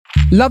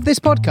Love this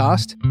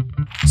podcast?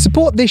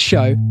 Support this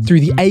show through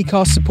the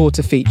Acast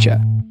supporter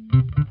feature.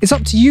 It's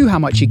up to you how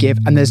much you give,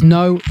 and there's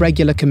no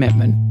regular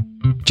commitment.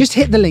 Just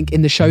hit the link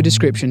in the show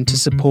description to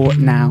support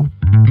now.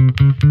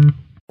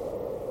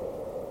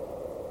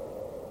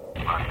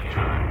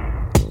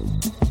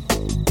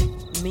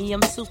 Me,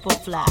 I'm super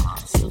fly,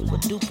 super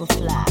duper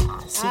fly,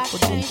 super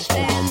duper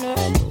fly.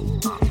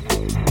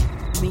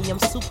 Me, I'm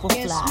super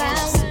fly,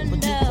 super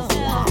duper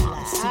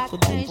fly, super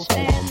duper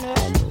fly.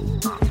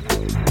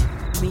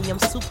 Me, I'm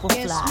super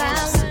fly,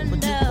 super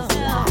duper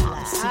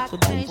fly, super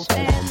duper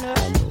fly.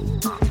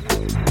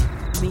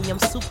 Me, I'm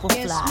super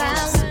fly,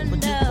 super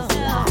duper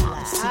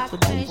fly, super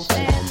duper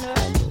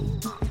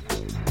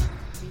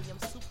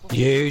fly.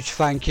 Huge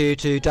thank you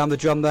to Dan the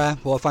Drum there.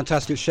 What a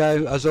fantastic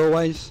show, as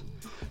always.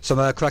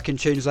 Some cracking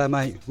tunes there,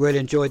 mate. Really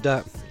enjoyed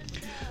that.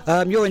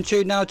 You're in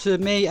tune now to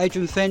me,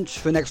 Adrian Finch,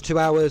 for the next 2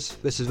 hours.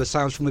 This is the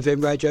Sounds From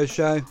Within radio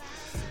show.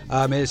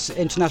 It's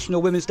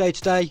International Women's Day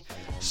today,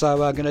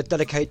 so I'm going to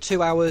dedicate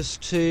 2 hours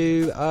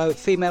to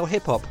female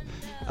hip-hop.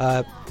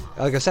 Like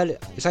I said,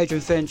 it's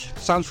Adrian Finch,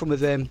 Sounds From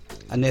Within,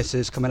 and this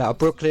is coming out of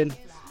Brooklyn,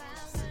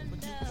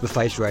 The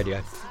Face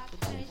Radio.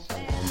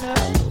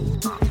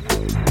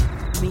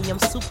 Me, I'm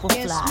super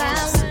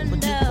fly, super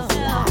duper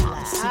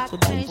fly, super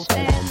duper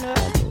fly.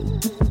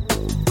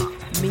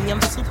 Me,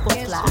 I'm super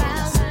fly,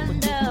 super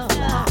duper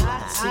fly,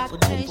 super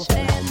duper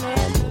fly.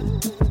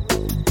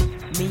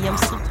 Me, I'm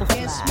super fly.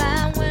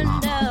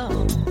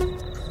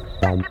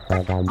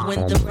 When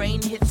the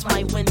rain hits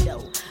my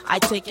window, I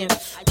take in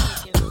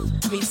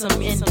me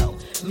some endo.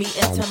 Me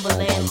and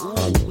Timberland,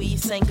 ooh, we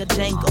sang a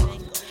jangle.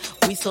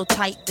 We so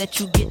tight that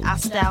you get our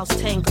styles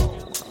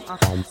tangled.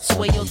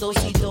 Sway your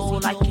do-si-do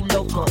like you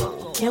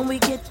loco. Can we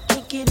get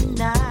kinky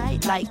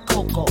tonight like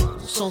Coco?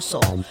 So,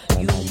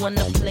 you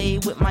wanna play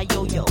with my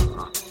yo-yo?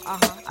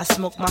 I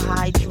smoke my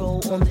hydro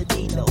on the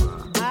D-Lo.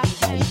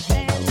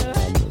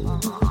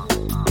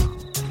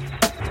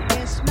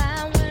 It's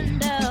my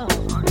window,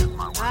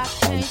 I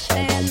can't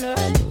stand her.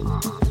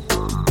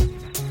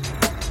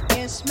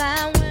 It's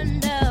my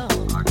window,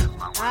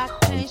 I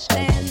can't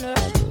stand her.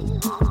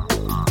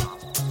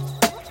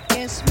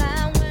 It's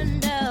my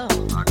window,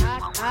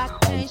 I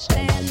can't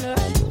stand her.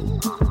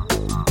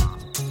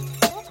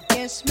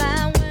 It's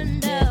my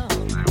window.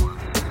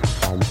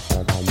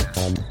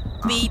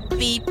 Beep,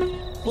 beep,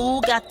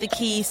 who got the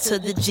keys to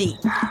the Jeep?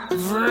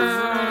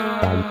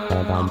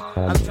 Vroom.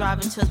 I'm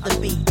driving to the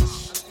beach.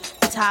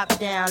 Top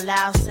down,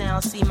 loud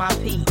sound, see my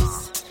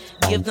peeps.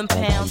 Give them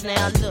pounds,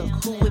 now look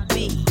who it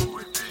be.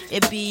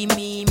 It be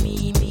me,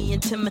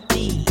 and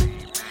Timothy.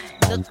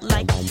 Look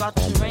like it's about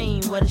to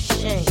rain, what a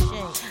shame.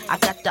 I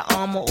got the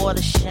armor or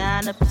the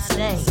shine up the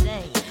same.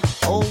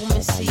 Old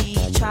Missy,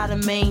 try to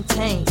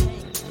maintain.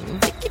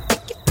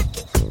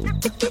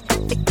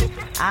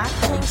 I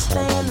can't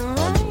stand the rain.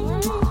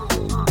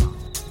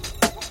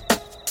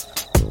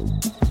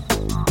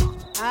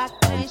 I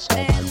can't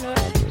stand her.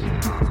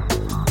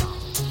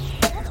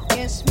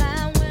 It's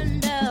my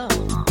window,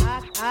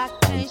 I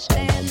can't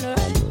stand her.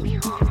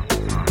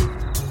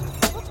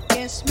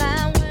 It's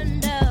my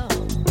window,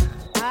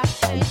 I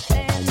can't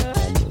stand her.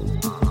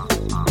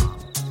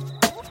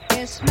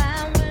 It's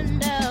my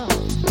window,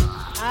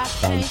 I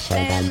can't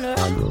stand her.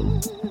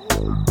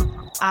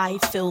 I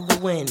feel the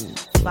wind.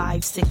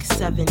 5, 6,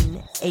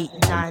 7, 8,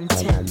 9,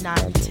 10,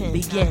 9, 10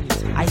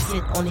 begins. I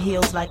sit on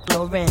heels like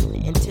Lauren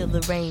until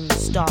the rain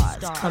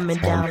starts coming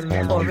down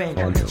and pouring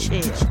on the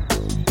chair.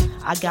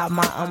 I got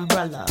my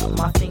umbrella,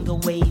 my finger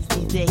waves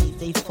these days,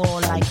 they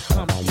fall like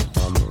Humpty,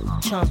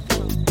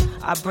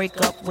 Chumpy. I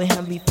break up with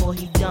him before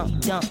he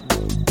dump.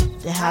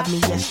 They have me,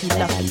 yes you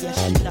lucky, yes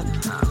you lucky.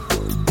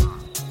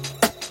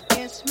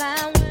 It's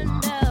my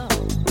window,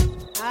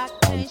 I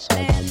can't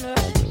stand her.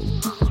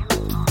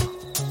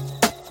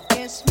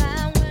 It's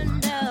my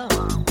window,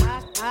 I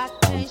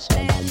can't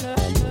stand her.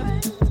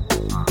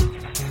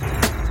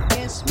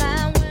 It's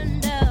my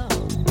window,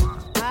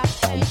 I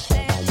can't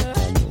stand her.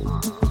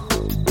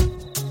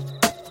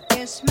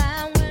 It's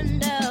my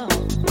window,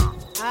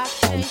 I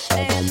can't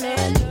stand her.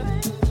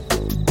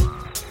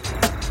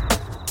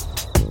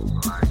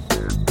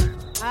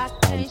 I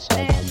can't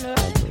stand her.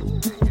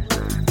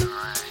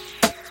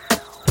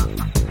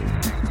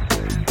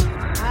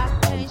 I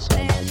can't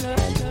stand her.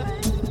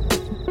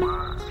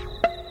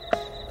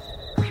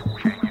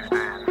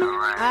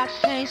 I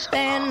can't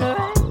stand the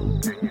rain.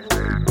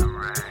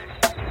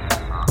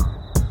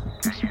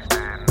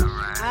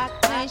 I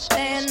can't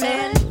stand the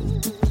rain.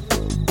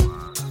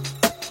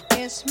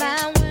 It's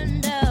my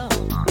window.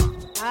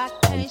 I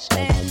can't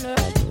stand the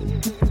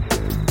rain.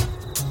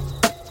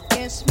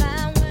 It's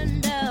my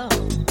window.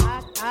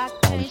 I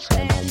can't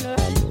stand the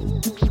rain.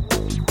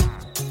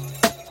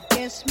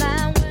 It's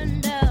my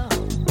window.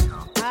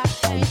 I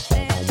can't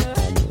stand the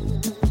rain.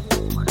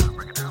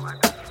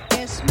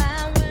 It's my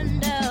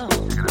window.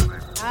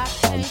 I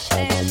can't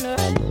stand the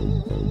rain.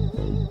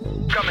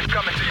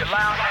 Coming to you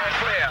loud and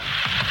clear.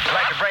 I'd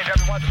like to bring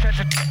everyone's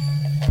attention.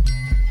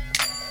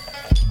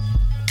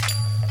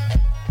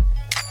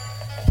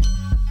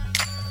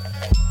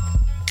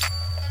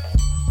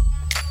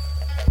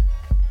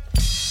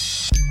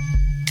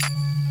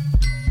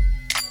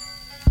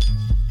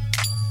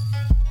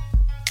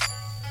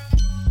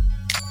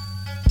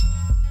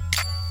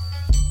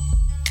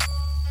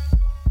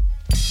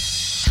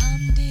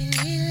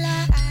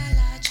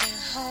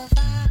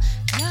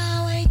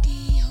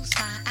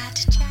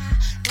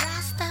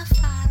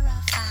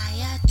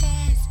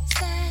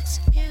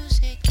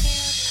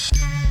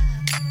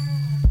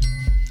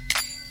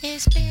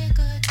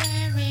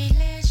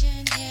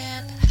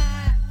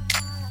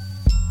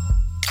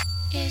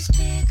 It's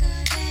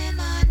bigger than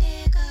my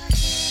nigga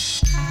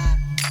hip hop.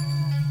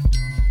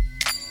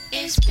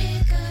 It's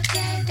bigger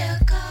than the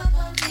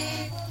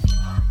government.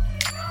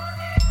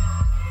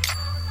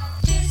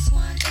 This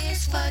one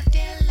is for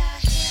Dilla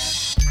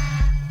hip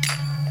hop.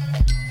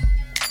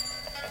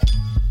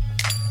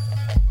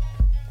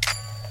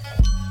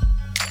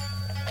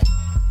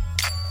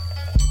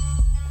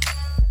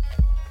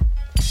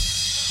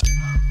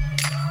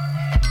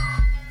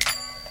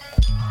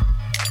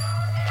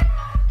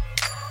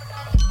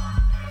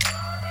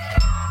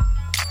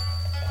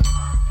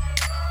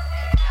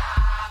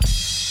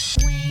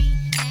 We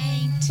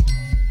ain't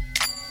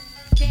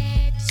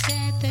dead,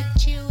 said the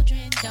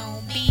children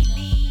don't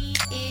believe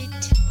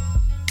it.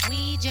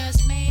 We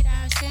just made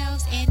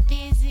ourselves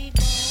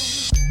invisible.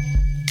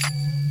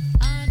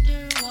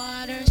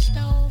 Underwater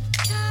stove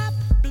top,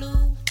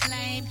 blue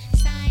flame.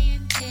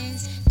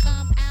 Scientists,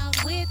 come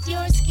out with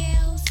your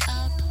scales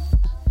up.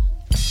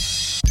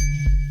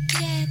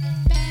 Get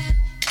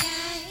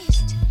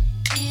baptized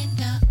in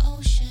the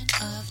ocean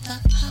of the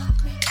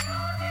hungry.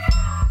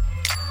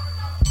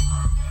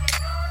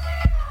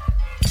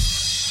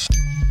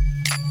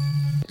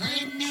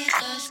 When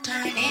niggas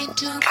turn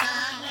into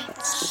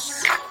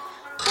gods,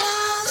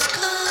 walls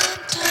come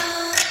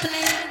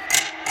tumbling.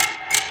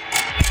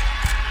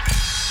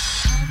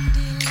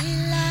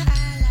 Alhamdulillah,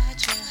 Allah,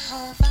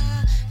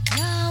 Jehovah,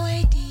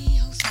 Yahweh,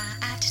 Dios,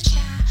 Ma'at,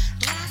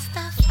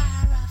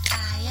 Rastafari,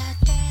 fire,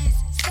 dance,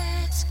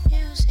 sex,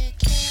 music,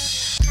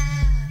 hip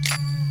hop.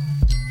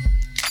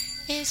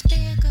 It's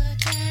bigger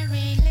than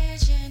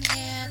religion,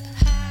 hip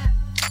hop.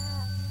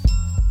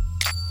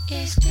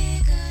 It's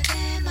bigger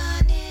than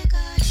my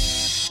nigga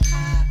hip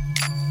hop.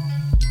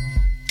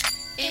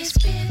 It's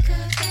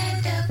bigger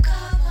than the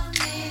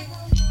government.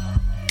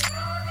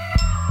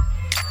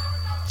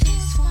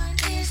 This one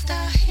is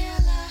the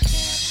healer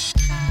hip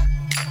hop.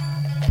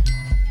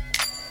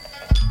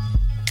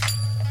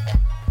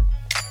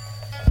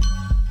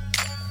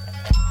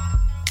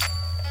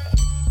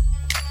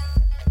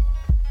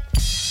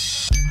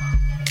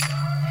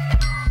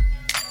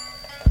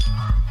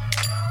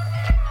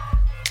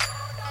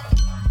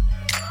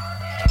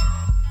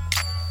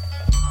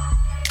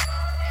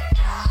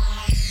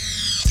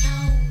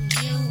 Told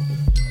you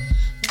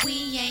we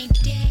ain't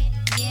dead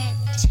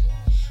yet.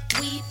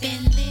 We've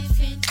been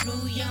living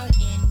through your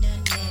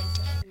internet.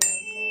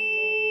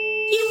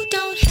 You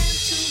don't have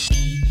to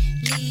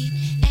believe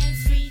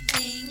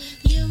everything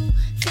you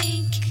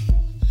think.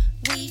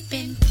 We've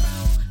been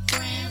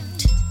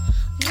programmed.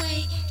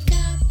 Wake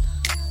up,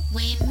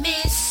 we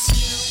miss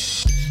you.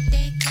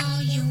 They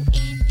call you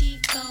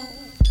Indigo,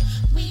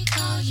 we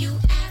call you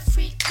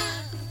Africa.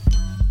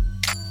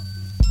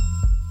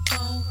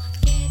 Go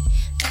get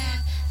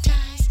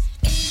baptized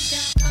in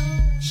the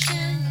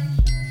ocean.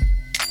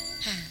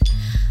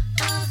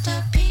 All the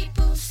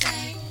people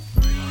say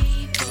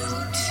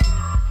reboot,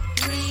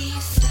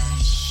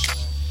 refresh,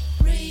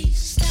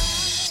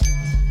 restart,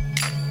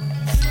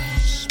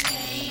 fresh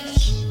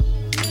page,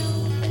 new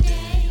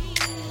day.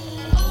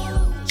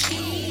 Oh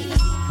geez,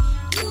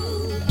 new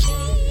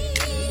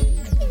key.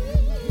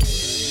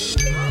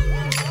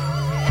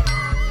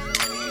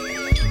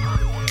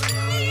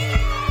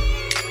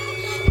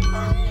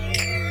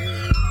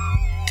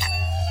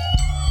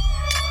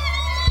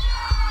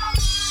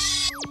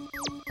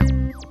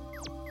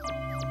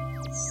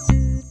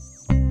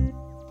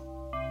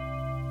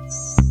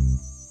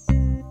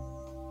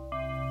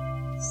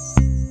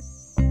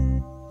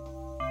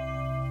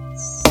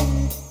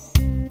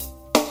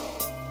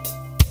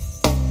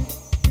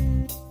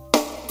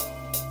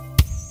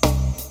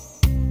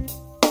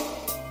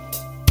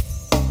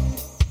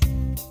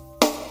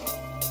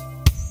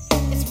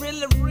 It's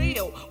really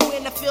real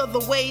when I feel the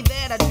way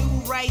that I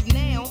do right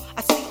now.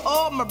 I see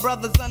all my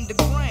brothers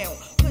underground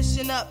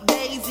pushing up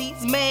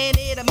daisies. Man,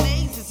 it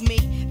amazes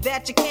me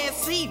that you can't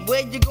see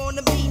where you're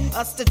gonna be.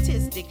 A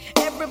statistic,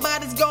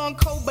 everybody's gone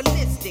cold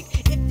ballistic.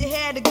 If you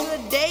had a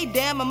good day,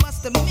 damn, I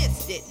must have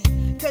missed it.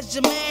 Cause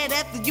you're mad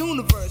at the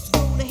universe.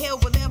 Go to hell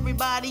with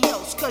everybody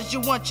else, cause you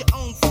want your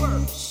own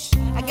first.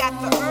 I got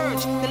the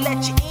urge to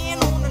let you in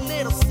on a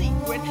little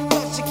secret,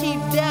 cause you keep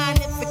dying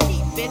if you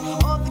keep it.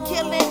 All the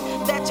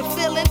killing that you're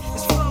feeling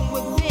is from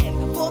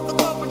within. Pull the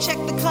cover, check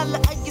the color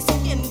of your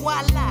skin.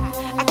 Why lie?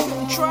 I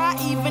couldn't try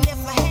even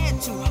if I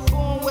had to.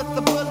 Born with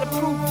a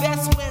bulletproof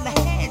vest when I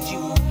had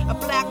you. A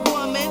black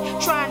woman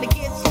trying to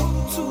get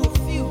through to a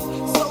few,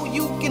 so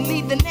you can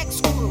lead the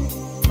next crew.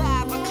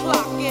 5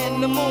 o'clock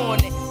in the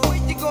morning, where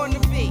you gonna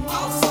be?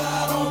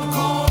 Outside on the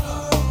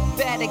corner.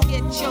 Better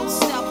get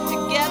yourself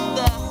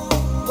together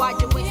while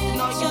you're wasting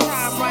all your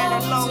time right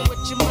along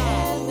with your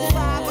mind.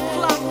 5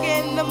 o'clock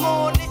in the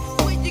morning,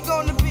 where you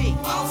gonna be?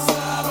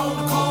 Outside on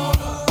the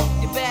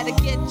corner. You better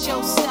get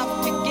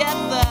yourself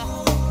together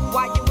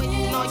while you're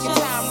wasting all your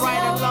time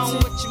right along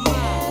with your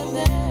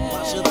mind.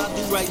 What should I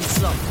do right writing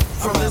something.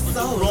 From the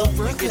soul of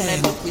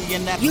Brooklyn,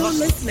 you're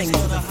listening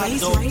to The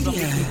Face Radio.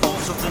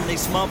 And they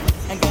smother,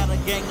 and got a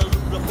gang of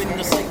loot up in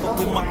the safe up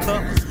in my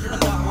cups. On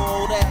top of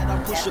all that,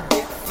 I push a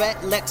big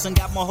fat Lex and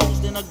got my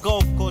host in a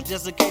golf course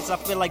just in case I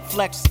feel like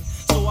flexing.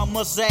 So I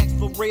must ask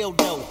for real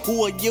though,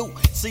 who are you?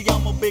 See,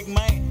 I'm a big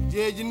man.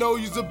 Yeah, you know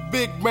you's a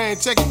big man.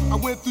 Check it. I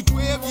went through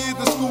 12 years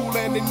of school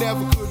and they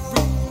never could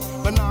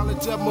read. My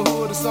knowledge of my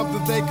hood is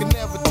something they could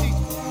never teach.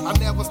 I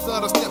never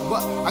stutter step,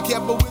 but I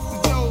kept up with the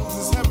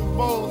Joneses, having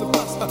bones and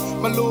plus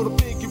my little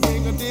pinky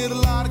ring. I did a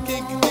lot of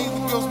kinky things the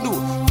girls knew.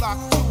 Flock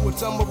to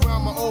it, I'm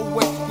around my old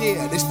way.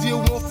 Yeah, they still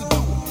want to do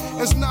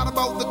it. It's not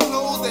about the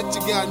clothes that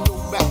you got in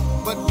your back,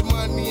 but the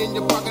money in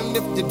your pocket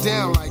lift you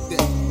down like that.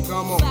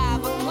 Come on.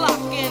 5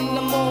 o'clock in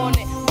the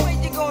morning, where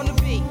you gonna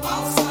be?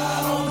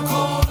 Outside on the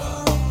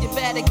corner. You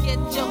better get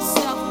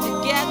yourself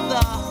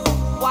together.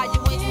 While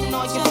you wasting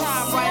all your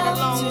time right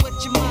along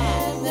with your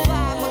mind.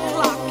 5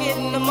 o'clock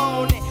in the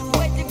morning,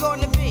 where you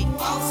gonna be?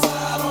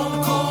 Outside on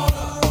the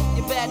corner.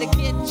 You better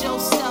get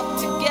yourself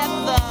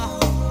together.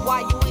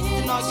 While you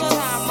wasting all your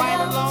time right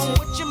along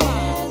with your mind.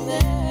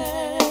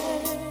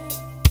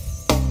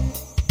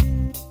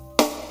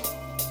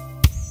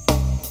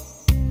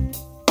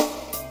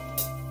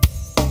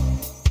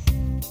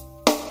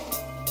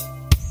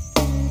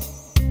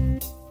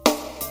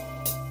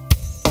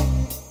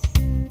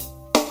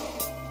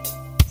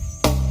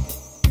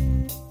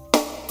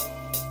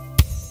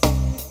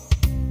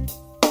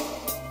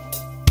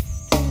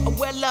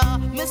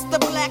 Mr.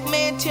 Black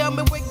Man, tell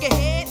me where you're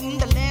heading.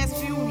 The last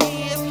few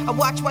years, I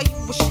watched while you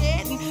were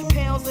shedding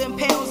pounds and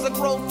pounds of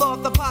growth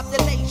of the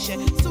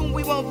population. Soon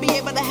we won't be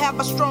able to have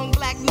a strong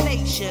black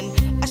nation.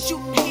 I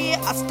shoot here,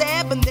 I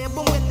stab, and then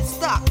boom, when it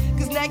stop.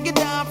 Cause now you're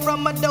down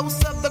from a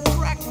dose of the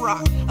crack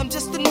rock. I'm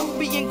just a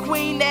Nubian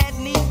queen that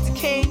needs a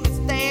king to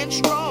stand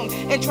strong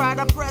and try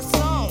to press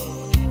on.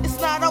 It's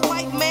not a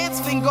white man's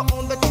finger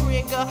on the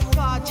trigger.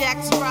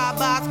 Carjacks,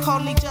 drive-bys,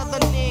 calling each other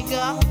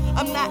nigga.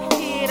 I'm not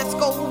here to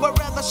scold, but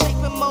rather shape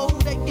and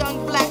mold a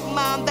young black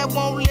mind that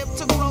won't live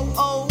to grow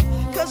old.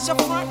 Cause you're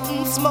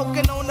frontin',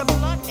 smoking on the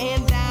blunt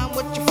and down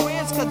with your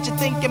friends. Cause you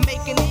think you're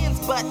making ends,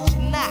 but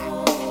you're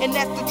not. And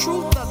that's the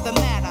truth of the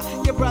matter.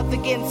 Your brother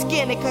getting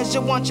skinny cause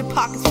you want your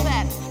pockets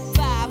fatter.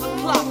 5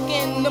 o'clock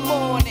in the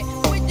morning,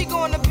 where you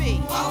gonna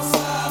be?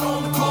 Outside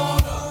on the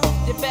corner.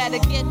 You better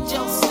get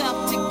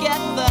yourself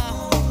together.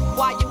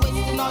 Why you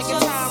wasting all your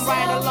time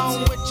right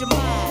along with your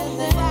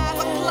mind? 5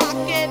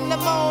 o'clock in the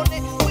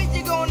morning, where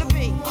you gonna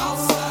be?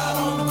 Outside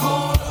on the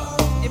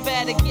corner. You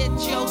better get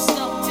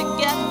yourself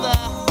together.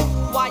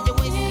 Why you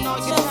wasting all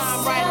your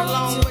time right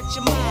along with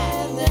your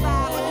mind?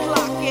 5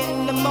 o'clock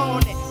in the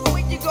morning,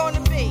 where you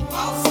gonna be?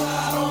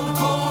 Outside on the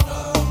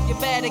corner. You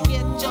better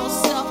get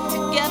yourself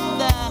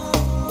together.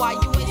 Why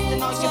you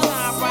wasting all your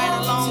time right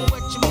along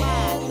with your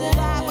mind?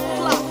 5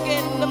 o'clock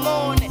in the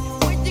morning,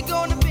 where you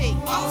gonna be?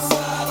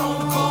 Outside on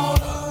the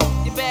corner.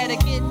 You better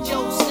get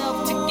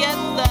yourself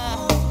together.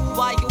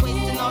 Why you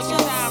wasting all your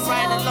time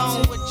right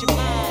along with your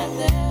mind?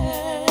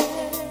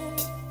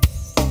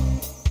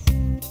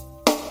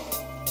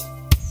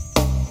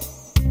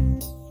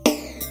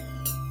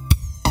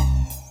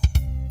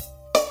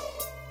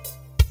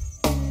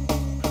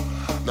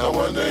 Now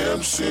when the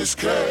MCs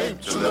came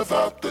to live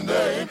out the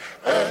name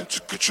and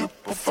to get you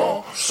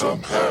perform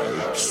some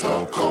hay,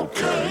 smoke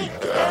cocaine,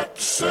 to act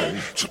the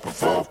same, to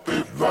perform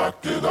beat,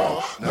 rock it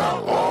all.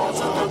 Now all to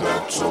the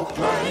mental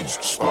planes,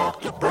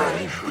 spark the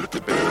brain, with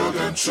the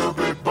building to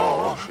be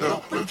born.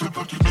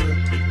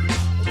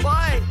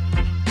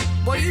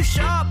 Boy, you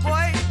sharp,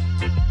 boy.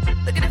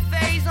 Look at the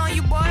phase on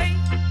you, boy.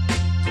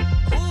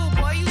 Ooh,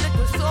 boy, you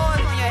liquid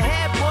swords on your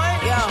head, boy.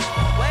 Yo,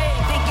 wait,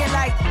 thinking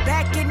like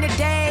back in the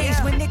days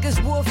when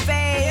niggas wore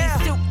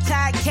fades, suit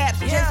tie caps,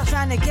 just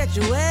trying to catch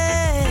a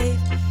wave,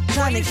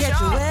 trying to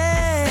catch a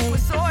wave,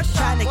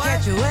 trying to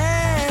catch a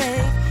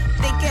wave.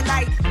 Thinking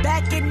like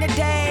back in the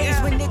days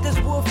when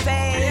niggas wore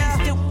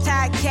fades, suit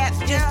tie caps,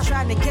 just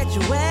trying to catch a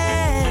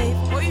wave,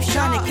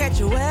 trying to catch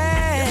a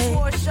wave,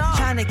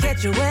 trying to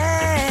catch a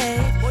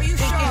wave.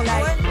 Thinking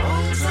like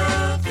long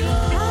time,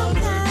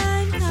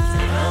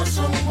 now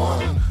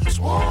someone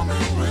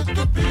swarming with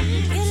the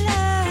bees,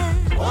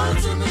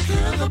 words in the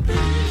killer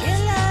bees,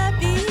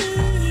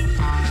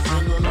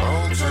 in a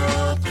long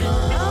time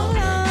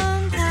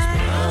coming,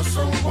 now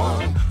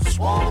someone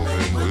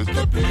swarming with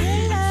the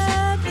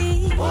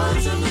bees,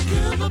 words in the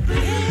killer bees.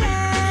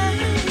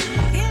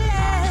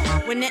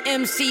 When the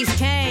MCs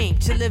came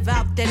to live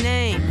out their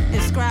name,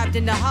 inscribed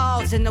in the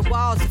halls and the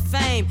walls of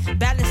fame,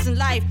 balancing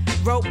life,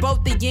 wrote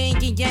both the yin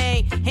and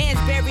yang. Hands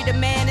buried a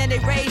man and they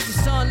raised the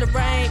sun to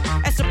rain.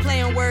 That's a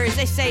play on words,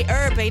 they say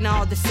herb ain't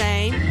all the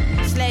same.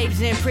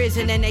 Slaves in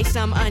prison and they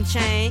some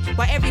unchained,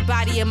 while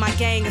everybody in my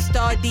gang a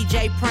star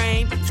DJ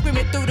Prame,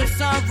 screaming through the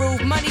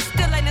sunroof, money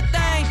still ain't a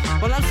thing.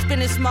 While I'm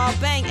spinning small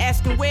bank,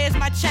 asking where's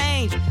my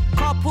change.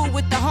 Carpool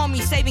with the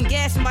homies, saving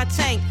gas in my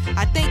tank.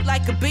 I think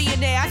like a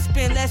billionaire, I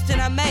spend less than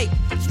I make.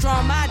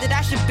 Strong-minded,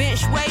 I should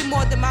bench way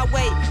more than my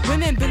weight.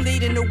 Women been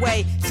leading the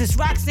way since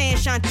Roxanne,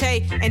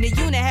 Shantae, and the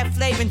unit had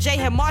flavor, and Jay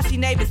had Marcy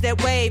neighbors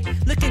that wave.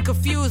 Look looking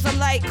confused. I'm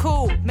like,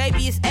 cool,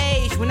 maybe it's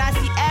age. When I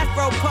see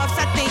afro puffs,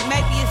 I think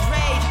maybe it's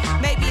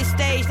rage. Maybe it's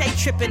stage, they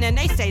tripping and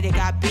they say they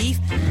got beef.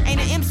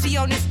 Ain't an MC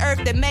on this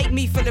earth that make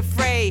me feel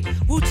afraid.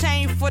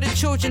 Wu-Tang for the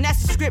children,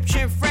 that's the scripture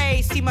and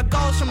phrase. See my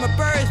goals from a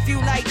bird's view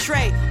like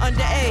Trey,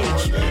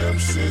 underage. When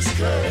MCs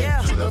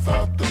came to live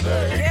out the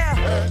name,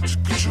 and you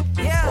could trip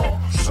before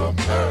some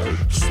hay,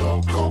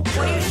 snow cocaine,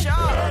 What you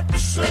sharp?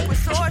 With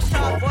sword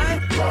sharp,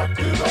 boy. rock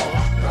it all.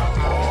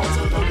 Now all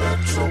to the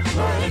mental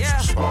planes,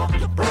 spark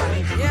the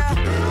brain, the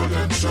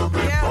building to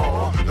be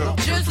born.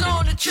 Just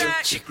on the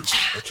track.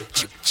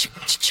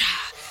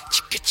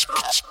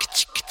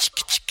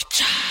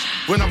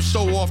 When I'm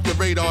so off the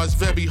radar, it's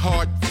very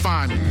hard to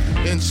find me.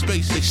 In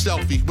space, they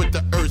selfie with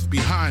the earth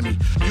behind me.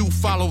 You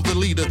follow the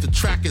leader, the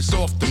track is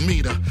off the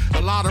meter.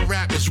 A lot of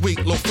rap is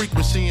weak, low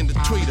frequency in the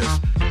tweeters.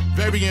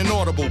 Very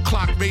inaudible,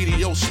 clock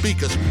radio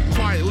speakers.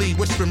 Quietly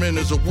whispering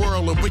is a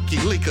whirl of wiki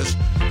leakers.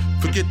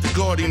 Forget the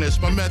gaudiness,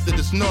 my method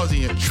is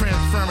nauseant.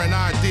 Transferring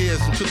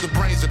ideas into the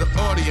brains of the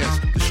audience.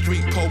 The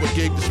street poet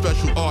gave the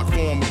special art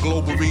form a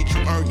global reach.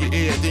 You earn your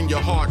ear, then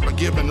your heart by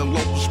giving a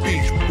local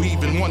speech. We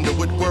even wonder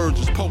what words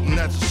is potent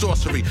as a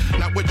sorcery.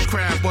 Not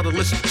witchcraft, but a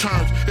list of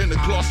terms in the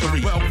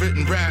glossary.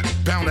 Well-written rap,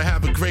 bound to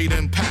have a great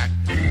impact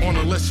on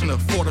a listener,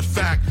 for the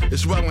fact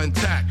it's well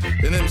intact.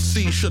 An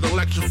MC should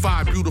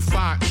electrify,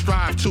 beautify,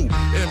 strive to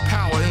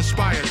empower,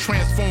 inspire,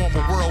 transform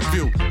a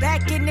worldview.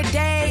 Back in the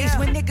days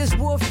when niggas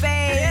wore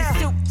fades,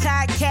 suit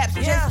tie caps,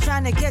 just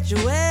trying to catch a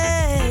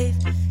wave.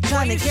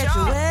 Trying to catch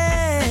a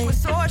wave.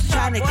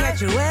 Trying to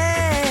catch a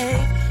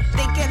wave.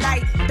 Thinking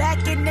like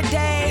back in the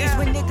days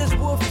when niggas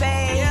wore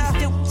fades,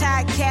 suit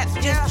tie caps,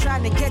 just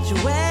trying to catch a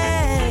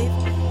wave.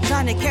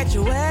 Trying to catch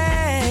a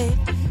wave.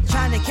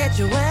 Trying to catch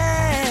a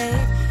wave.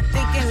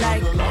 Thinking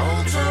like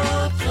long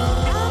time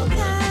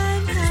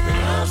coming. It's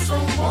been have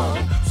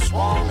someone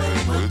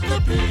swarming with the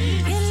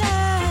bees.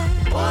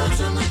 Birds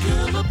and the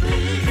killer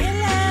bees.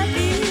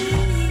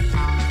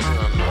 A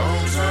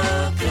long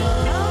time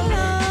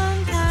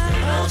coming. It's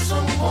been have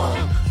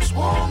someone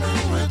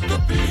swarming with the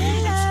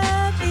bees.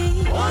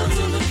 Birds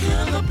and the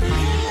killer bees.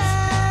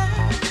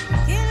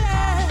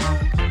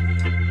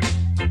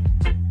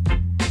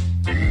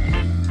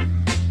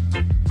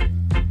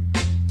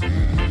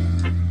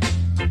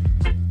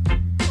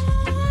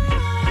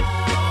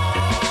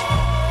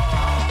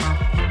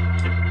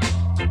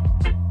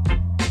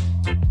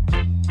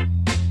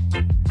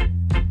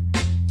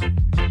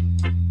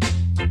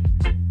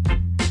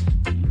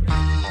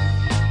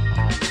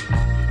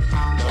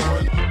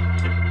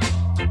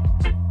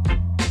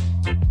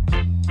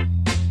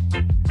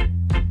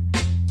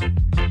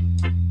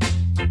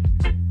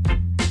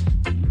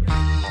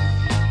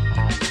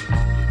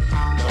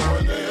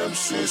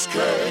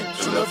 Came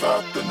to live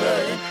out the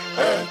name,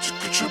 and you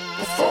could trip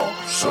before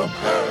some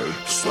hay,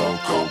 snow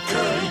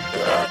cocaine,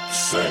 they act the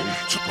same,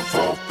 to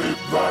provoke it,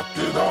 rock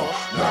it all.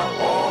 Now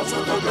all to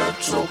the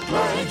mental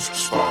planes,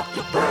 spark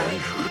the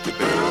brain, with the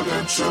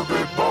building to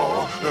be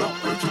born.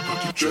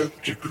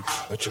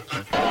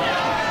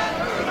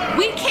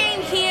 We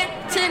came here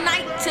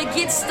tonight to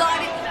get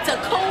started, to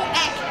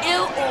co-act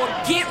ill or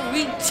get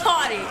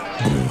retarded.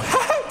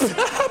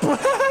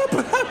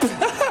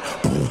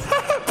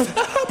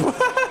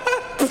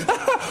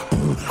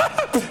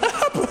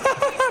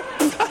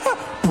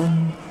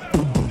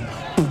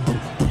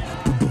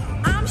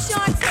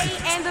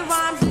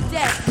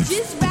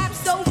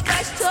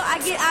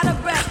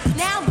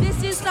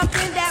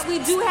 Something that we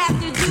do have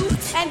to do,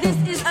 and this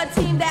is a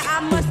team that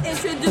I must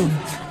introduce.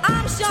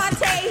 I'm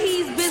Shantae,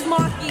 he's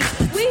Bismarcky.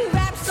 We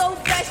rap so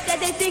fresh that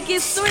they think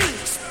it's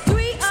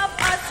three of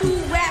us who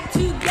rap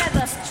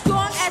together,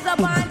 strong as a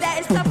bond that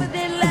is tougher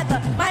than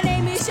leather. My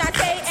name is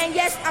Shantae, and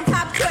yes, I'm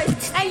top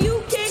choice. And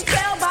you can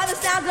tell by the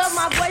sound of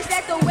my voice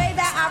that the way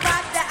that I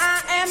rock, that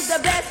I am the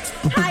best,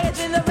 higher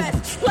than the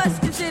rest, plus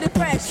considered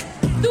fresh.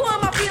 Threw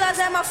on my feelers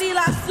and my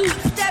fila suit,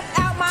 stepped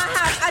out my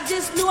house, I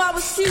just knew I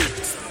was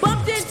cute.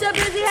 Bumped into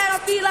Busy, had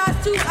on felines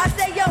too. I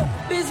said, yo,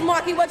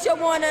 Bismarcky, what you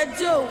wanna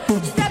do?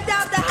 Stepped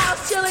out the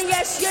house, chilling,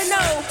 yes, you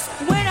know.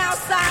 Went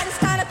outside, it's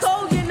kinda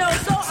cold, you know.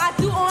 So I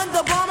threw on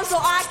the bomber so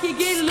I could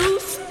get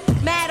loose.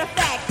 Matter of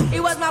fact,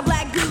 it was my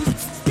black goose.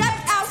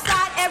 Stepped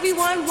outside,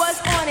 everyone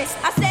was on it.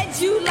 I said,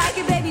 you like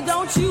it, baby,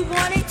 don't you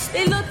want it?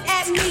 They looked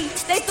at me,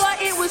 they thought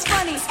it was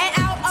funny. And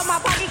out of my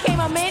pocket came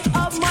a mint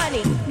of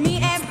money.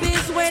 Me and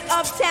Biz went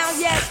uptown,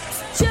 yes.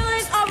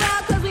 Chilling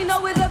around cause we know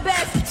we're the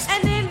best.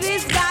 And then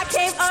this guy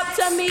came up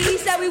to me, he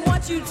said we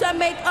want you to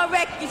make a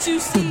record, you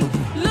see.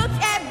 Look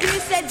at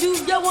Biz, said you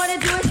wanna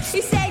do it?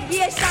 He said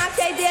yeah,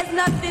 Shantae, there's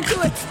nothing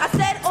to it. I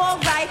said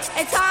alright,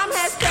 and time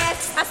has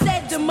passed. I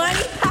said the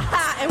money,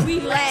 haha, and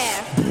we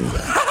laughed.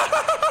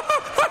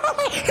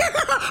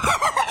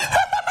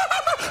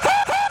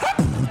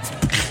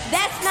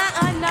 That's not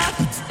enough,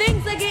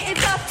 things are getting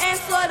tough and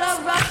sort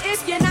of rough.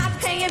 If you're not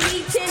paying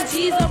me 10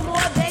 G's or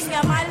more, then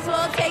you might as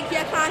well take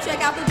your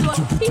contract out the door.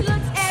 He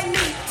looked at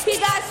me, he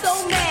got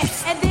so mad,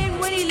 and then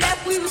when he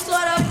left we were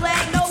sort of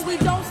glad. No, we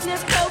don't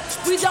sniff coke,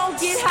 we don't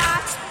get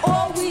high,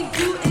 all we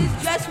do is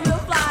dress real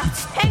fly.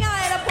 Hang out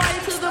at a party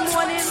till the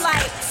morning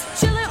light,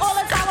 chillin'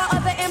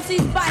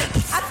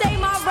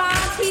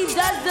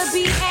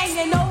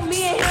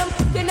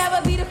 never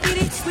be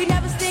defeated. We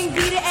never sting,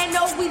 beat it, and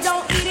no, we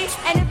don't eat it.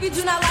 And if you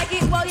do not like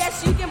it, well,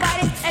 yes, you can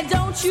bite it. And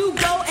don't you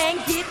go and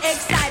get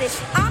excited.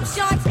 I'm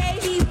Shantae,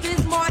 he's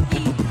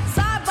Bismarcky.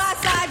 Side by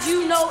side,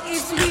 you know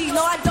it's we.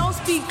 No, I don't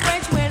speak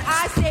French. When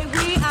I say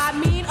we, I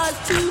mean us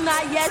too,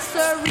 not yes,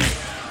 sirree.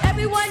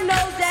 Everyone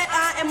knows that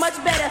I am much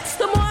better.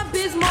 Come on,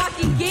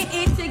 Bismarcky, get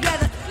it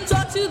together.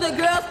 Talk to the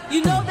girls,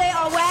 you know they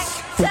are whack.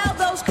 Tell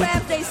those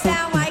crabs they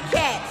sound like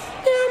cats.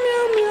 Meow,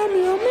 meow, meow,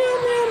 meow, meow,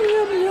 meow,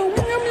 meow, meow,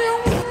 meow, meow.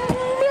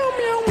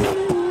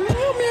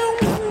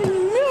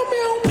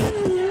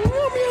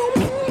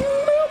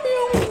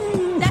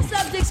 That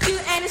subject's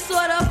cute and it's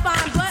sort of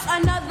fine, but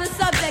another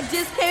subject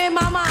just came in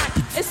my mind.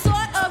 It's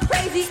sort of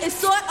crazy, it's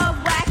sort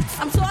of whack.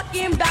 I'm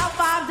talking about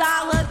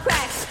 $5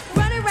 cracks.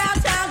 Running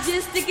around town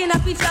just sticking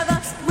up each other,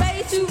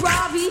 ready to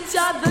rob each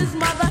other's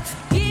mother.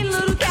 Getting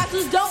little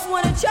capsules, don't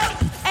wanna choke,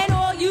 and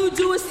all you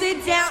do is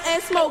sit down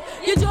and smoke.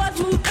 Your jaws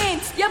move in,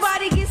 your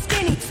body gets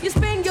skinny. You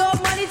spend your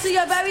money to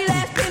your very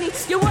last penny.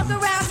 You walk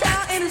around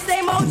town in the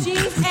same old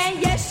jeans, and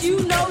yes, you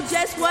know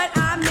just what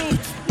I mean.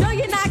 No,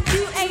 you're not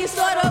cute and you're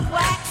sort of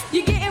whack.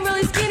 You're getting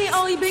really skinny,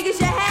 only big as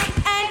your hat.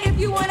 And if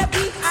you wanna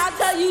beef, I'll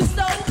tell you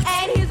so.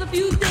 And here's a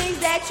few things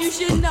that you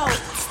should know.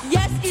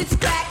 Yes, it's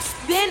crack,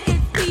 then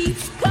it's pee.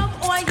 Come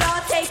on,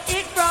 y'all, take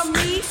it from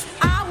me.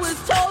 I was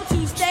told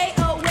to stay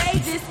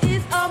away. This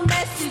is a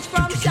message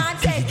from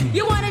Shantae.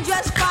 You wanna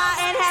dress fly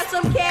and have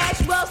some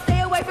cash? Well,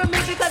 stay away from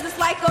it because it's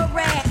like a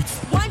rat.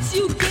 Once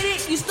you get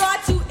it, you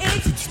start to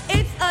itch.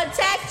 It's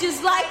attached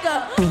just like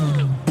a...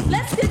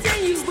 Let's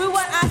continue with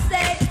what I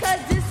said, cause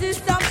this is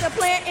something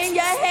playing in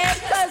your head.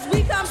 Cause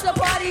we come to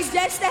parties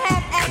just to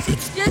have action,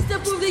 just to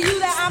prove to you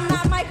that I'm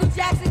not Michael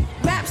Jackson.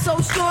 Rap so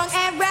strong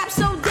and rap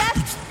so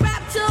deaf,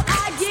 rap till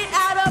I get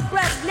out of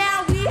breath.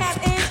 Now we have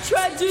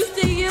introduced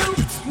to you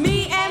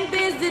me and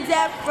Biz, the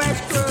Deaf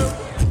Fresh Crew.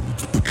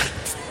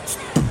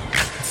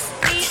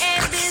 Me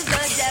and Biz,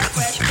 the Deaf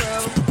Fresh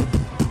Crew.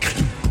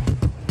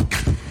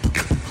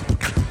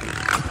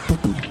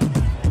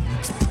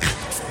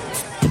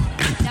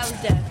 That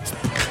was deaf.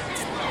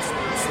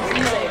 We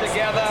come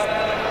together,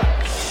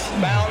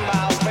 bound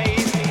by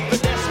faith, the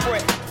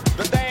desperate,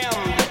 the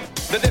damned,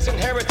 the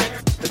disinherited,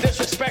 the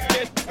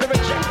disrespected, the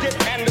rejected,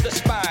 and the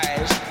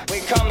despised. We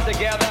come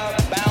together,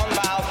 bound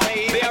by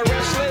faith. They are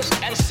restless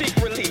and seek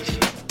relief.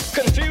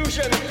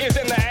 Confusion is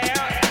in the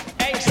air,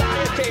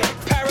 anxiety,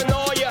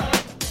 paranoia,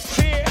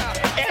 fear,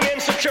 and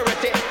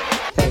insecurity.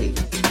 Faith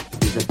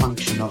is a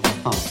function of the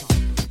heart.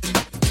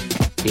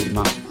 It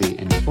must be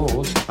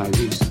enforced by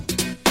reason.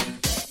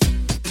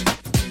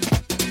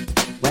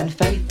 When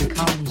faith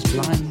becomes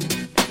blind,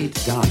 it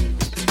dies.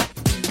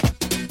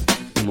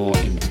 The more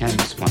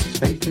intense one's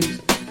faith is,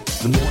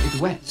 the more it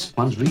whets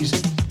one's reason.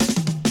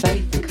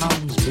 Faith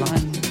becomes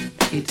blind,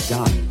 it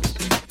dies.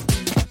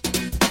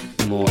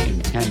 The more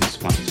intense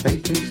one's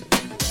faith is,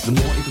 the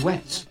more it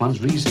whets one's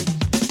reason.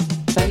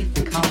 Faith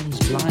becomes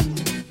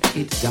blind,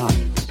 it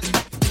dies.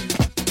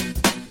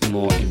 The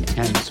more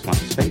intense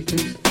one's faith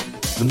is,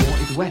 the more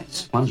it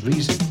whets one's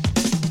reason.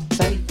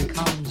 Faith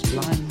becomes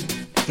blind.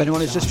 If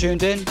anyone has just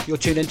tuned in, you're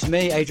tuned in to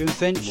me, Adrian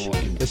Finch.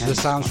 This is the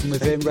Sounds from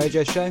Within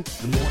radio show.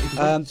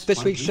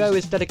 This week's show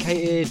is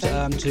dedicated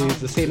to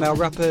the female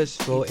rappers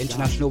for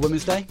International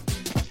Women's Day.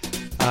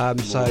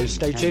 So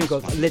stay tuned, we've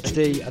got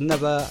literally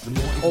another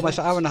almost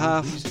an hour and a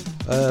half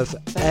of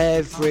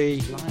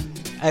every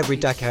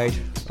decade.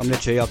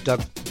 I've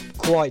dug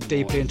quite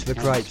deeply into the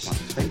crates.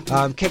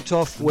 Kicked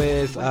off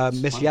with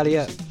Missy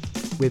Elliott.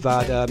 We've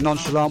had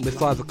Nonchalant with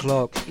 5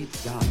 o'clock.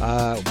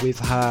 We've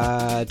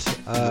had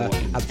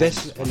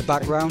Abyss in the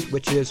background,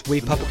 which is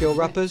We Puppet Girl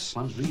Rappers.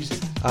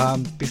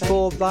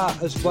 Before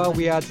that as well,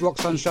 we had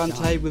Roxanne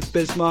Shante with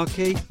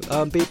Bismarcky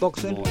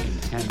beatboxing.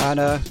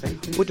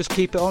 And we'll just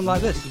keep it on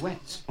like this.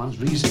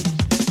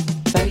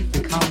 Faith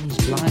becomes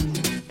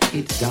blind,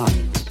 it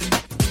dies.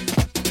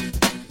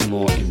 The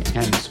more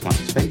intense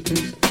one's faith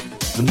is,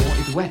 the more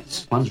it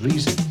whets one's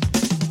reason.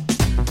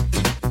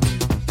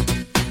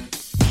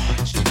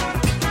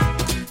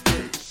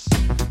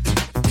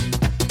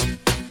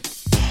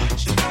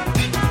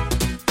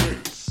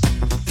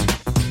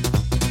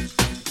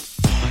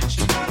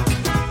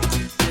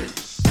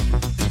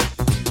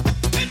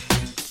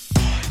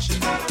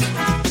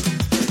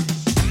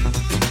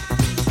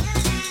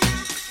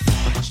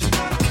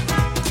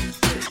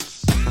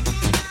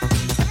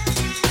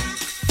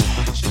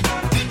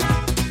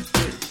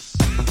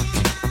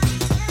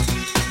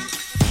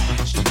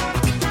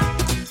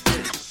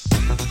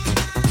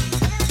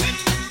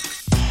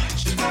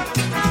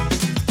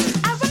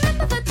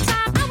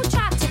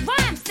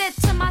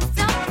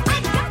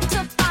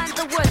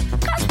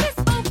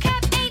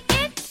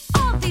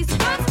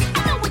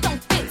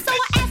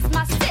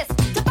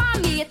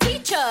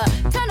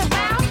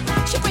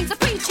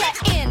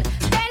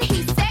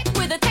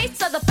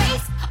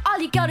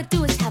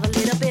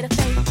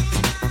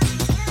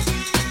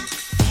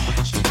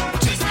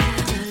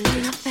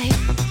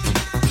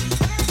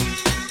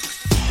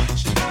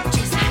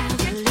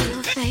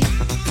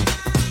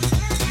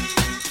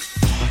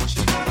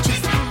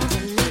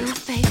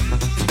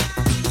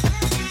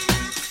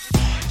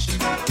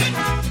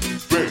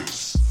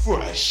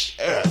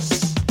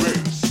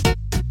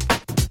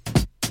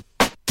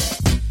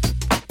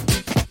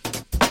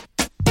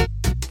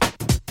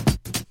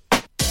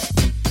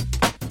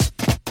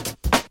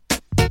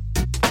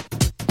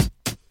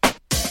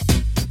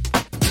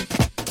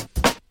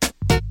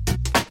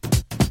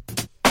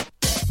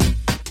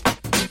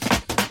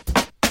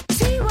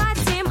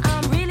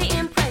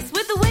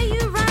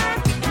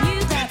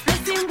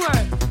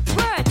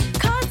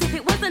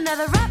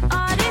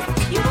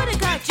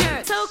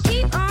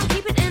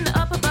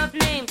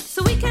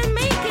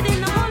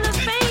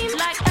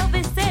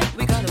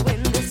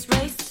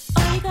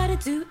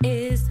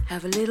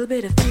 Have a little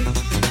bit of faith.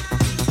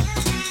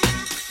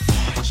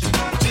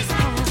 Just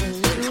have a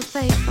little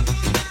faith.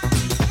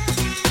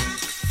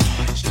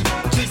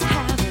 Just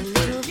have a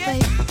little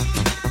faith.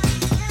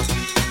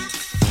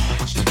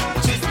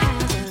 Just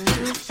have a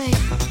little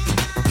faith.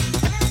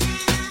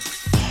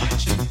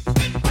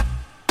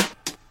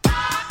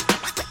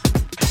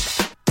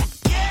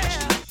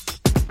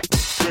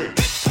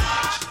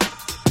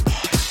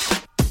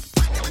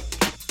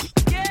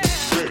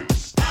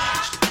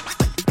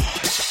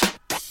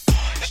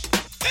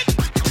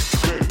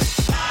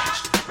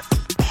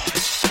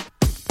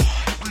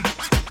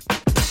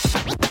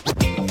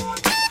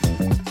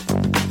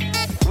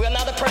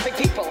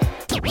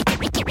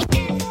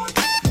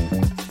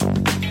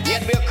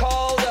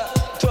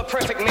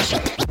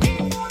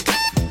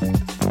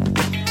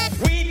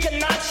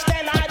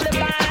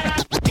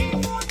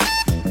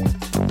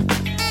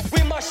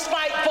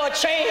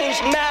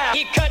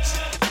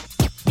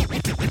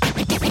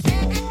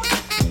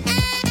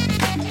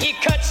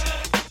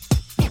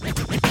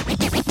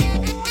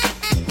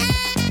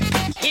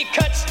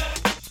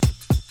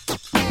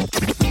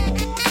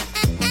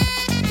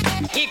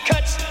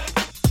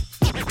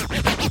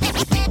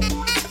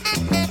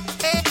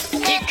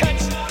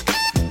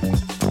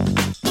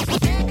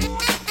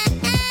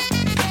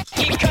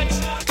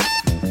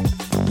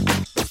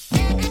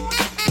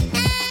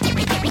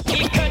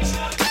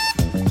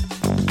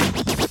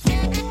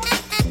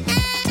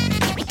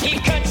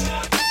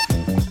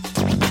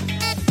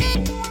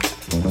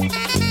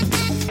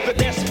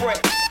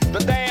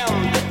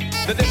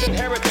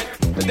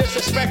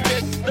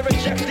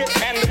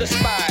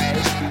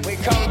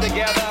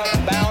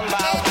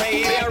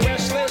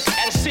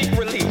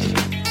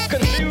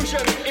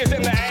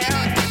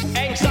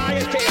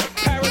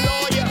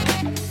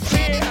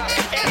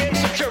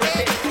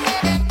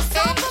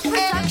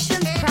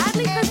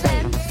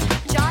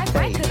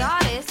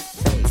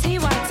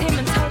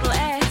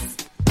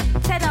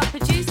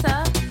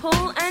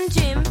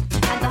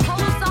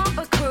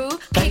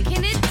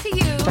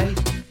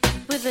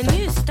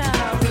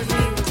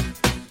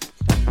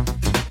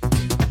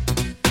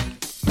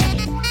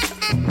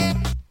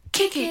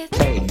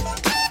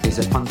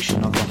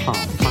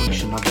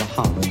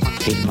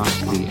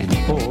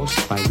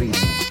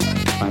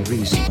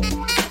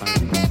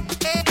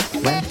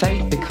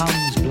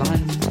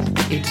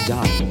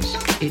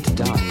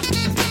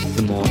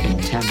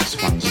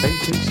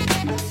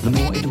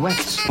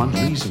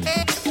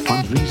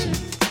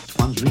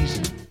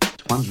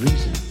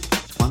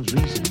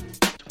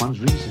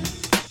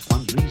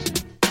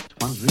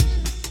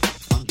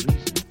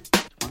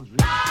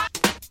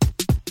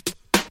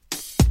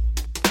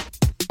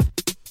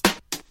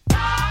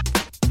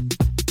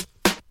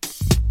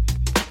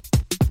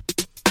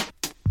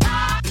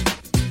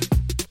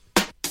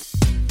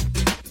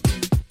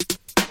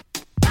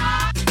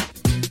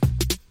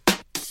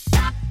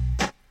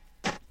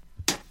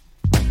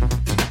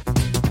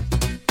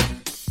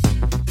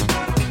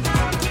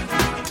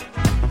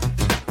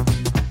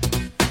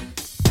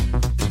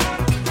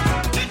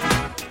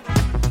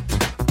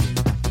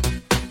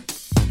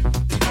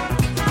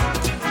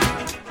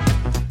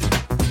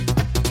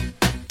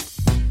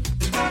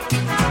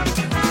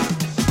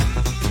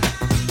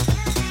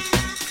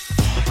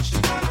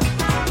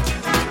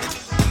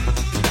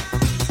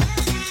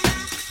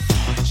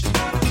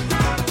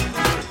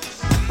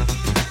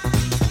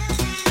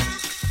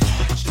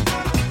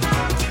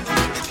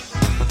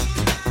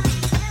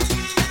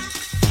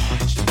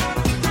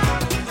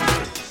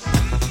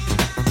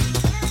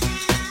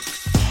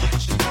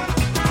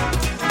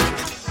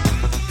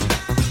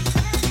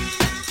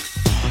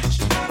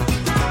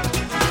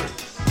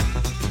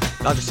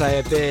 I'd like to say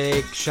a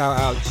big shout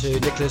out to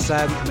Nicholas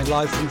M coming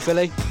live from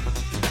Philly,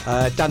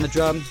 Dan the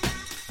Drum,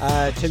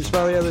 Tim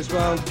Spurrier as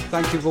well.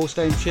 Thank you for all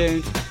staying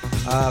tuned.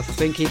 I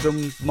think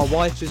even my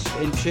wife is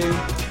in tune,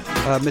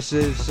 not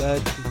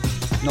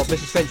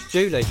Mrs Finch,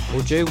 Julie,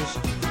 or Jules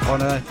on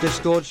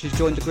Discord. She's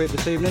joined the group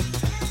this evening.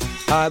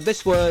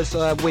 This was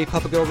We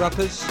Papa Girl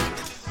Rappers.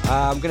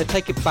 I'm going to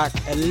take it back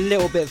a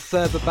little bit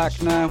further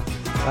back now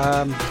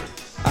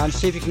and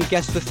see if you can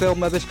guess the film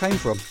where this came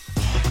from.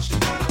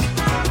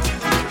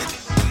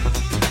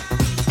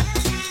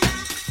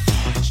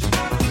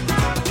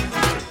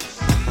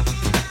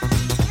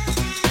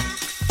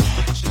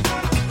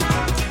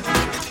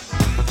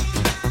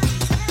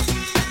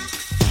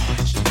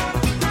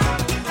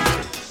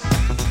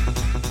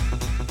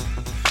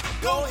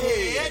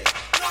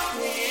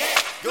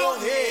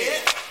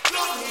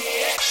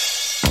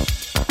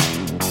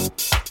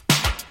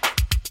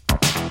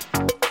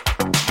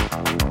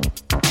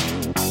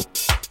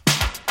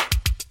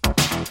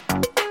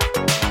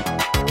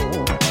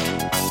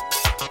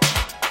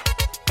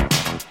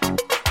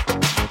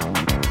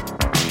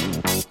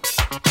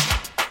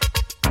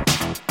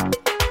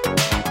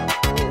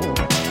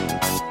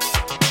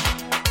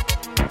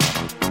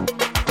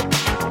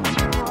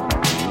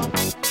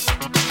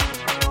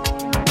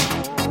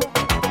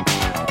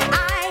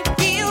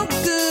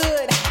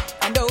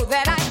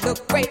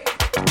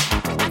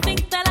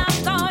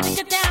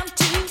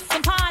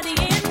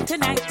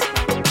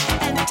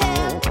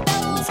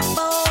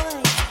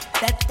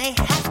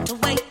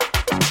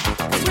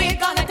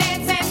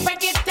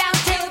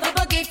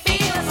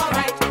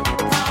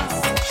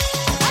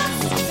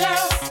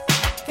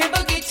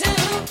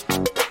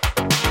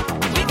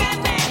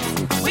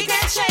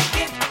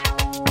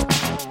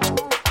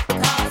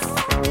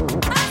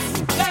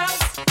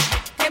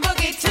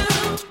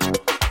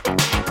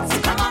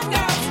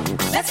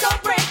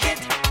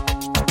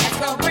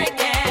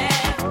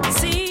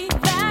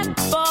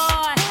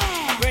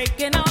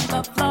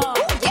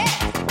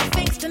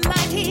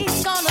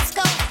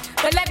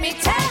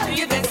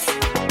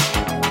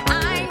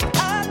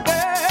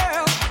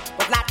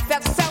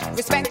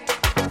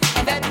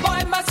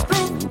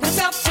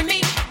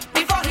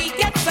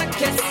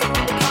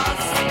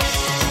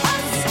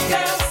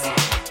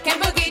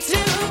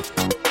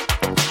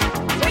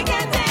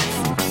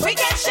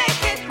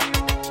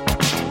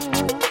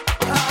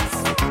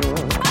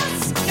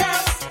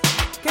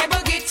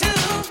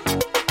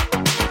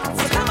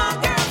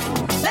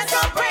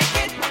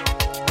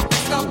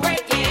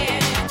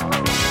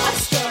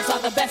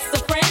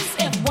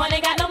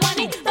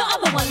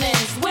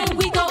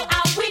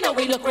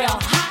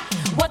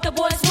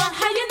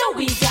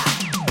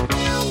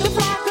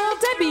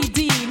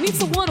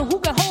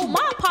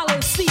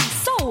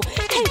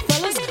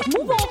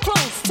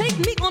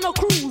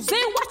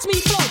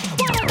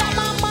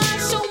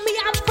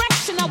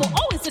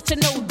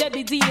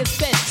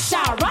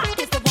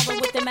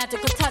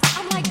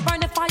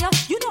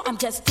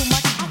 just too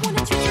much. I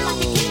wanna treat you like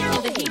a king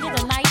in the heat of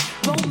the night.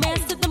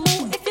 Romance to the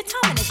moon if your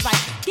timing is right.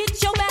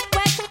 Get your back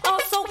wet,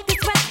 also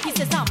get wet. He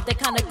says I'm the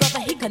kind of girl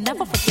that he could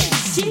never forget.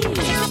 She's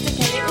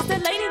sophisticated, it's the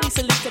lady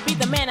Lisa Lee to be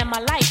the man in my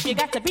life. You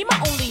got to be my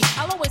only.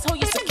 I'll always hold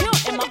you secure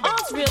in my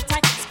arms real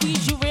tight.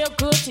 Squeeze you real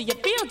good till you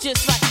feel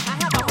just right. I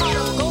have a heart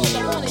of gold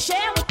I wanna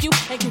share with you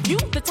and give you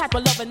the type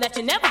of loving that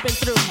you never been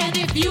through. And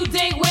if you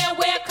dig where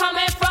we're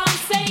coming from,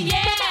 say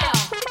yeah.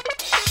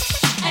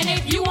 And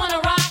if you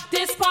wanna rock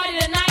this party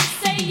tonight,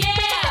 say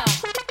yeah.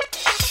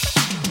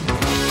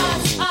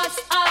 Us, us,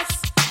 us.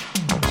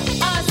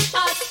 Us,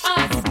 us,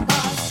 us, us.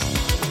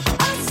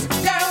 Us,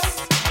 girls,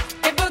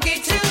 and boogie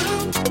too.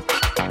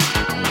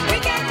 We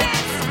can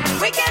dance,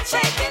 we can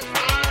shake it.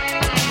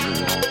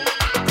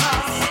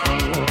 Us,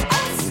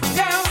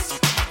 girls,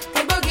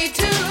 and boogie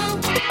too.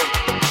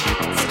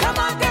 So come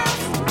on, girls,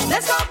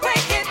 let's go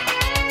break it.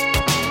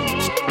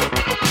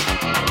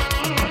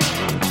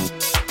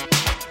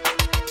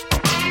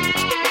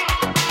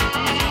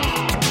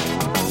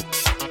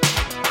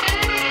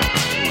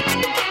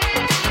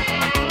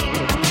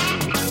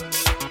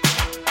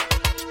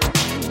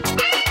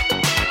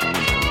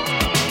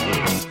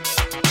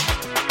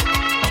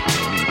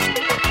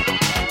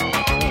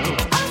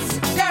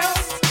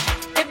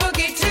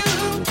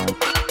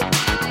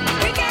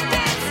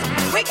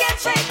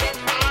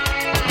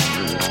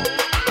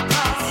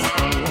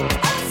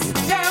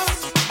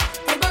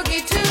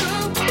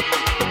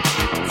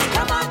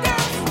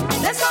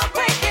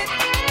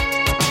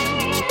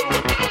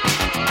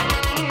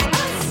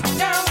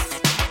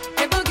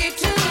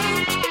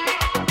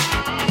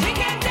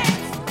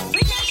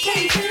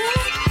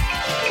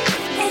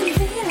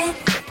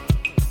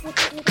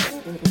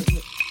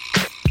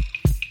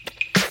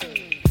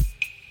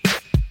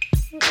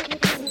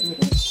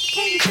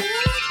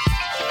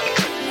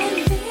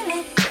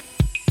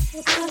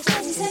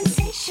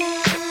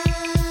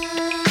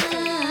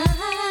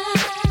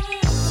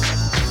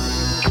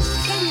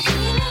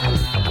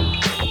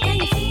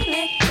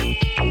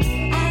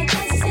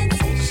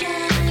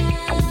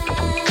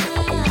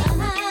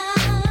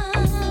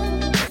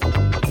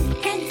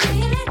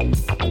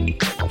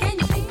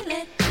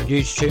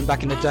 Huge tune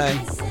back in the day.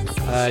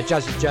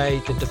 Jazzy J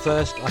did the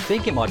first, I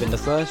think it might have been the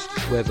first,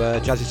 with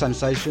Jazzy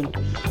Sensation.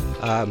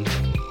 And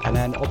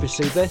then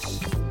obviously this,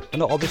 and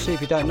not obviously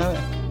if you don't know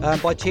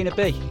it, by Tina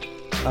B.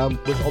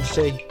 Was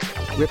obviously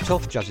ripped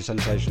off Jazzy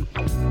Sensation.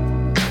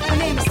 My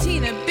name is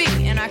Tina B,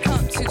 and I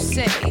come to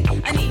say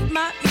I need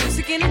my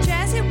music in a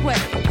jazzy way.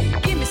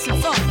 Give me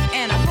some funk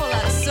and a whole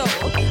lot of soul.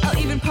 I'll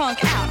even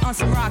punk out on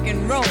some rock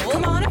and roll.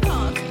 Come on and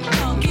punk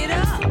it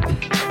up.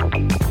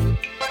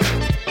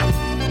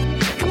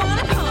 Come on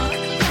and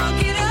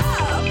punk it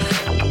up.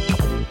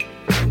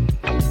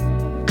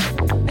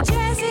 A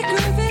jazzy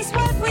groove is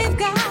what we've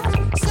got.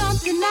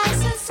 Something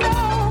nice and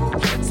slow.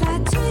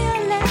 Slide to your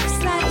left,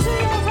 slide to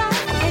your right.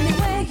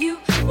 Anywhere you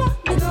want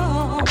to go.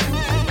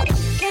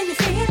 Can you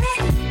feel it?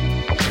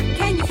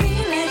 Can you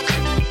feel it?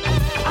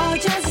 Oh,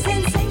 jazzy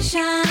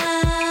sensation.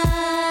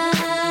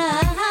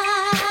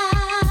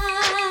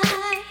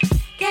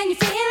 Can you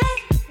feel it?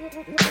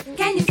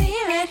 Can you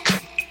feel it?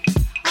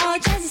 Oh,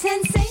 jazzy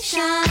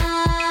sensation.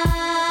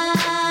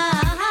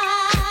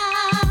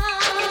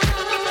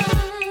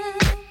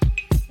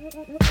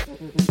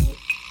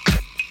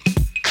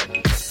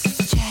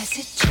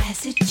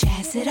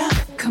 Jazz it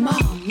up. Come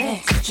on,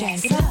 let's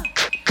jazz it up.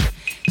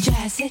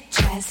 Jazz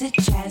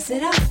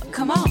it up.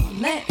 Come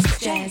on, let's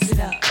jazz it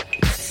up.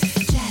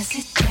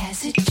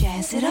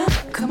 Jazz it up.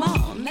 Come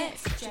on,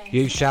 let's jazz it up.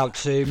 Huge shout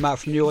to Matt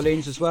from New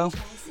Orleans as well.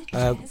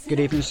 Good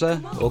evening,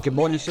 sir, or good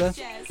morning, sir.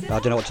 I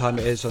don't know what time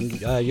it is on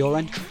your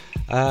end.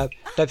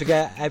 Don't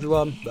forget,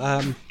 everyone,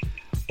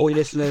 all your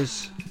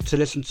listeners, to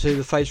listen to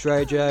the Face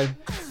Radio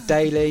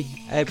daily.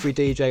 Every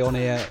DJ on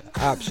here,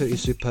 absolutely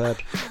superb.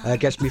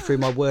 Gets me through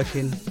my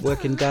working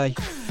day.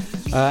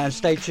 And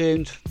stay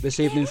tuned this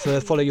evening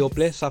for Follow Your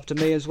Bliss after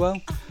me as well,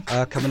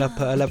 coming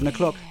up at 11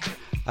 o'clock.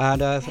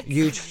 And a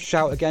huge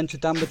shout again to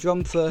Dan the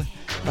Drum for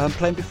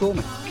playing before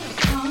me.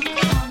 Punk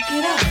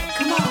it up.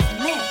 Come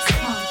on, let's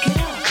punk it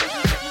up.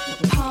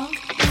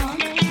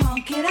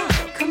 Punk it up.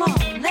 Come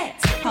on,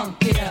 let's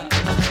punk it up.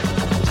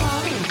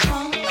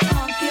 Punk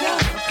it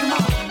up. Come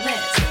on,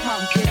 let's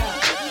punk it up.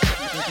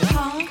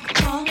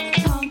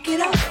 Punk it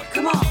up.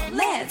 Come on,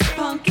 let's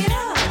punk it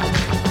up.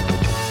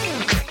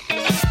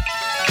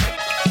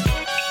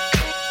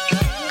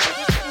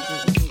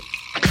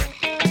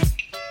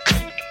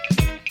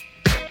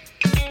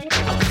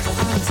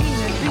 I'm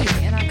Tina B,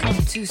 and I come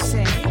to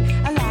say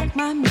I like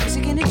my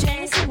music in a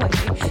jazzy way.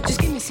 Just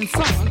give me some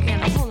funk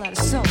and a whole lot of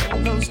soul.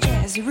 Those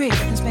jazzy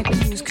rhythms make me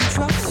lose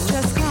control.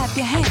 Just clap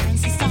your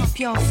hands and stomp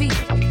your feet.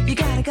 You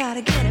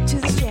gotta get up to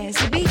this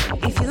jazzy beat.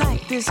 If you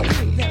like this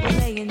groove that we're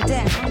laying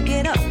down,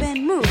 get up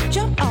and move,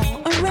 jump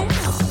all around.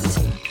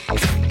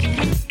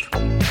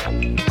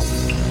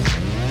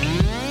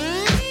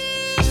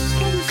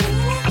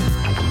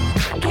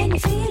 Can you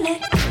feel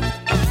it?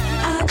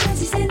 Our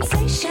jazzy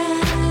sensation.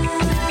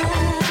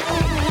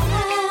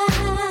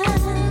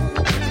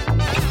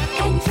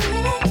 Can you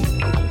feel it?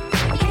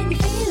 Can you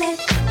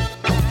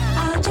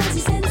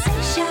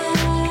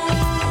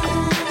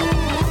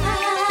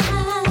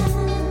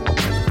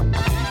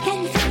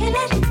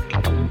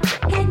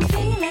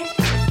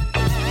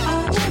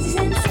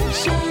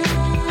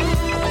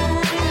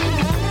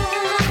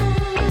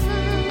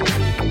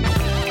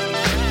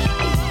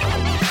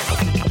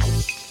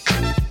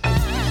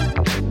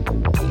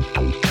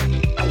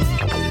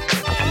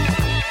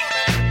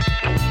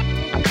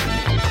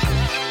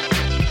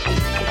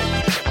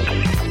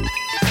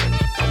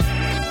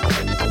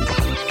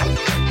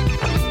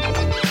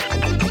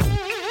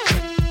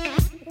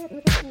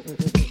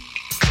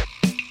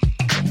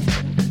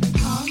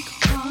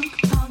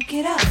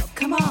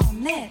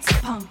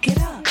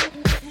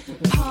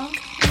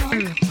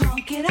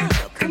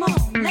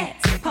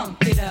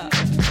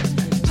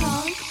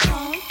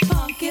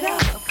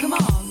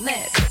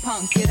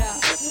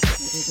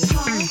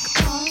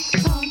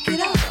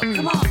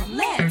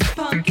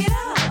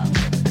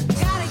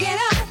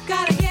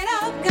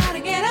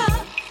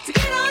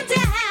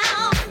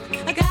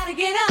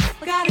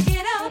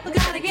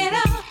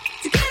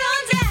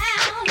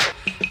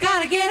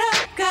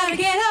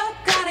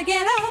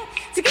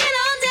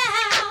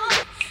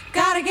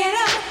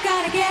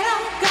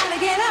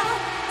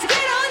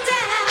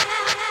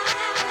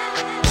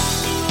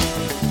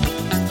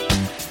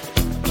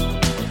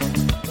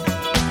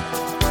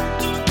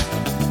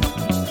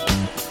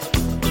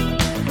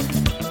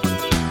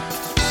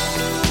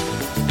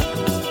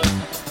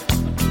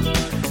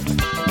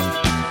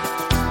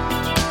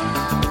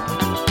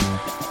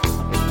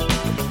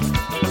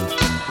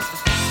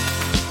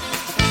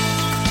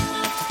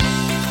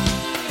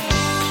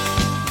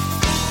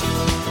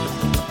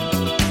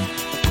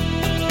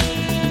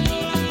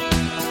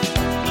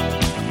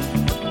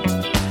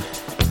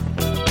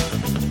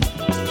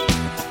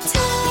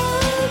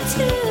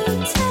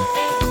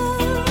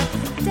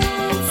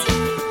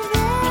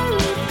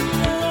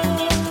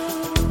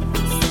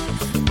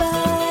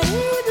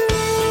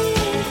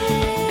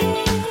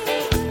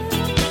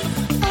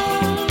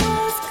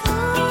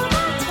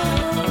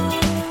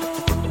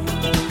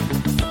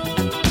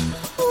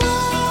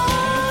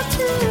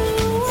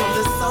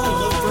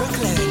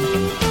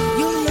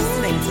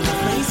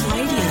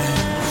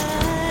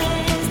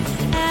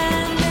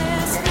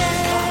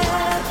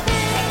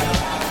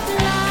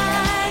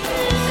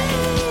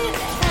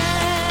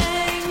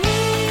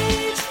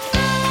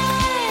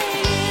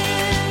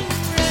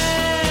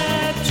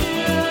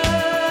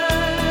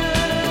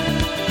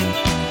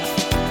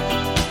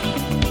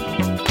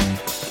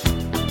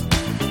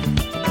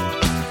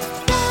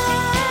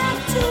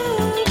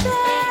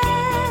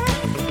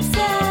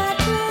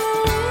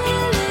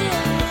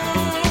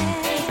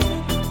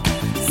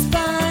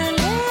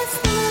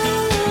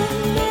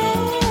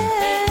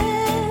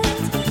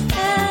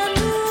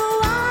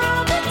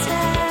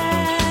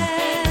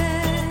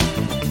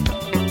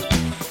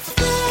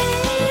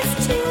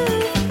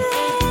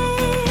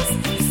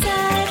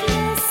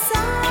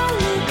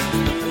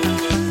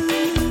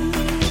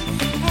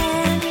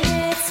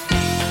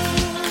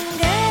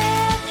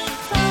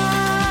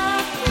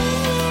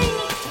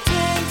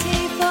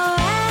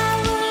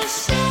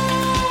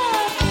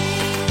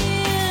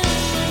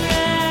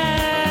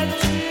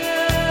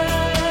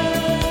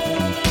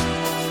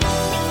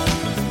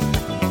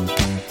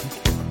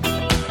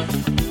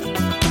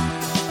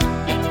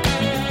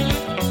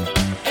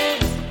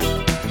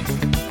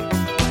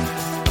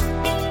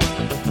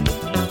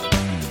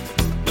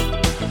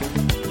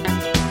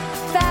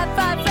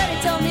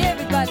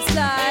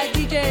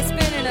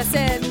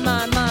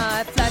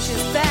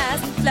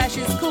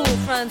flash is cool,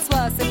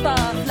 Francois, c'est pas,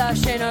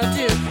 flush ain't no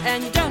do.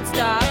 And you don't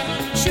stop,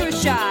 sure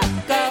shot,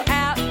 go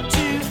out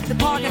to the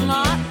parking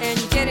lot and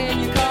you get in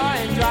your car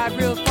and drive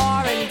real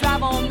far and you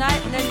drive all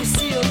night and then you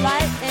see a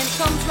light and it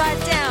comes right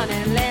down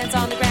and lands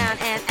on the ground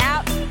and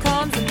out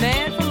comes a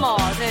man from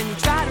Mars and you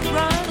try to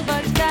run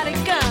but he's got a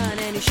gun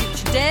and he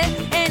shoots you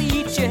dead and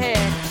he eats your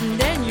head and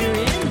then you're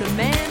in the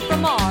man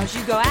from Mars.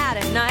 You go out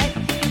at night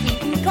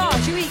eating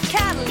cars, you eat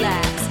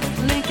Cadillacs,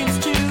 Lincolns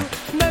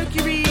too,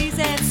 Mercuries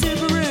and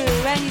Subaru,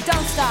 and you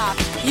don't stop,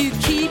 you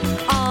keep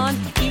on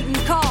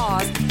eating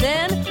cars.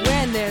 Then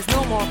when there's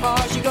no more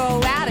cars, you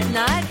go out at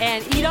night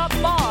and eat up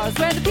bars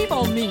where the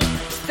people meet,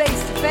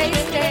 face to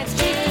face, dance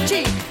cheek to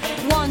cheek,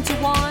 one to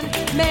one,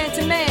 man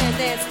to man,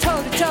 dance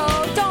toe to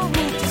toe. Don't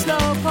move too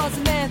slow, cause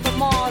the man from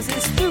Mars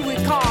is through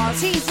with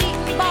cars. He's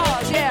eating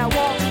bars, yeah,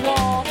 wall to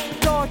wall,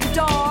 door to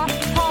door,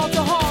 hall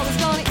to hall. He's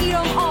gonna eat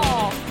them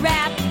all.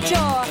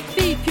 Rapture,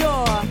 be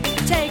pure,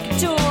 take a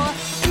tour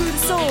through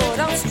the sword.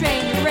 Don't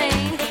strain your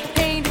brain,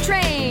 paint a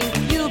train.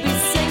 You'll be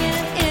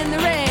singing in the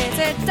rain.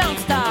 Say don't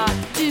stop,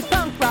 do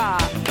punk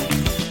rock.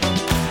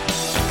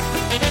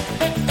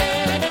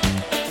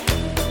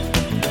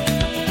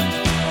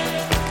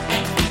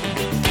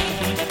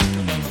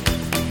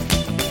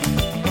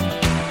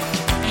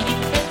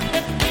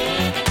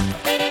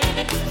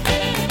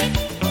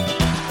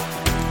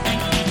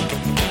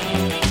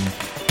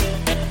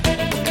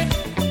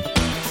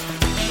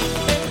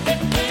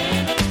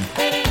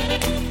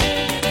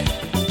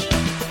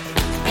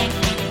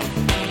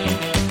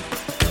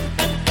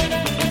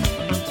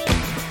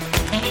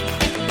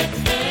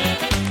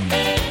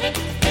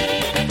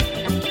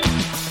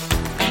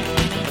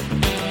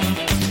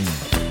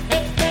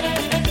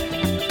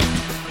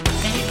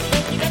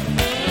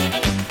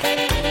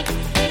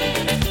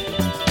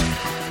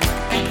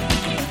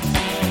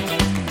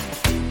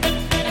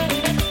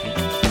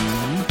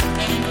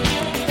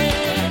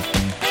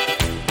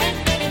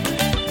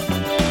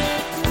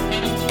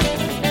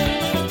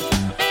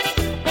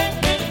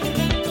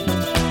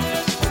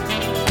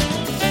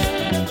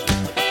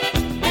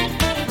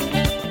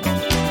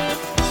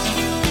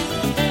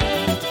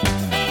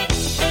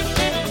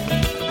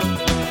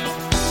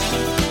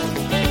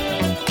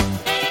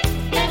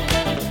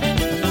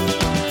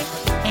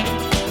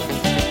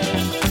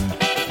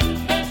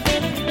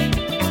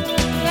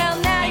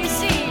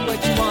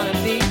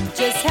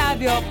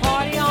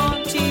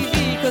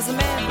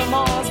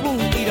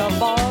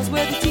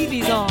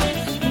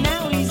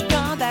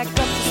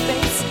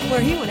 Where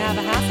he would have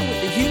a hassle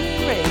with the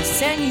human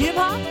race. And you hip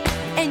hop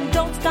and you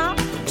don't stop,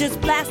 just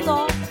blast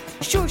off,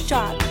 sure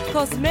shot.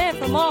 Cause the man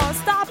from Mars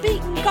stopped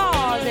eating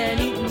cars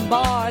and eating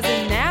bars,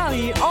 and now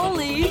he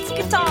only eats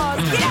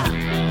guitars. Get out!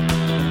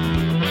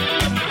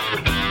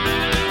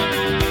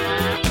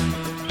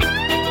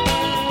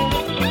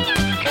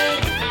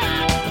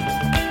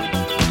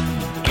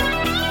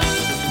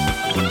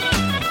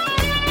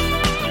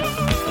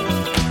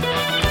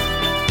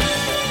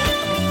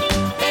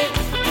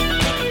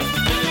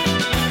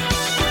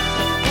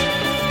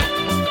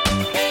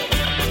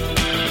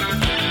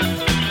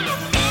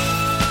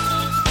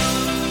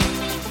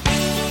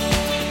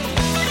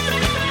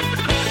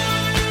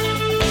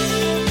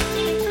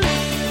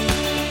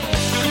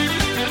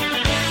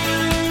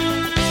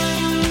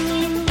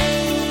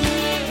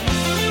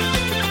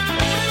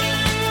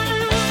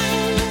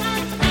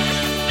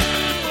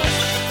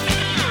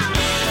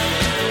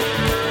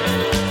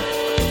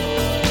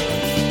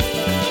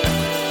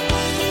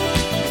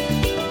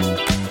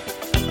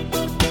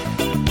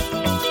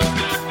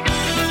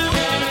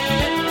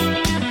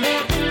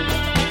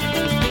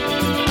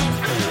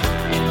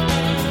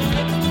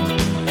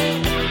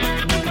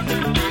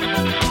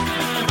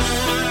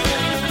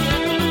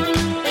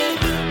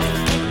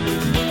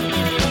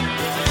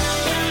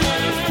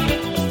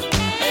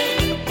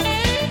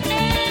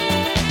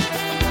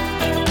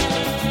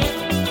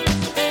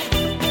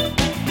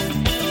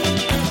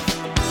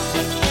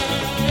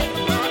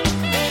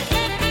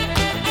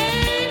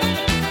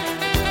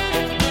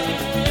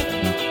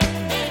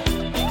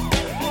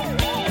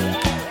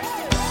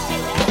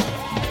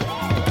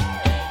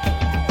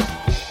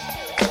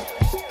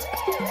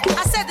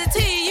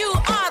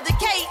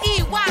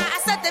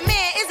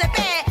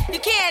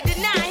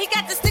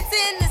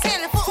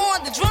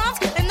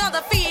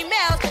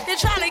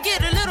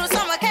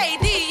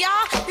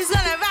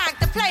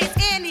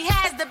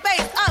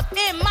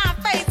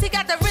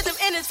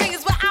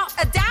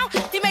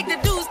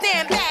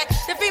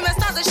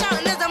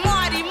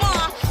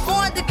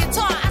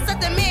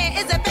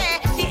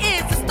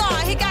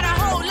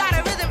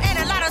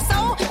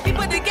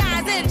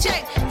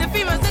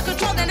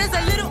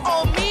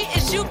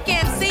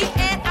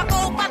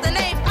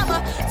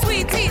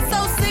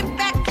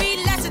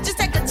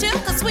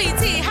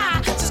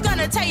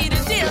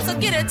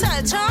 Get a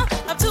touch, huh?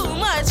 I'm too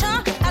much,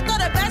 huh? I thought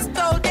the best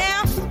throw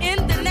down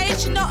in the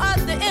nation. No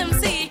other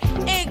MC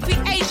in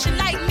creation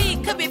like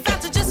me could be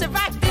found to just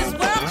rock this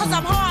world. Cause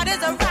I'm hard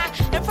as a rock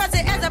and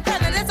present as a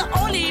present. That's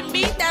only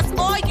me, that's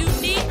all you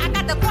need. I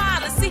got the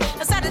policy,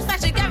 the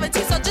satisfaction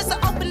guarantee. So just to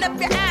open up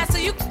your eyes so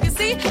you can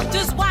see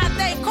just why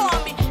they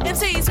call me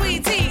MC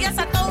Sweet Tea. Yes,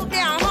 I throw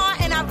down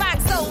hard and I rock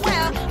so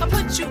well. I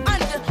put you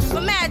under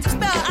my magic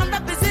spell. I'm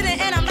representing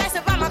and I'm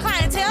licensed by my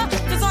clientele.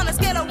 Cause on a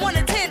scale of 1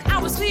 to 10,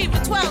 I was sweet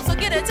with 12. So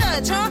get a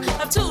touch,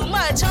 huh? Of too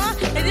much, huh?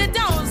 And it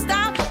don't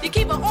stop. You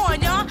keep it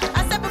on, y'all.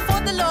 I step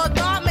before the Lord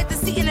God, make the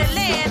sea in the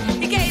land.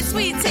 He gave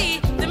Sweet Tea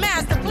the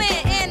master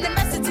plan and the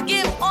message to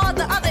give all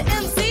the other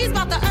MCs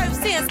about the earth,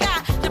 sea, and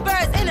sky, the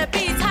birds and the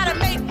bees, how to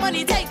make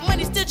money, take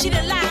money, still cheat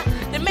and lie.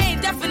 The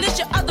main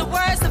definition of the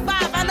word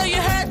survive. I know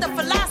you heard the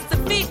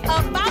philosophy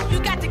about you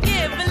got to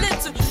give a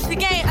little to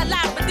gain a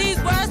lot, but these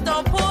words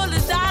don't pull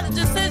us out. It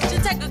just says you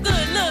take a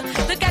good look.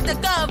 Look at the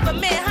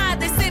government, how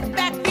they sit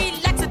back,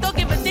 relax, and don't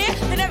give a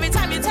damn. And every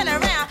time you turn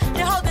around,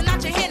 they're holding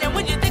out your hand, and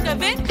when you think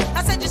of it,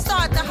 I said you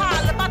start to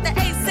holler about the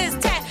 8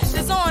 cents tax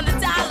that's on the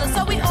dollar.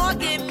 So we all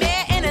get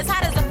mad and it's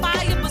hot as a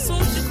fire, but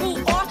soon as you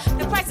cool off,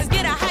 the prices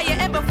get higher,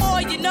 and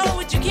before you know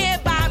it, you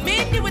can't buy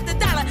me with the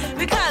dollar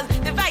because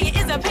the value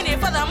is a penny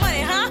for the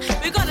money, huh?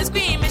 We're gonna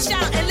scream and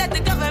shout and let the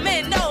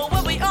government know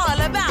what we all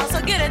about.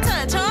 So get a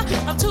touch, huh?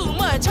 I'm too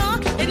much, huh?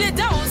 And it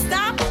don't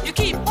stop. You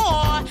keep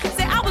on.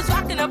 Say I was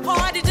rocking a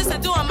party just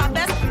doing my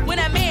best when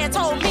a man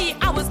told me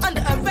I was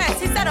under arrest.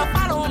 He said, "Oh,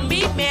 follow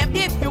me, ma'am,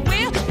 if you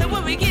will." And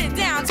when we get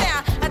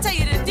downtown, I tell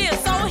you the deal.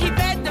 So he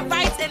read the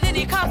rights and then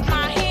he cuffed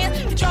my hands.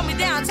 He drove me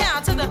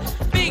downtown to the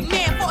big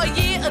man for a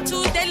year or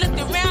two. They looked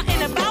around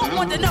and about,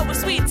 wanted to know what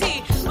Sweet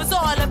Tea was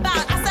all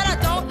about. I said I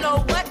don't know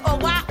what or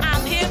why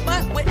I'm here,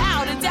 but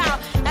without a doubt,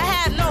 I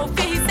have no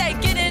fear. He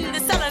said, "Get in the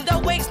cell and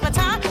don't waste my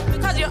time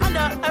because you're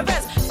under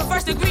arrest for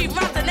first degree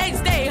murder the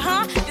next day,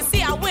 huh?" You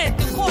see, I went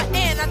to court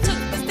and I took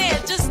the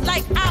stand just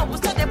like I was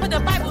taught. They put the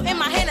Bible in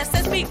my hand and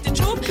said, "Speak the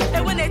truth."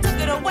 And when they took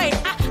it away,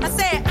 I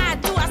said, "I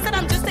do." I said,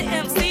 "I'm just an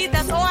MC,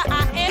 that's all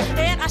I am."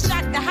 And I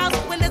shock the house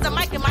when there's a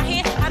mic in my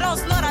hand. I don't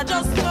snort, I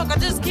don't smoke, I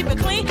just keep it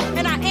clean.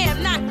 And I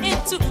am not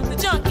into the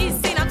junkie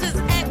scene. I'm just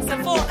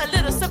asking for a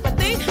little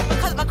sympathy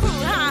because my crew,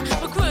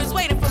 my crew is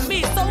waiting for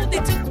me. So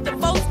they took the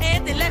votes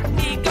and they let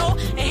me go.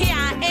 And here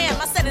I am,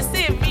 I said a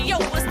stereo,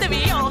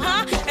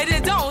 huh? And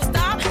it don't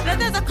stop. Now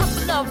there's a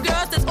couple of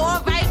girls that's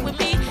alright with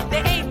me.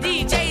 They ain't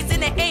DJs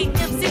and they ain't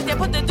MCs. They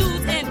put the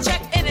dudes in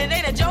check and it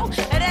ain't a joke.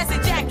 And that's a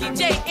Jackie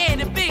J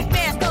and the big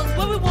man Stokes.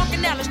 When we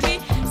walking down the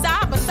street,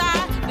 side by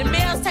side, the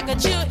males take a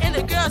chill and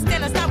the girls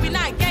stand aside. We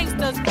not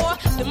gangsters or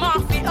the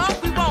mafia.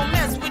 We won't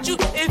mess with you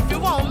if you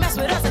won't mess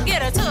with us. And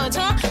get a touch,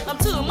 huh? I'm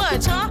too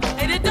much, huh?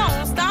 And it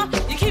don't stop.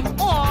 You keep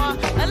on.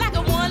 I like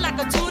a 1, like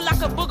a 2,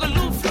 like a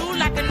boogaloo flu,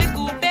 like a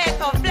nickel bag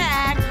or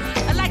flag.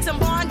 I like some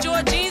Bon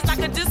Georgines, like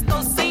a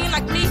disco scene,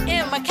 like me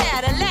in my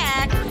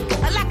Cadillac.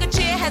 I like a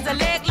chair has a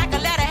leg, like a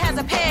ladder has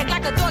a peg,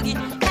 like a doggy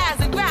has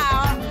a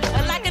growl.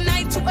 I like a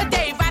night to a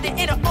day, riding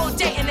in an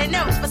OJ, and they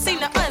never seem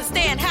to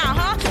understand how,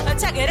 huh?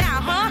 Check it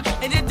out, huh?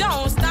 And it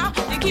don't stop.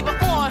 You keep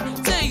it on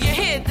till you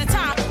hit the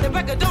top. The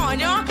record on,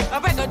 y'all. A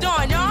record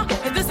on, y'all.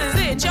 And this is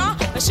it, y'all.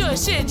 A sure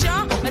shit,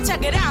 y'all.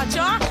 Check it out,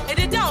 y'all. And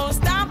it don't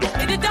stop.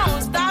 And it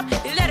don't stop.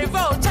 You let it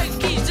roll. Tell your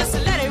keys just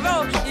to let it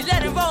roll. You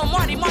let it roll.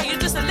 Marty, you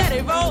just to let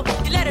it roll.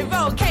 You let it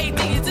roll. KD,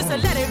 you just to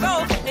let it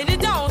roll. And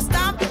it don't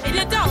stop. And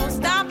it don't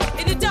stop.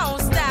 And it don't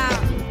stop.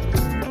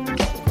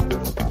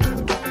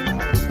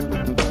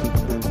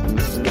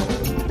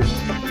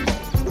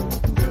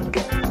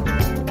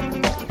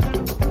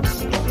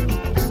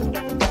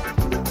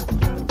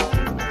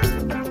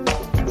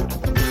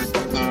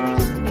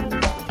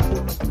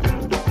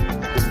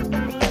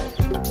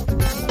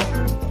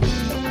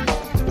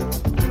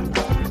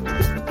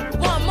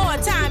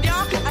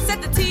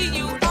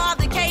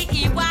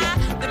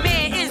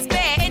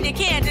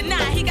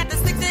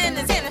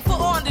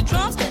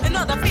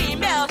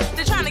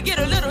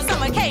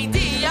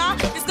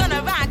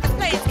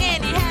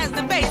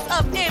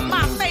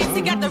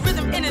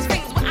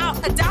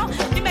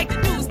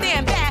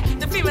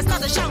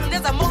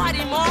 There's a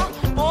Marty Moore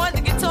on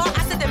the guitar.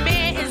 I said the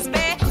man is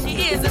bad,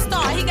 he is a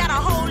star. He got a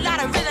whole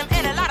lot of rhythm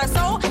and a lot of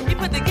soul. He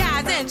put the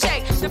guys in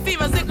check, the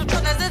females in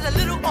control. Now there's a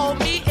little old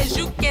me, as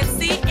you can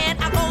see, and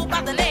I go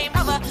by the name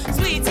of a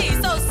Sweet Tea.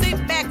 So sit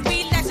back,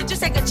 relax, and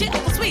just take a chill.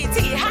 Sweet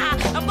Tea, hi,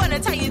 I'm gonna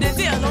tell you the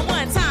deal on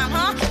one time,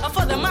 huh?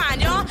 For the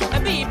mind, y'all, a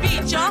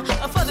beat, y'all,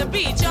 for the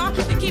beat, y'all,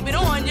 to keep it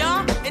on,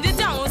 y'all, and it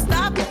don't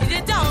stop, and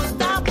it don't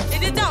stop,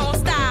 and it don't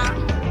stop.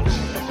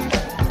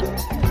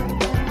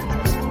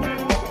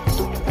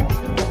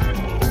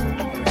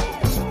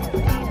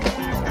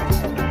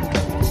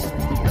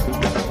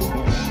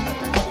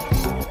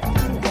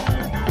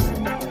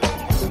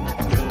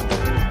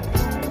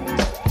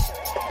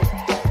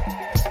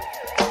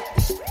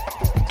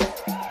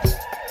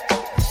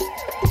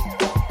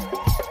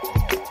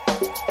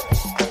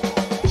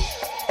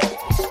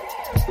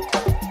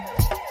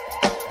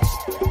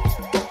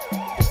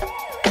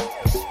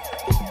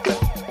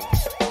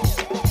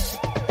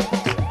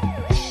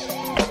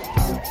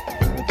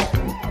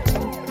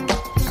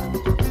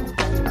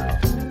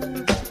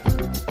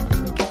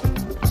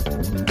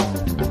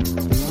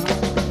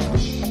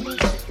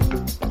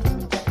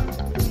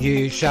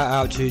 Huge shout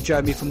out to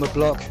Jeremy from the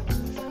block,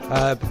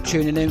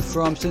 tuning in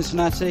from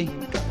Cincinnati.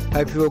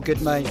 Hope you're all good,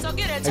 mate. So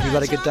get a Hope you've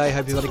had a good day.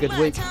 Hope you've had a good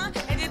week.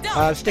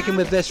 Sticking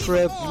with this for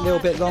a little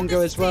bit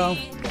longer as well,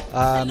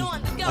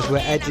 as we're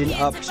edging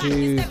up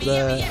to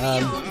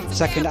the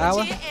second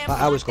hour. That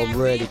hour's gone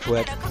really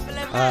quick.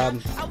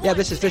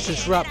 This is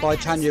Vicious Rap by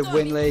Tanya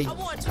Winley,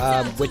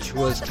 which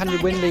was Tanya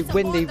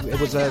Winley. It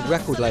was a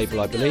record label,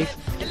 I believe.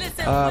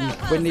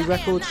 Winley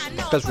Records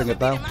does ring a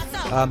bell,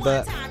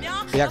 but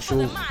the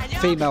actual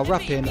female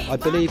rapping, I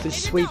believe, is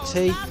Sweet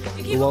Tea,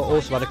 who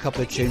also had a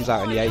couple of tunes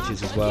out in the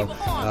 80s as well.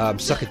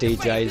 Sucker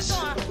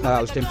DJs. No,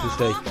 that was Dimples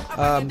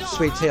D.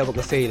 Sweet Tea, I've Got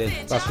the Feeling.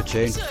 That's the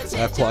tune.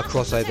 Quite a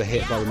crossover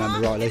hit, if I remember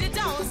rightly.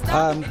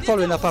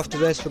 Following up after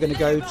this, we're going to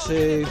go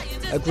to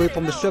a group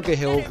on the Sugar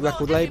Hill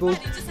record label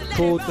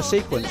called The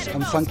Sequence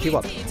and funk you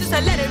up. Just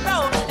let it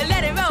roll,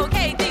 let it roll,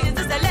 KD,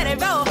 just let it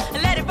roll,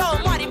 let it roll,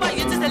 Marty,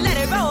 you just let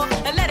it roll,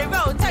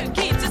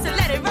 Turkey, just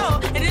let it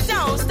roll, and it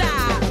don't stop.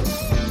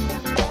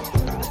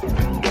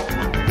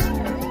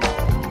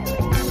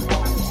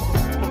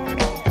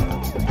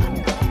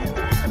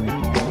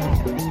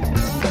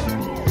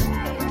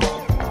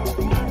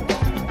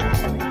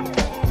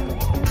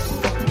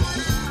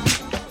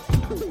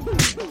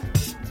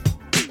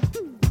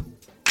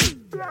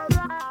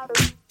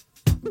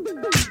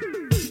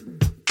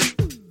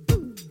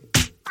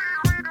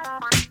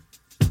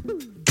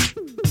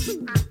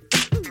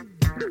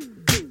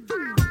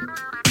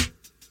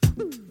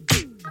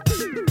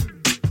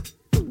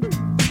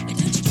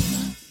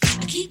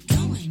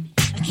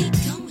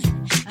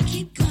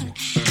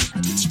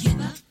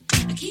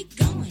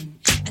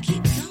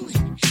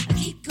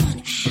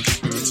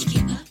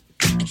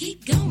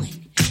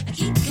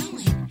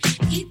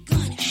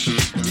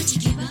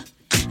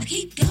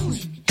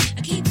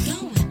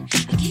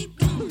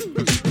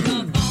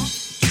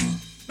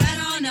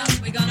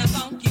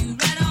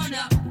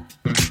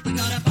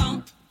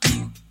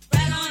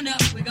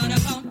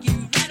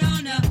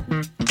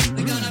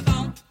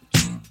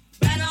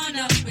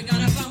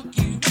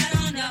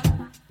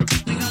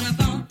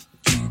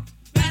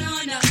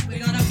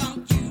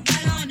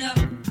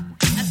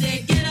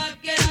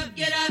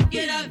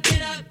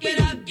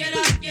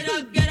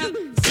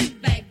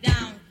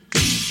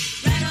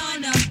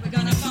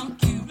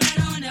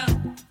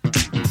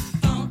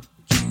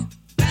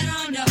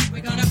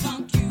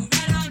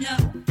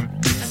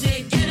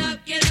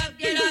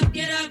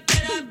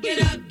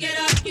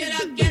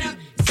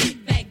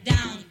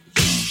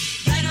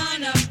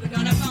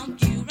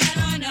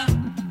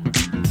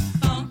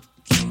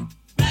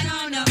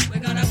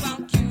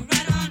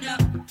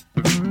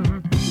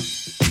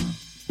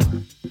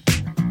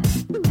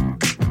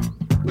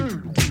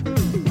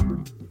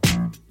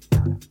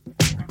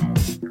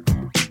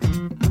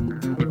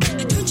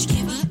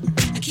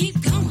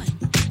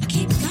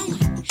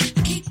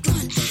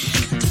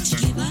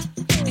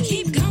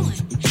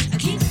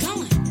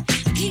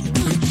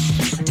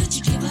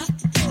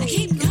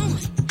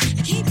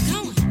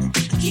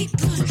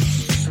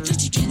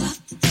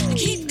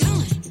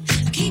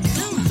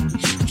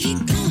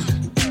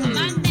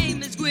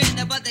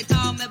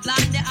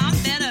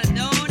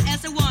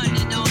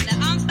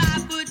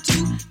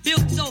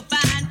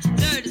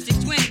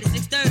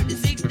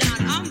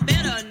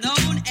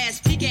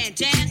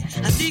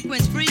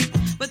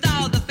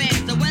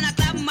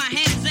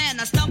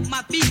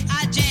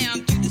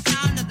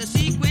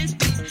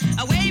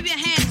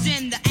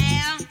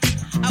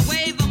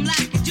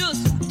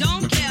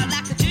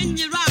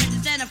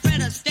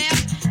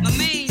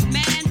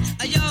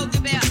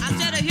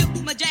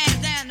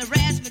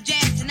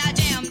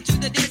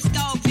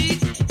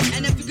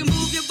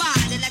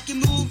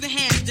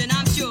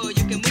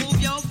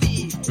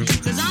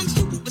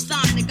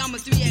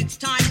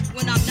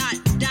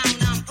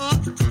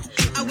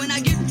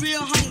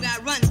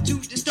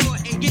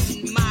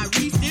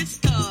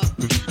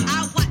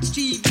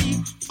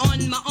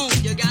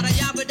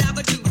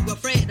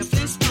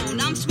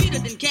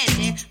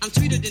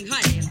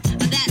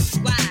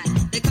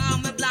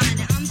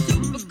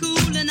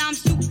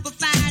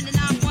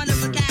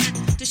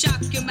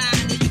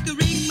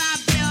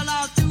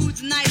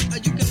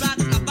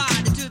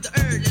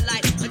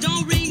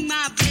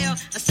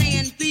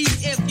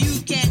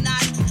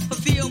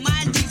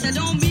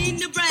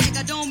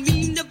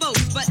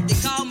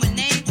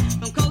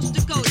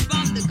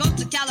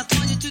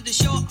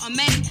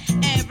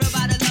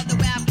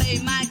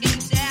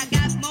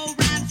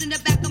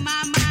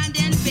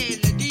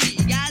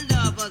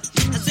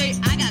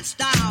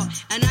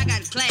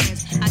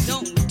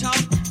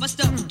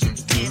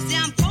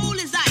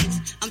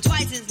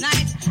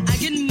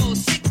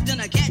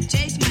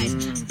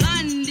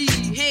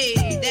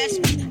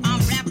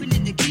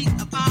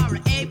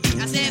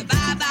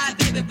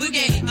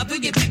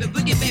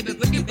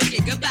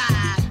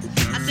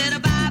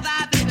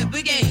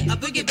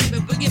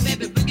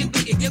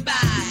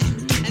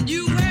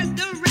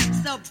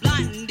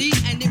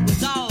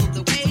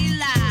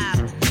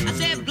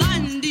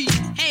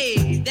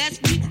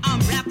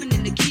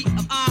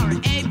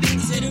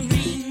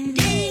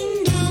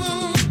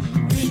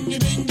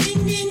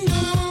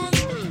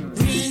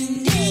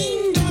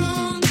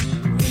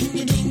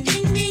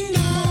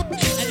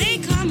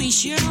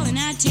 and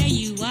I'll tell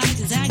you why.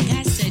 Cause I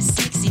got such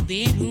sexy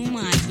bedroom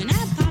eyes. When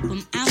I pop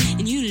them out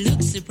and you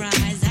look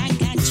surprised, I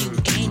got you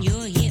and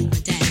you're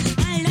hypnotized.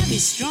 My love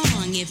is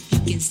strong if you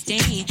can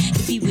stand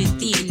to be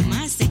within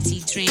my sexy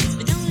trance.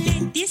 But don't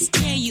let this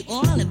tell you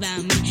all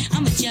about me.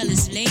 I'm a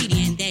jealous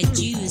lady and that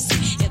you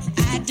see. If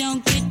I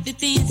don't get the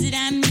things that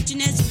I mention,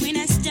 that's when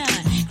I start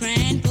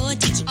crying for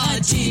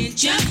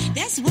attention.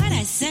 That's what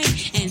I say,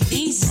 and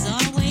things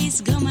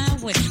always go my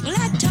way. Well,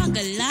 I talk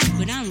a lot,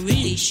 but I'm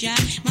really shy.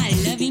 My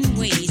loving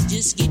ways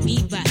just get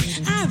me by.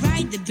 I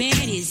write the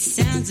baddest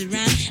sounds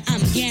around.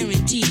 I'm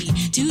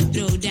guaranteed to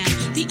throw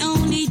down. The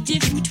only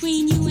difference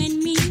between you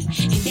and me,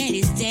 and that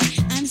is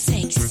that I'm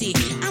sexy.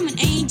 I'm an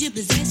angel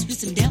possessed with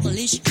some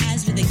devilish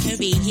eyes, with a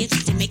curvy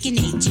hips to make an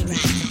angel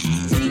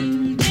rise.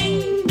 Ring,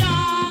 ding,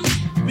 dong,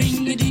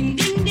 ring a ding,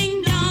 ding,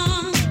 ding,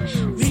 dong,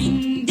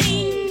 ring,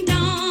 ding,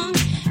 dong,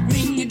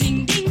 ring a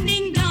ding, ding,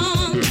 ding,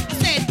 dong. I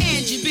said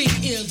Angie B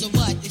is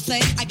what they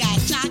say. I got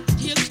chocolate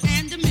hips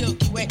and the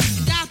Milky Way.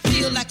 And I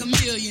feel like a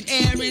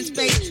millionaire in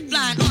space,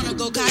 flying on a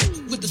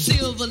go-kart with the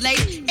silver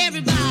lake.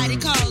 Everybody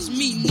calls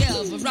me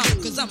never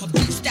wrong, cause I'm a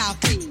freestyle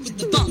freak with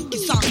the funky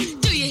song.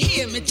 Do you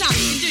hear me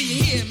talking? Do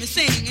you hear me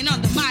singing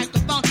on the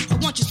microphone? I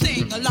want you to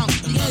sing along.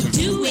 You go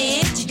do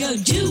it, you go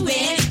do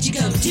it, you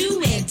go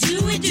do it,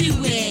 do it, do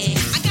it.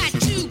 I got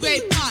two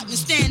great partners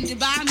standing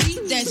by me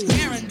that's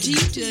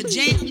guaranteed to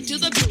jam to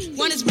the beat.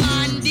 One is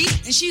Blondie,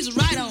 and she's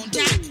right on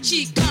time.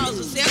 She calls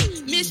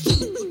herself Miss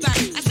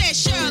Superfine. I said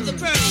Cheryl the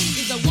Pearl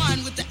is the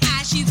one with the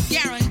eye. She's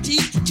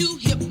guaranteed to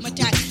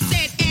hypnotize.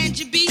 Said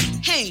Angie B,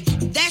 hey,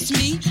 that's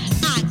me.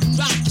 I can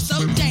rock you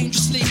so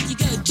dangerously. You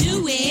go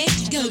do it,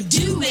 you go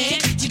do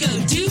it, you go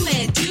do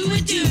it, do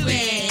it, do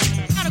it.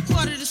 At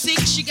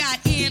 5:45, she got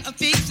in a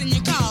fix, and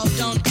you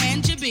called on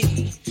Angie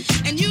B.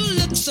 And you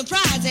look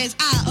surprised as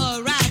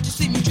I arrived to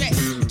see me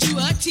dressed to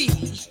a T.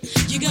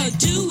 You go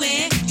do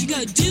it, you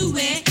go do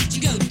it,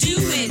 you go do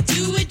it,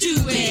 do it, do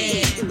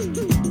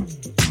it.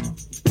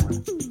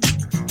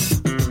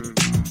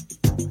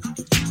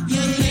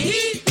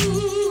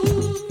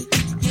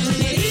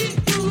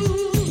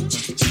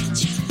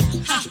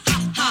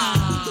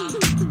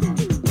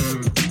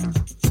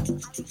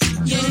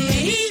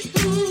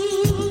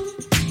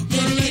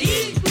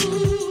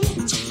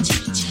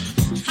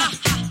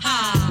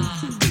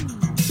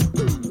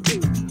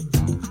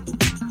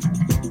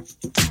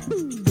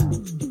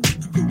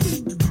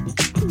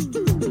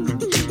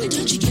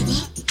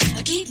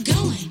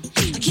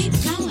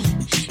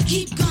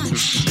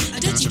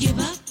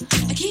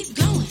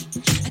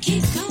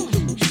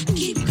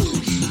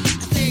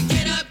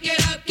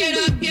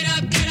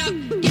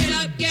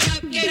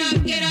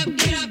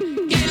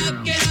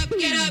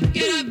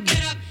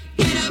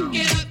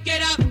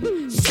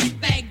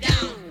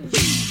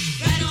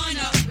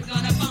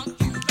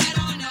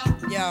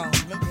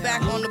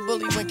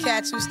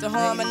 Used to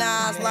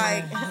harmonize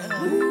like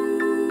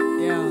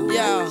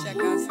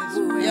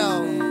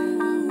yo,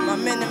 my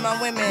men and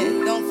my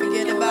women, don't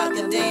forget about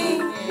the dean.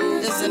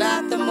 This is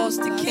not the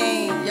most the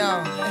king,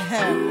 yo.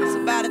 It's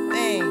about a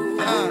thing,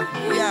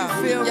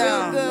 feel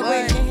real good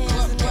with your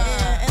hands in the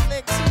air and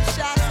lick 2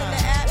 shots in the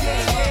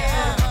atmosphere.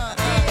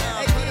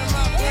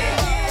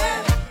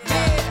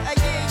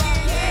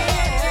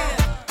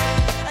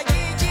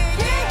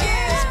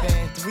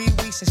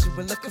 Since you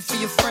were looking for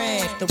your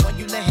friend, the one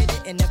you let hit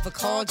it and never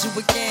called you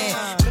again.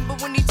 Remember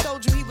when he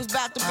told you he was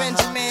about to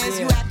Benjamins?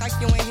 You act like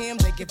you ain't him,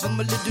 they give him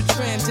a little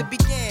trim to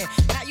begin.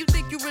 Now you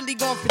think you really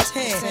gon'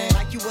 pretend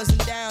like you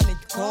wasn't down and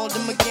you called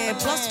him again.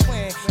 Plus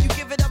when you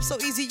give it up so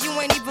easy, you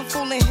ain't even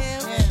fooling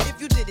him.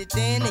 If you did it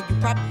then you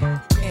probably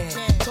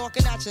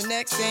talking out your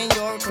neck saying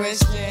you're a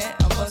Christian,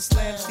 a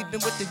Muslim,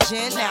 sleeping with the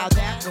gin. Now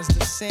that was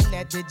the sin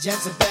that did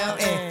Jezebel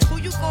in. Who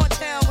you gon'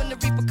 tell when the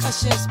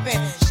repercussions spin?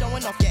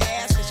 Showing off your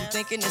ass cause you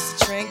thinking it's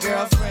a trend,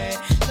 girlfriend.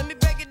 Let me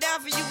break it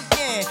down for you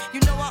again. You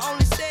know I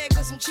only say it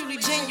cause I'm truly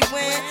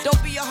genuine.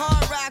 Don't be a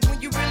hard rock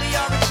when you really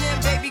are a gem,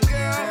 baby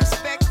girl.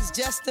 Respect is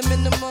just the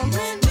minimum.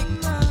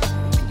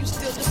 You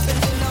still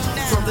depending on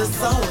that. From the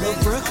soul of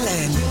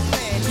Brooklyn,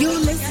 you're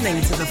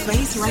listening to The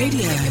Face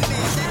Radio.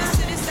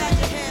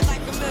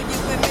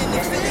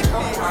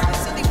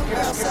 Silly when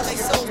girls sell their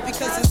souls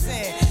because it's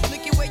sin.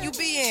 Look at where you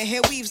be in.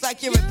 Hair weaves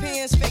like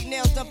Europeans, fake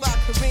nails done by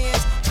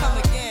Koreans. Come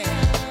again.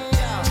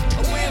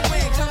 A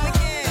win-win, come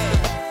again.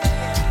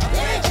 A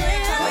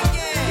win-win, come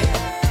again.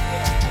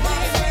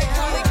 My friend,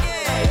 come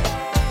again.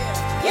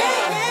 Yeah.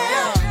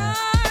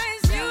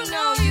 Guys, you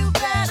know you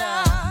better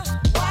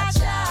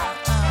watch out.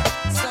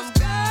 Some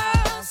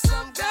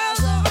girls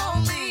are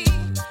only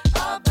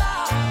about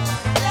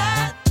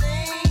that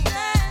thing,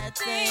 that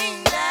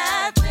thing,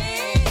 that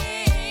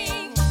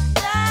thing,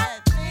 that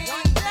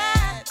thing,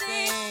 that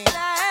thing,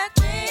 that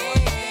thing.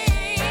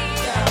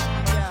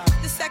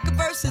 This second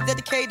verse is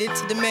dedicated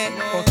to the man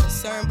more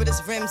concerned with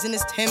his rims and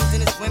his Timbs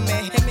and his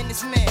women. Him and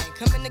his man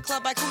come in the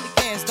club like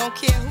hooligans. Don't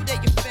care who they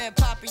your fan,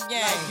 Papa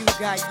Yang. Like you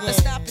got yang. Let's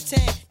stop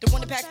pretend. The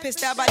one that pack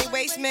pissed out by the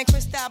waist, man.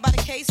 Crissed out by the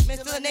casement.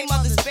 Still the name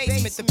of the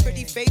basement. The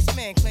pretty face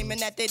man claiming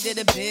that they did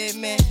a bid,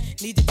 man.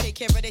 Need to take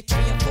care of their 3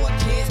 and 4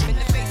 kids. Been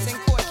the face in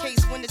court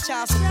case when the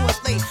child support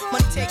late.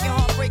 Money taking,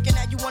 heartbreaking,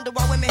 now you wonder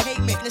why women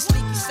hate me. The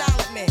sneaky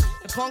silent man,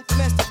 the punk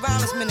domestic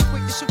violence man, the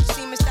quick to shoot the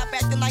semen, stop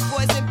acting like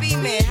boys and be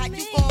men. How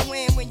you gon'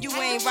 win when you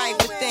ain't right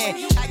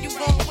within? How you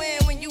gon' win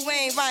when you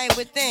ain't right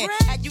within?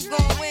 How you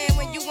gon' win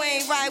when you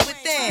ain't right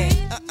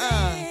within?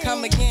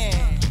 Come again.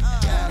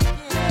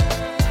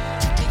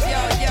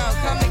 Yo,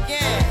 come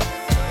again.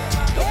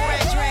 The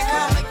red drink,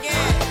 come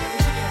again.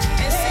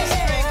 And six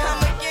drink,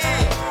 come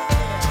again.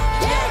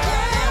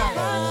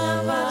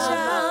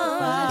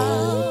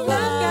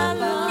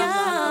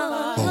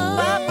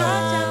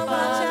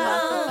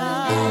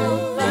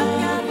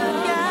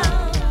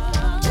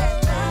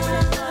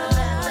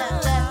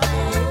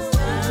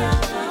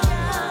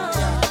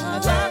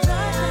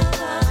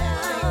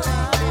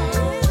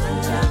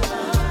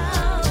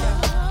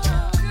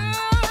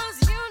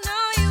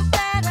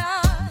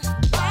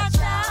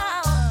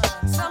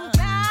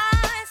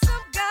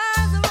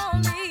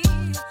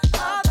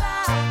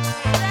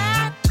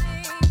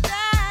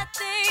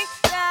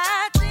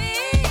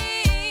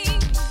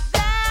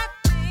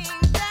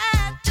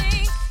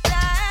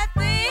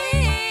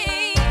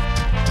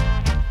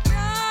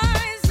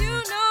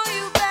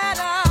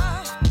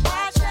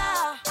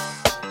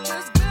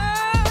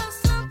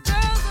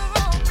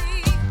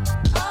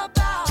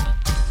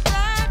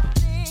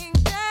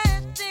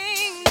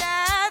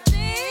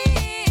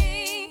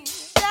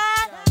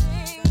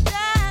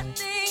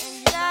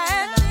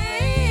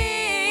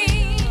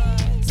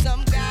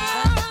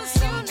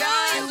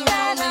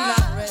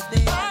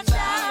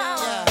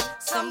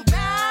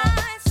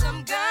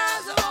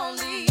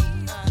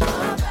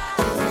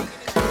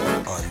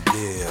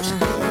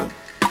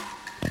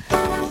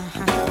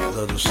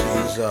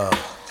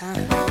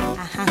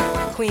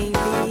 Queen B.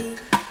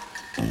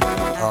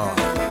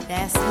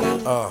 That's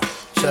me.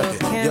 Check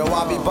it. Yo,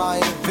 I be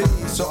buying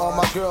V's, so all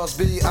my girls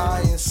be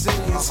eyeing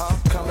C's.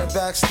 Coming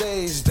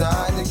backstage,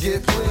 dying to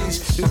get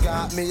pleased. You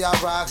got me, I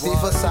rock the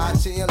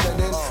Versace and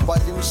linen. While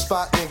you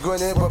spotting,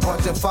 grinning with a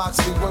bunch of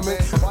foxy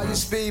women. While you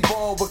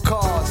speedball with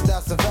cars,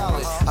 that's the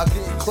valid. I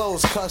get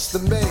clothes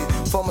custom made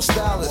from a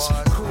stylist.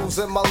 Cruise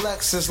in my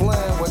Lexus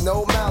land with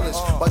no malice.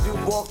 While you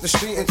walk the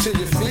street until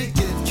your feet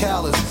get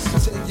callous.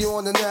 Take you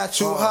on the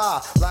natural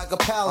high like a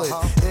pallet.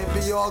 It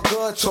be all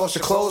good, toss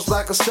your clothes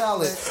like a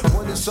salad.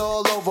 When it's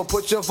all over,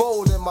 put your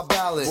vote in my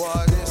ballot.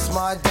 This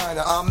my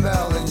diner, I'm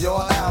Mel and you're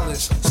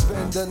Alice.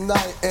 Spend the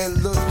night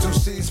in Little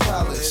C's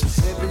Palace.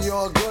 It be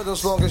all good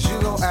as long as you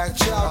don't act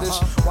childish.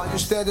 While you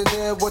standing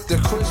there with the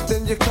crisp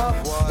in your cup.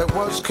 The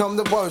worst come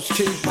to worst,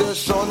 keep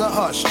this on the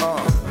hush.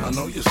 I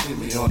know you see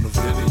me on the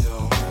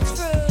video.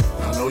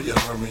 True. I know you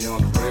heard me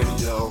on the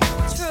radio.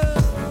 True.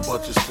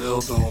 But you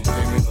still don't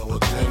pay me no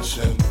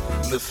attention.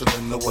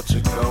 Listening to what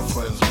your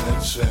girlfriends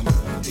mention.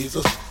 He's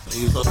a freak.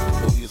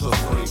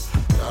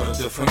 Got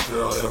a different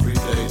girl every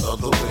day of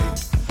the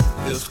week.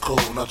 It's cool,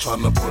 not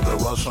trying to put a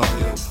rush on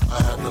you.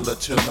 I had to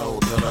let you know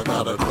that I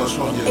got a crush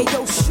on you. Hey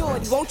yo,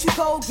 shorty, won't you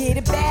go get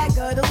a bag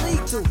of the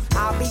lethal?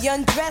 I'll be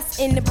undressed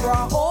in the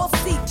bra, all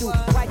see-through.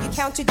 While you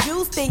count your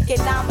jewels,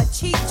 thinking I'ma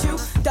cheat you.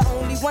 The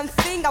only one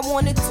thing I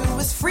wanna do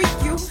is freak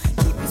you.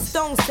 Keep your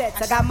stone sets,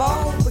 I got my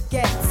own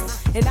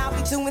baguettes. And I'll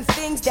be doing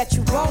things that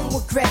you won't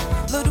regret.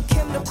 Little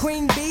Kim the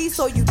Queen Bee,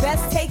 so you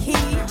best take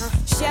heed.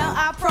 Shall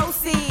I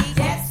proceed?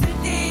 Yes,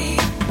 indeed.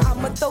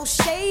 I'ma throw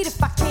shade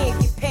if I can't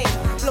get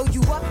paid. Blow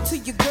you up to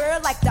your girl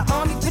like the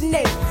army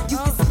grenade. You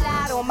can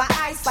slide on my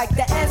ice like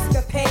the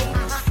escapade.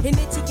 And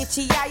itchy get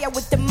yaya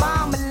with the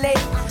marmalade.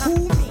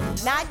 Who me?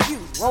 Not you.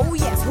 Oh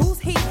yes, who's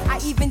he? I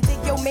even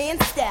dig your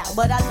man's style,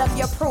 but I love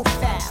your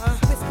profile.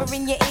 Whisper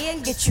in your ear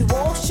and get you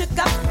all shook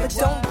up, but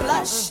don't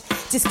blush.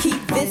 Just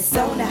keep this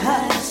on the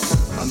hush.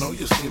 I know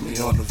you see me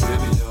on the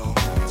video.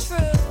 True.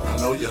 I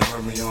know you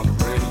heard me on the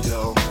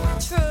radio.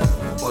 True.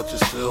 But you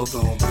still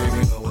don't pay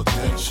me no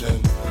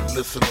attention.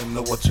 Listening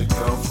to what your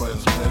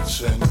girlfriends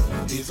mention.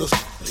 He's a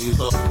freak.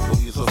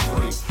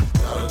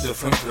 Got a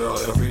different girl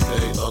every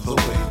day of the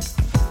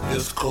week.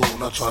 It's cool,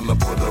 not trying to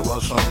put a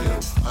rush on you.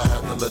 I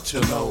had to let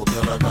you know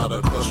that I got a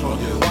crush on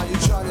you. While you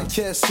trying to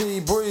catch sea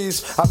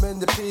breeze, I'm in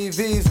the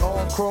PVs,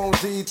 all chrome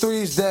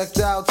D3s, decked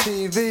out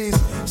TVs,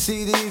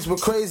 CDs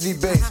with crazy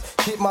bass.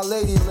 Keep my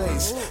lady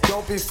lace.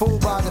 Don't be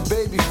fooled by the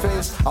baby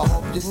face. I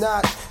hope you're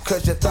not,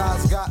 cause your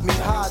thighs got me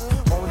hot.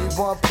 Only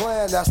one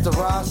plan, that's the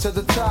rise to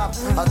the top.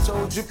 I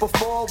told you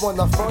before when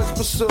I first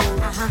pursued.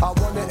 I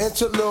want an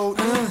interlude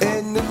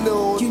in the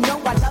nude. You know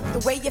I love the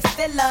way you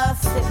feel her.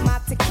 Sip my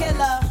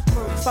tequila.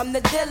 From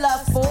the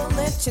dealer,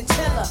 full-length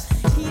chinchilla.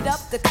 Heat up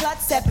the clutch,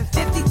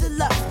 750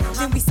 deluxe.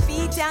 Then we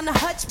speed down the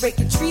hutch,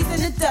 breaking trees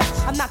in the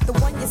dust. I'm not the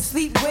one you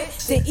sleep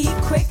with, then eat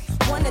quick.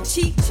 Want a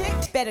cheap chick?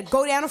 Better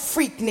go down a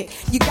freaknik.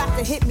 You got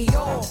to hit me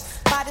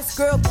off. Buy this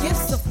girl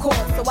gifts, of course.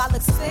 So I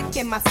look sick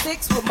in my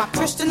six with my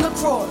Christian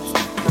LaCroix.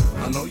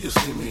 I know you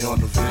see me on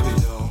the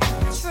video.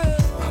 True.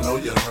 I know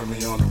you heard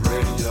me on the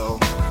radio.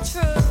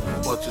 True.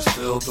 But you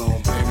still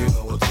don't pay me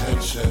no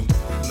attention.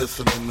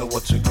 Listening to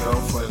what your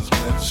girlfriends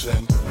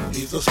mention.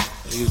 He's a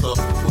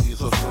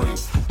freak.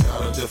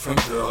 Got a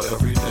different girl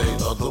every day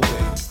of the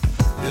week.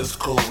 It's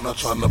cool, not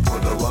trying to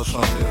put a rush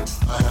on you.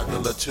 I had to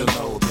let you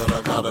know that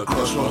I got a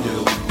crush on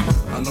you.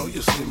 I know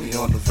you see me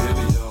on the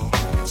video.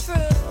 True.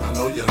 I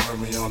know you heard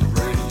me on the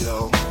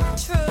radio.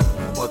 True.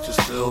 But you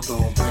still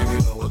don't pay me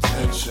no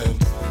attention.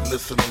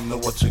 Listening to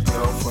what your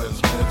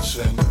girlfriends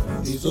mention.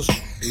 He's a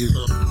freak.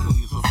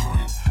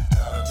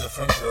 Got a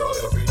different girl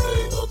every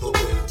day of the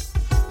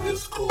week.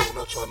 It's cool,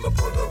 not trying to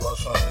put a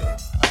rush on you.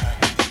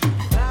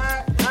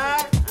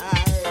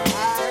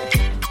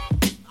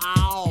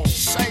 Ow.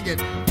 Shake it.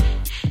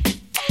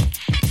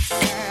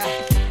 Yeah.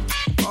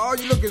 Oh,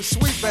 you looking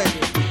sweet, baby.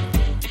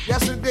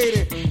 Yes,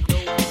 indeed.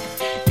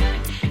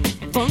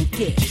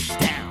 Funky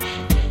down.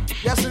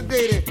 Yes,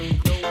 indeed.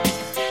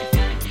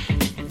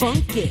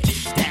 Funky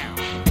down.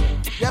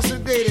 Yes,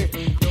 indeed.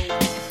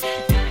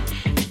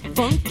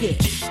 Funky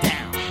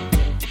down.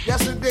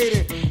 Yes,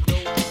 indeed.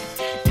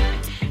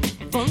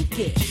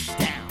 Funky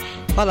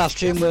down. My last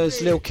tune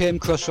was Lil' Kim,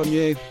 Crush on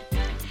You.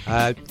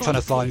 Trying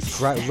to find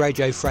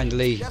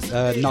radio-friendly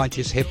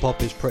 90s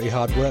hip-hop is pretty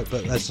hard work,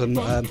 but there's some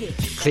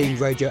clean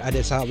radio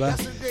edits out there.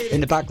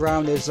 In the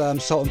background is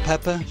Salt and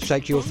Pepper,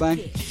 Shake Your Thing.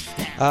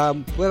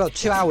 We've got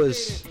 2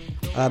 hours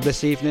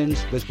this evening,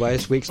 this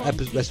week's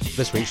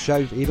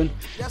show even,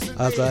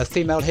 of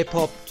female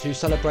hip-hop to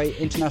celebrate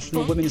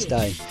International Women's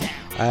Day.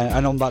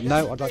 And on that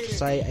note, I'd like to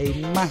say a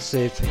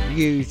massive,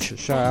 huge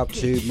shout-out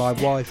to my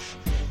wife,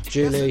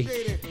 Julie,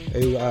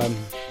 who...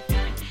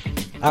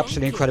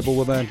 absolutely incredible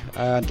woman,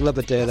 and love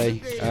her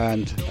dearly,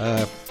 and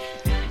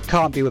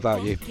can't be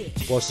without you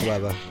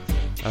whatsoever.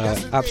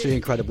 Absolutely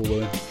incredible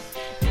woman.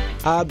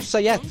 So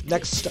yeah,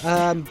 next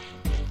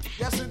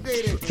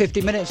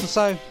 50 minutes or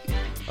so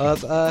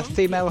of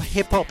female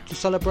hip hop to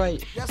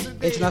celebrate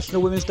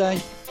International Women's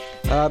Day.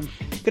 Going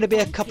to be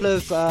a couple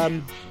of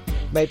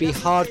maybe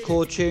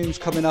hardcore tunes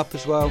coming up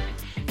as well.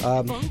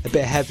 A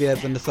bit heavier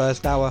than the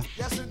first hour.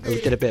 We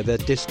did a bit of a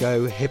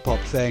disco hip hop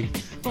thing.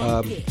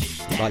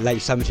 Like late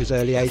 70s,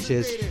 early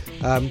 80s.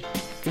 Going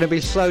to be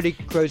slowly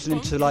cruising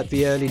into like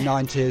the early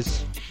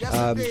 90s.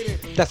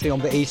 Definitely on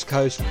the East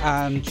Coast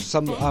and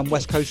some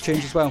West Coast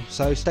tunes as well.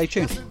 So stay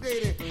tuned.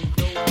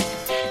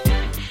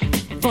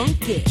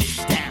 Funky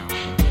down.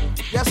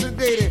 Yes,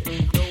 indeed.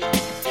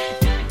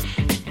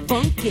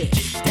 Funky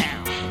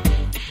down.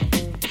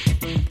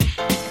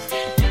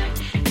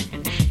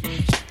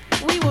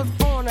 We was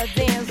on a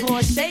dance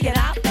floor, shaking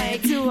our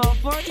thing to a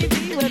funky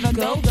beat with a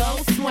go-go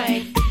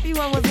swing.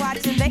 Everyone was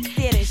watching, they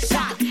did a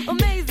shot.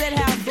 Amazed at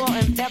how Salt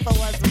and Pepper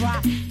was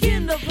rock.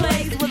 In the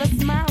place with a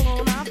smile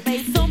on our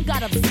face. Some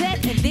got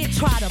upset and then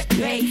tried to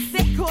base.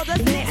 They called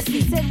us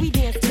nasty, said we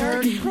danced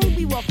dirty. Claimed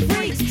we were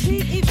freaks,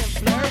 cheap, even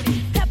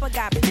flirty. Pepper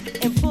got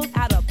pissed and pulled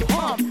out a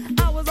pump.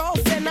 I was all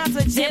set not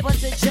to jib but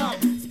to jump.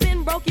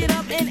 Spin broke it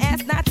up and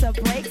asked not to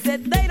break.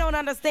 Said they don't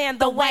understand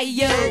the way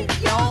you.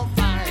 Your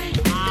thing.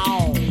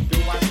 Ow. Do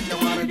what you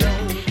wanna do.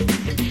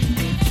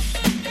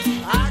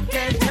 I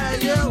can't tell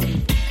you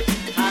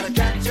how to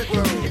catch a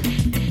groove.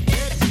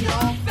 It's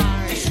your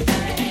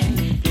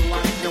thing. Do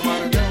what you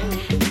wanna do.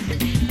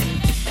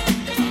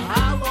 I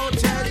won't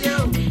tell you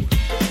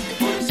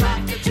what it's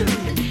hot to do.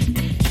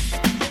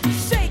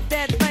 Shake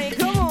that thing,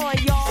 come on,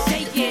 y'all.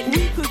 Shake it.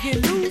 We could get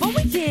loose, but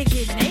we can't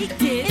get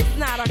naked. It's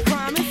not a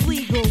crime, it's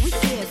legal. We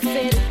can't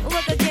sit,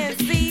 look again,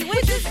 see.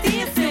 We just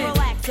dancing,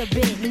 relax a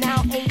bit.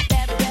 Now ain't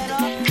that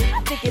better?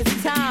 I think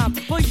it's time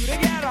for you to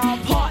get our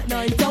partner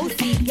and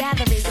dosey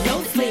gatherings.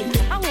 No sleep.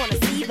 I wanna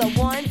see the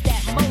ones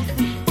that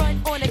mostly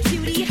front on a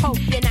cutie. Hope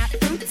you're not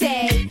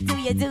fruity. Do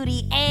your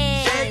duty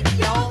and shake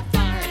your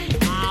thing.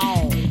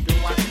 Ow. Do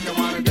what you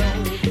wanna do.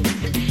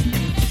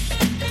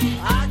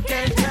 I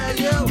can't tell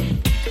you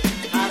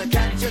how to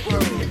catch a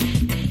groove.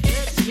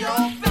 It's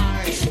your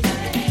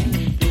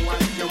thing. Do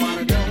what you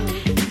wanna do.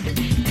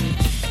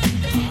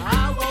 I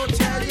won't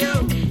tell you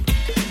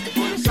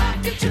what it's hot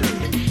to do.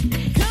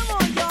 come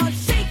on, y'all,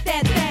 shake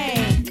that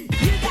thing.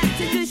 You got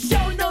to just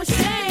show no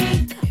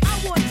shame.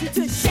 I want you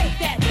to shake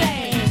that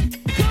thing.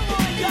 Come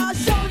on, y'all,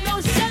 show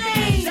no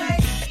shame.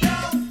 Shake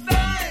your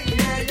thing,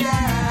 yeah,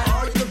 yeah.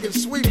 Oh, you looking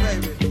sweet,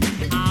 baby.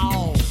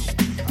 Ow.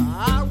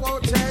 I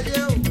won't tell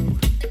you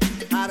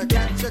how to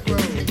catch a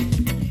groove.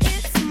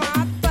 It's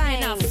my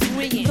thing. I'm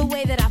swinging the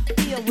way that I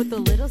feel with a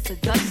little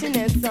seduction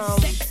and some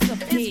sex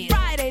appeal. It's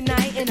Friday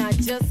night and I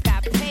just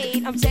got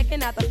paid. I'm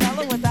checking out the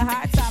fella with the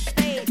high top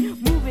fade,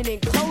 moving in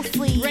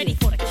closely, ready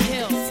for the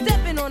kill.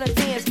 Stepping on a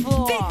dance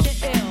floor.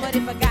 But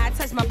if a guy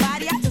touched my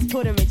body, I just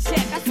put him in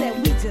check. I said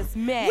we just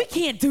met. We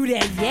can't do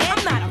that yet.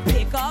 I'm not a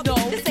pickup. No,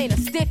 this ain't a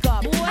stick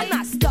up. Boy, I'm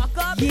not stuck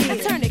up. Yeah.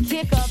 Let's turn the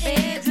kick up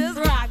and just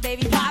rock,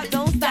 baby. Pop,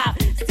 don't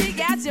stop. Stick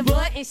out your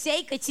butt and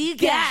shake what you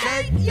got.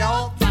 Shake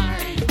your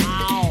thing.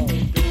 Ow.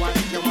 Do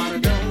what you wanna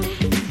do.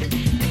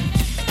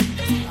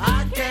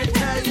 I can't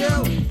tell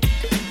you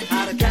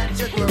how to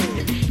catch a groove.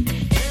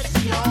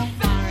 It's your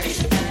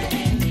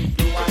thing.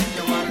 Do what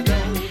you wanna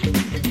do.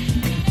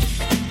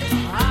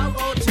 I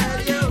won't tell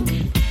you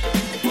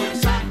what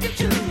it's hot to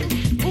do.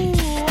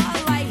 Ooh,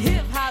 I like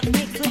hip hop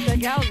mixed with the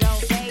go-go,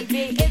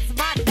 baby. It's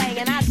my thing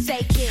and I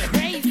shake it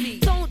crazy.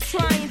 Don't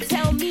try and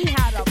tell me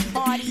how to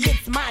party.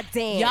 It's my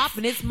dance. Yup,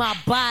 and it's my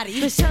body.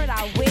 The shirt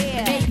I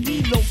wear make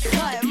me look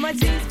cut. My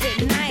jeans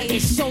fit nice. It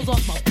shows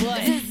off my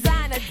butt.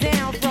 Designer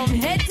down from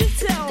head to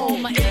toe. Oh,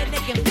 my ear,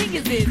 neck, and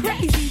fingers is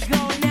crazy.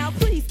 Go now,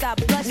 please stop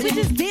blushing.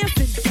 We're just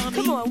dancing, dummy.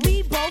 Come on,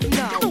 we both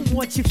know. I don't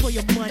want you for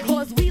your money.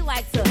 Cause we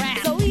like to rap,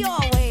 so we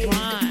always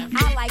rhyme.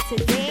 I like to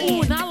dance.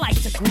 Ooh, and I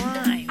like to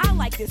grind. I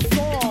like this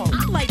song.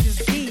 I like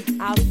this beat.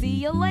 I'll see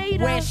you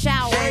later. We're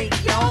showering.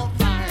 Shake your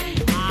thing.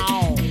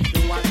 Ow.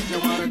 Do what you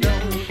wanna do.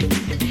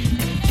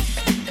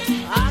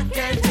 I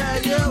can't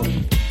tell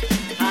you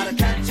how to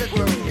catch a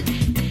groove.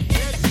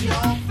 It's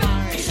your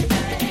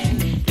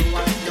thing. Do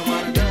what you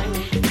wanna do.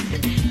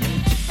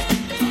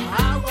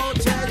 I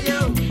won't tell you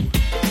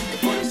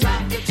what it's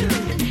like to do.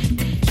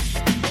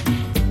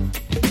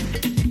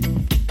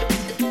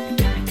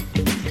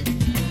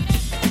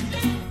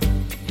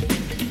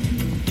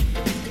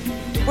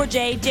 We're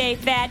JJ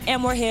Fat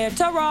and we're here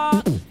to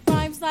rock.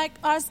 Rhymes like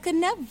ours could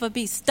never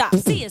be stopped.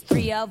 See, it's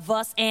three of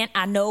us and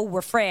I know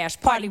we're fresh.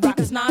 Party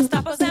rockers,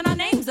 non-stoppers, and our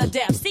names are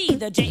deaf. See,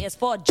 the J is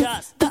for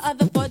just, the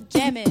other for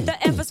jamming. The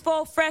F is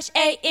for fresh,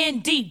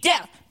 A-N-D,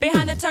 deaf.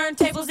 Behind the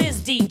turntables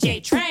is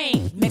DJ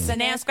Train. Mixing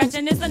and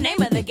scratching is the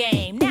name of the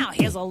game. Now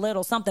here's a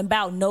little something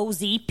about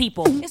nosy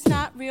people. It's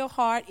not real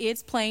hard,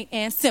 it's plain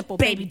and simple,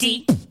 Baby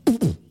D.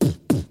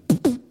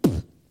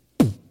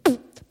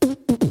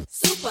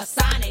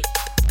 Supersonic.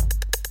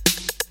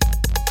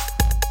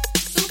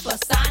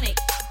 Supersonic.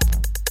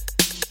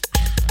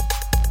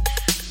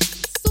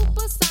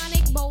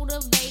 Supersonic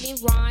motivating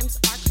rhymes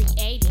are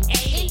creating.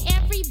 And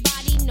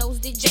everybody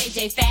knows that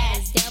JJ Fad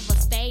is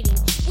devastating.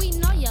 We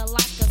know you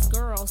like us,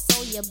 girl,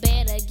 so you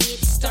better get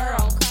stirred.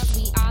 Cause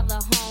we are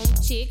the home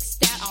chicks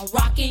that are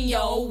rocking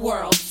your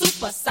world.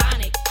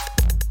 Supersonic.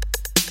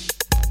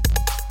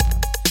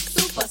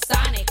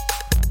 Supersonic.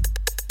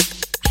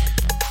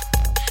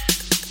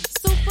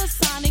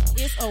 Supersonic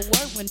is a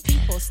word when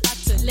people start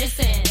to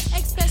listen.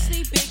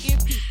 Especially bigger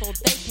people,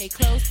 they pay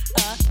close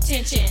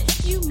attention.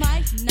 You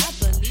might not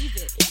believe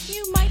it,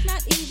 you might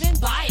not even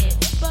buy it,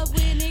 but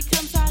when it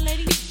comes to our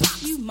lady,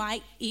 you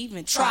might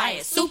even try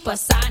it.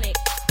 Supersonic.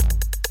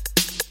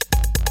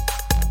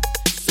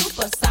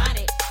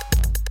 Supersonic.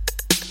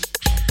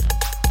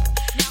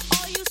 Now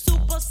all you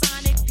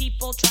supersonic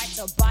people try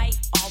to bite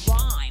our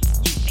rhymes.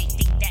 You may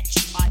think that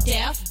you are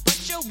deaf,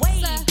 but you're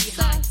way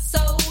behind.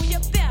 So you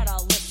better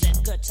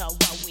listen good to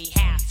what we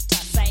have to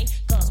say.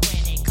 Cause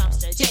when it comes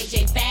to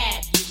JJ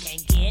Fad, you can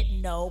get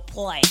no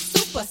play.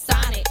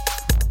 Supersonic.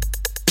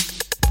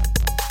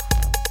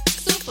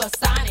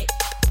 Supersonic.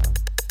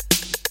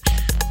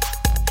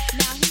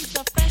 Now he's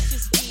the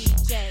freshest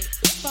DJ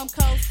from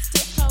coast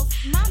to coast.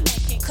 My man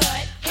can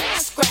cut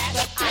and scratch,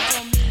 but I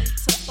don't mean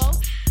to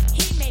boast.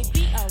 He may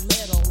be a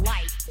little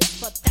light,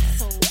 but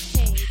that's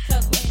okay.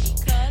 Cause when he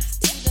cuts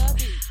to the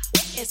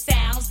beat, It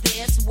sounds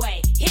this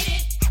way. Hit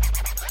it.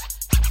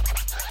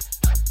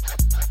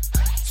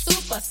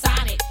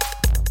 Supersonic.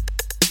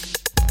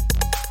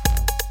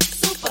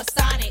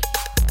 Supersonic.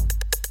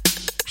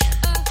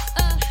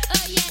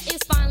 Yeah,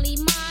 it's finally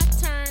my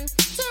turn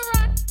to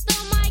rock the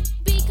mic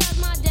because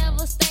my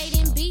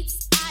devastating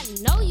beats I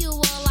know you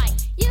will like.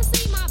 You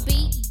see my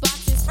beat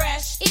box is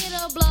fresh,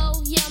 it'll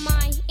blow your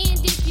mind. And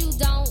if you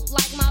don't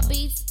like my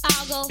beats,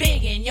 I'll go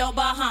big in your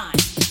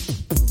behind.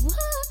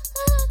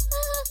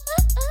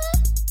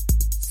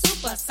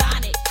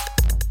 Supersonic.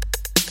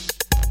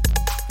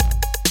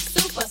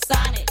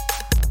 Supersonic.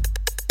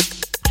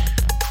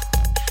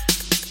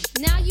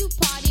 Now you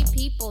party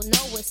people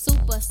know what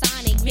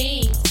supersonic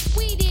means.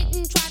 We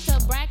didn't try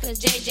to brag cause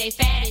JJ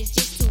Fad is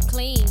just too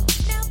clean.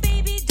 Now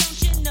baby,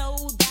 don't you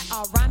know that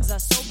our rhymes are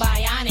so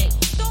bionic?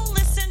 Don't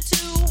listen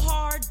too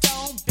hard,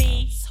 don't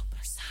be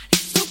supersonic.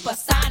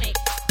 Supersonic.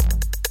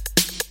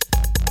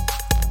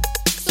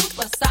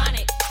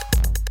 Supersonic.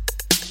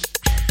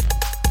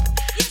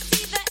 You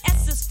see the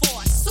S is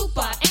for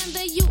super and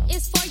the U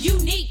is for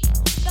unique.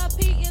 The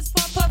P is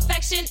for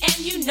perfection and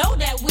you know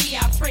that we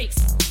are freaks.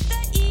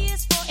 The E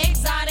is for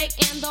exotic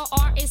and the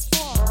R is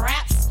for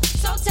raps.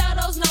 So tell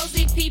those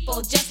nosy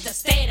people just to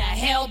stay the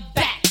hell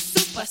back.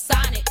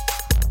 Supersonic.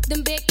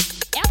 Them big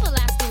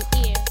everlasting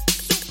ears.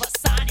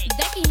 Supersonic.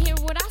 They can hear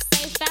what I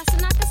say fast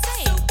and I can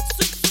say.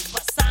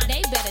 Supersonic.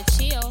 They better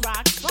chill.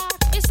 Rock.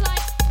 It's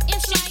like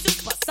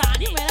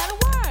supersonic. You ran out of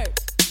words.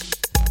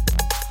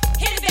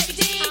 Hit it, baby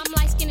D. I'm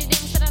like skinny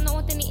damn, said I know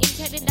one thing the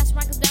irritated. That's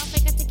right, cause they'll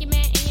fake a ticket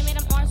man. And you made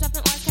them orange,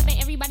 rapping orange, capping.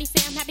 Everybody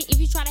say I'm happy. If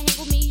you try to hang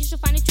with me, you should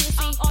find it true to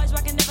see. I'm always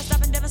rocking, never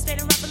stopping,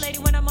 devastating, rapper lady.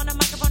 When I'm on the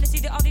microphone, to see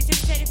that all these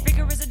irritated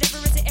figures are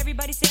different.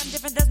 Everybody say I'm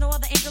different. There's no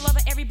other angel lover.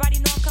 Everybody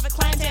know I'm covered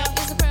clientele.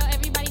 It's a pearl,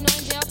 everybody know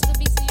in jail. To the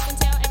beat so you can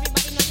tell.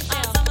 Everybody know you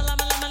fail. Lama,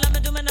 lama, lama, lama,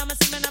 dooma, nama,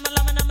 seema, nama,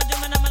 lama, nama,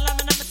 dooma, nama,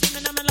 lama, nama, seema,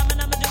 nama, lama,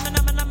 nama, dooma,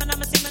 nama, lama,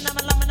 nama, seema,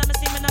 nama, lama, nama,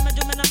 seema, nama,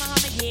 dooma, nama,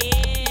 hama.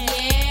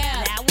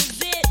 Yeah. That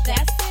was it.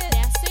 That's it.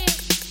 That's it.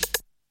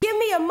 Give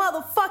me a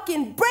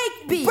motherfucking break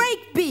beat. Break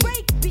beat.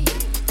 Break beat.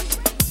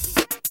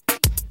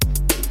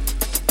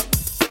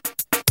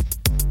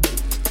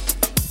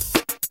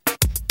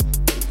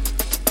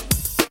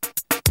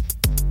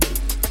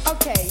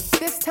 Okay,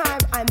 this This time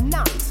I'm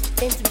not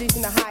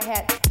introducing the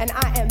hi-hat, and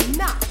I am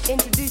not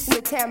introducing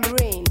the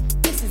tambourine.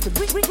 This is the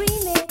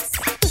remix.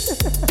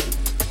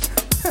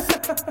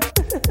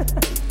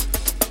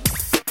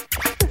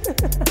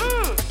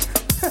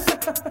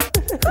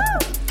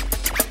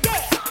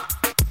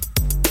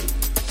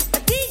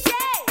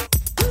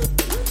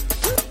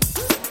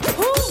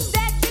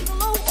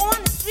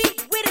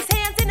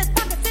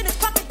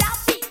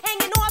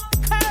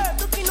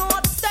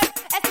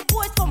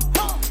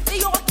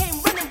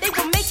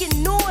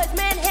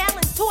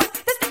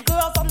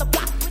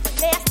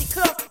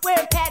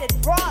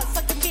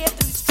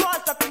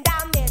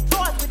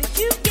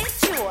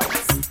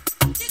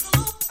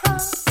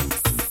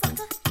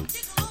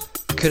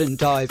 Couldn't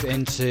dive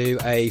into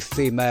a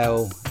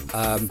female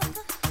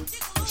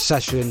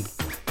session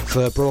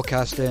for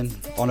broadcasting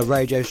on a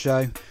radio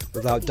show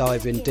without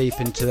diving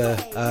deep into the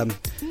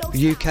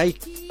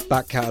UK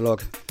back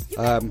catalogue.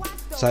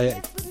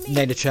 So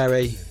Nena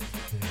Cherry,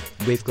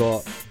 we've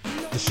got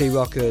the She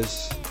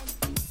Rockers,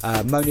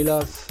 Moni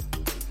Love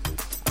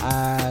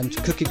and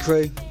Cookie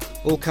Crew,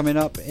 all coming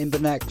up in the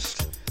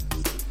next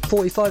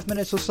 45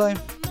 minutes or so.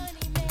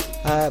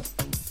 I'd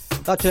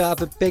like to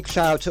have a big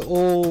shout out to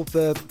all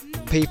the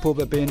people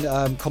that have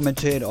been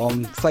commenting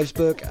on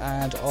Facebook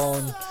and on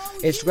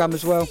Instagram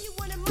as well.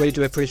 Really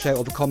do appreciate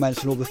all the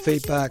comments and all the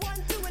feedback.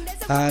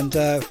 And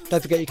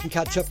don't forget you can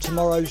catch up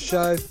tomorrow's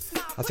show.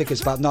 I think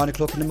it's about 9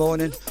 o'clock in the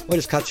morning. We'll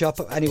just catch up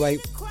anyway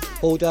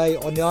all day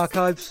on the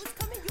archives.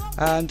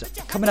 And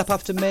coming up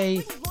after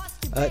me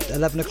at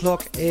 11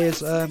 o'clock is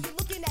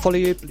Follow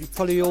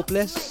Your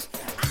Bliss.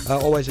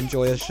 Always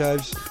enjoy our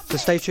shows, so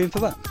stay tuned for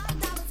that.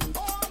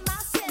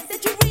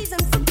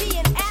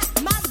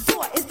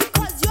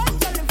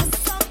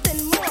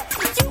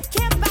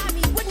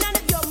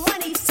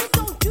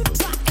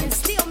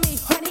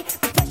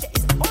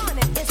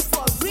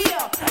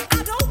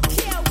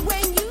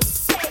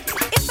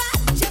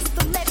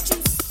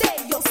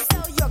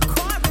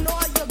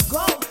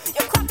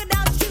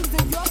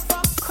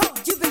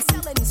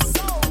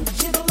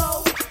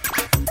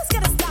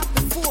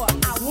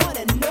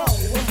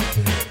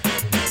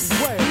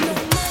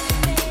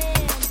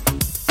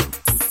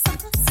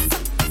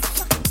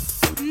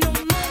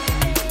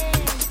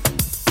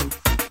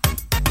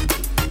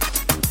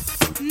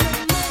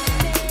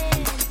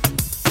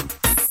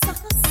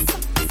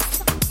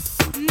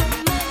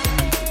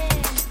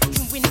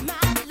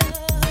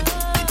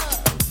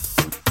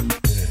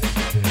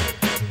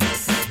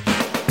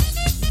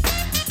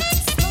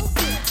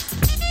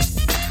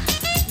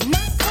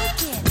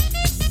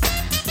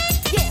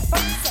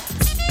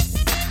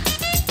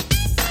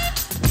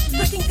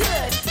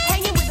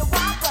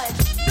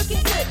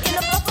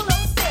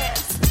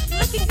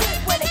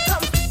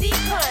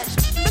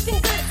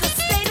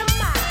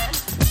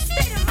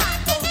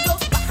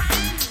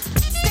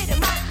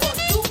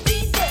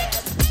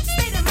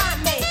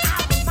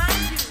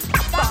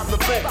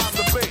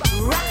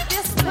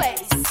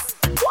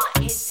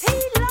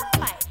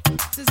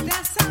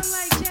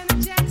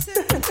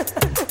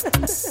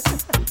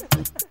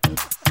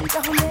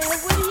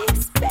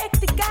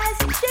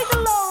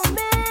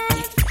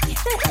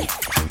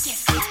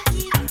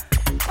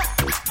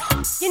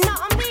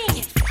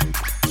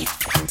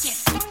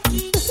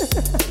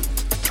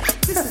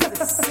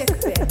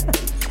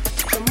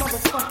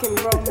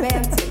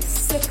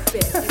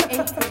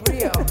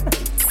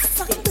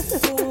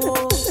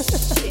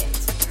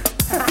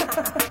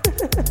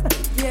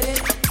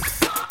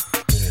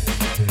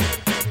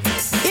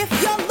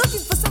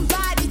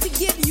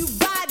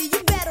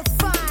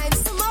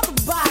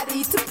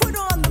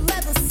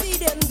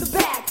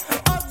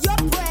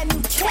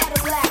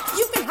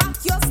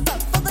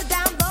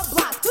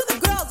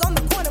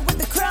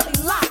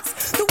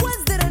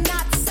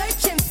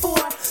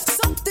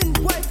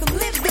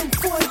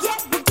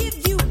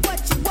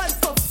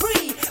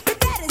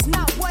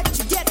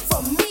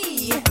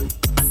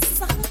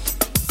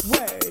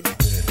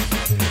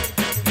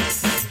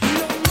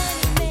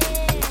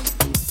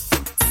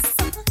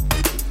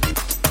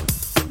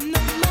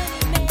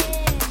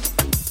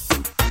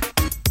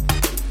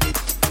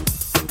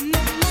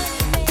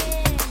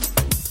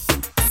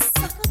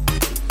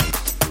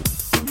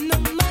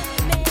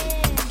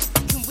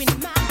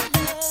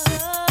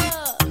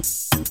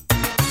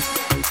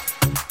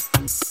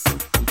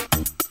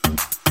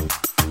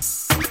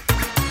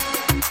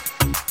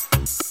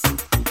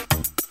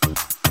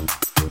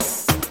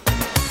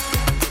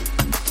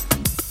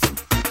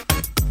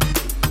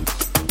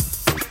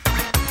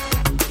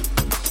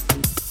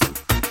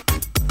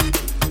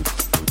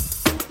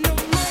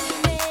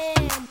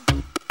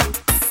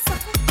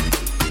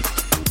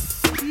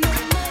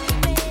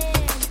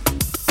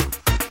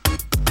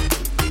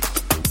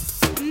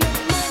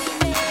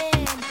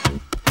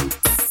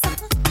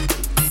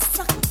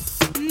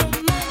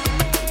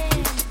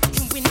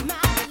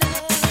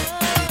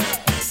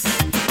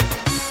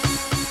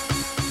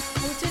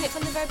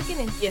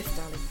 Yes,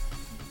 darling.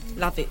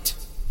 Love it.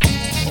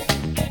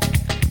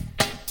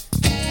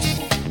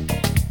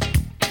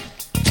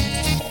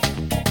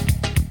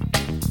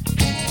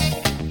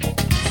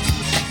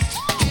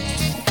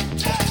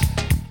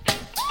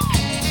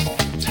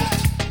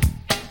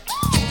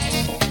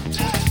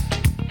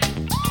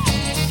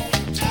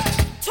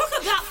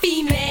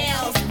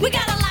 Females, we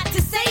got a lot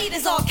to say.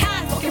 There's all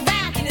kinds walking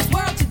around in this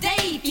world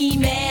today.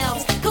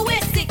 Females, 'cause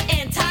we're sick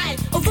and tired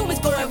of rumors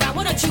going around.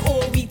 Why don't you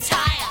all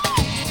retire?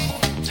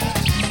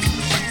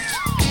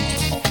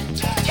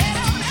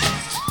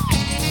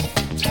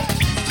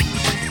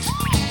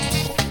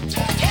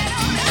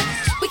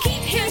 We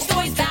keep hearing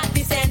stories about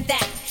this and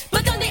that,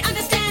 but don't they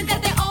understand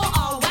that they all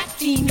are whack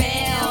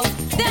females?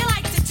 They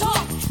like to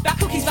talk about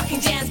cookies,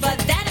 rocking jams, but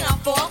that ain't our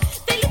fault.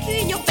 They look you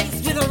in your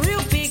face with a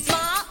real big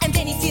smile, and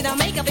then you see the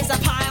makeup is a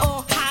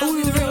pile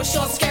with real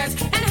short skirts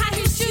and high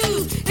heel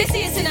shoes. They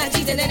see us in our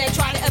jeans and then they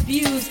try to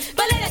abuse.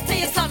 But let us tell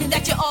you something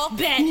that you're all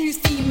bad news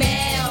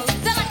females.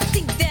 They like to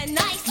think they're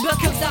nice, but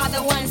cooks are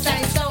the ones that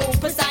is so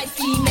precise.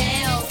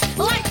 Females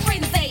like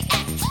friends they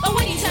act, but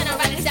when you turn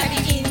around and stab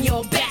you in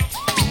your back.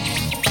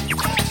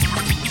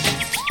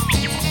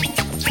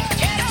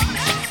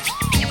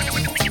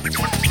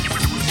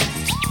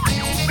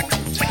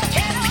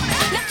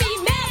 Now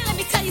female, let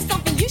me tell you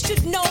something you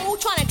should know.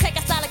 Trying to take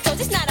a style of clothes,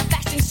 it's not a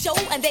fashion show.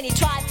 And then he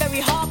tried very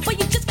hard, but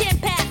you just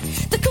can't pass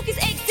the cookies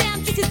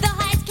exam. This is the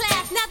highest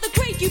class. Now the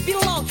grade you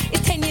belong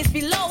is 10 years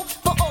below.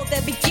 For all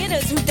the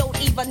beginners who don't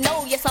even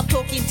know, yes, I'm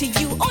talking to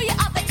you. All your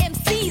other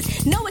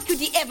MCs, nowhere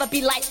could you ever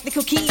be like the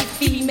cookies.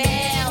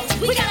 Females,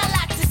 we got a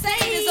lot to say.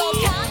 There's all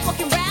kinds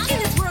walking around in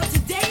this world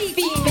today.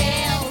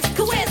 Females,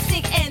 'cause we're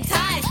sick and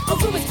tired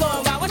of rumors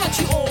going around. Why don't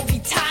you all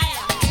retire?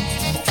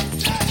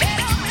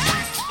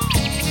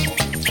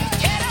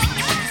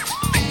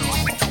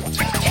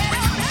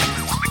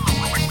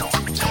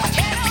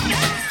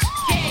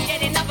 Can't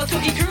get enough of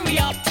Cookie Crew,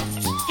 y'all.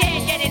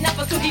 Can't get enough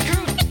of Cookie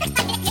Crew.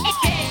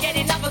 Can't get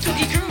enough of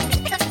Cookie Crew.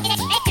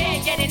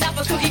 Can't get enough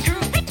of Cookie Crew.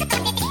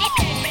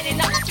 Can't get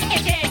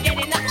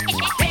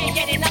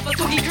enough of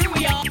Cookie Crew,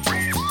 y'all.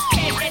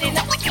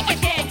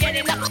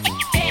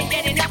 Can't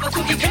get enough of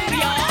Cookie Crew,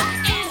 y'all.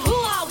 And who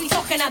are we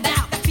talking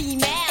about?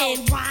 Female.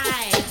 And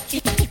why?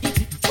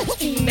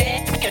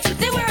 Female.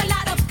 They wear a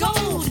lot of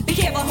gold. Be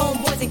careful,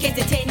 homeboys, in case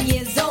they're 10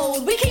 years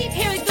old. We keep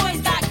hearing stories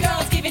about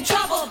girls giving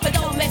trouble, but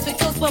don't mess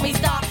with us when we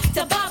start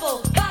to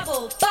bubble,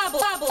 bubble, bubble,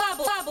 bubble,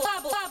 bubble, bubble,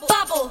 bubble,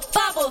 bubble,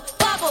 bubble,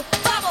 bubble,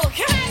 bubble.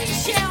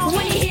 Shell.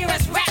 When you hear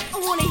us rap, I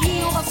wanna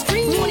hear all the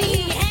screams. Wanna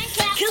hear your hand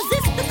clap, 'cause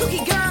it's the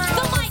Cookie Girl.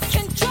 The mic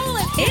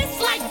controller. It's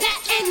like that,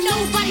 and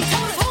nobody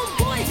told us.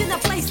 Homeboys in the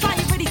place, are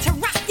you ready to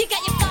rock? You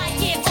got your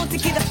 5-year on to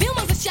get a film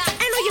of a shot.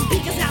 And all your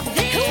beakers out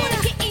there who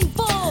wanna get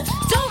involved.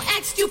 Don't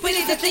act stupid,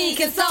 it's a thing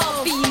can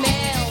solve.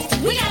 Females,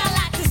 we got a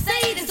lot to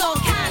say. There's all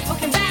kinds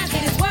walking around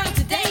in this world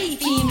today.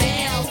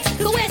 Females,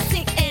 'cause we're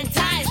sick and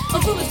tired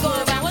of rumors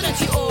going around. Why don't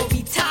you all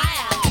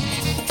retire?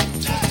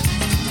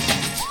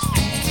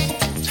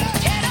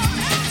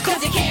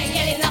 'Cause you can't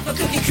get enough of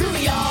Cookie Crew,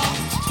 y'all.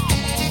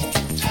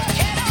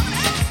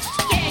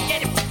 Can't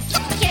get it,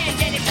 can't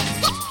get it,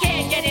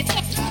 can't get it.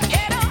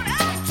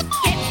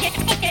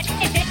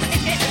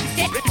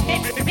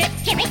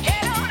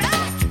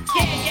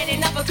 Can't get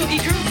enough of Cookie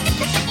Crew.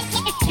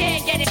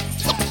 Can't get it, can't get it.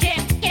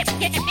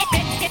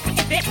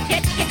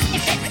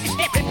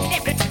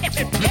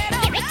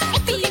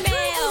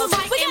 Females,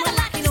 we got a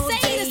lot to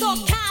say. There's all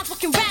kinds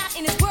walking around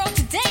in this world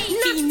today.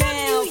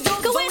 Females,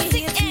 'cause we're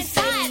sick and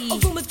tired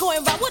of rumors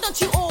going around. Why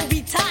don't you all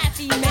retire?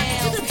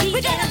 Females,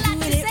 we got a lot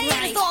to say.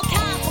 There's all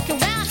kinds walking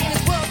around in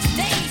this world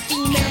today.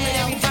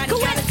 Females, 'cause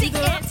we're sick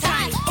and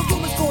tired of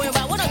rumors going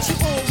around. Why don't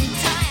you all retire?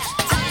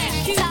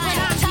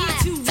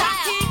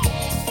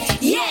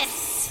 Yes.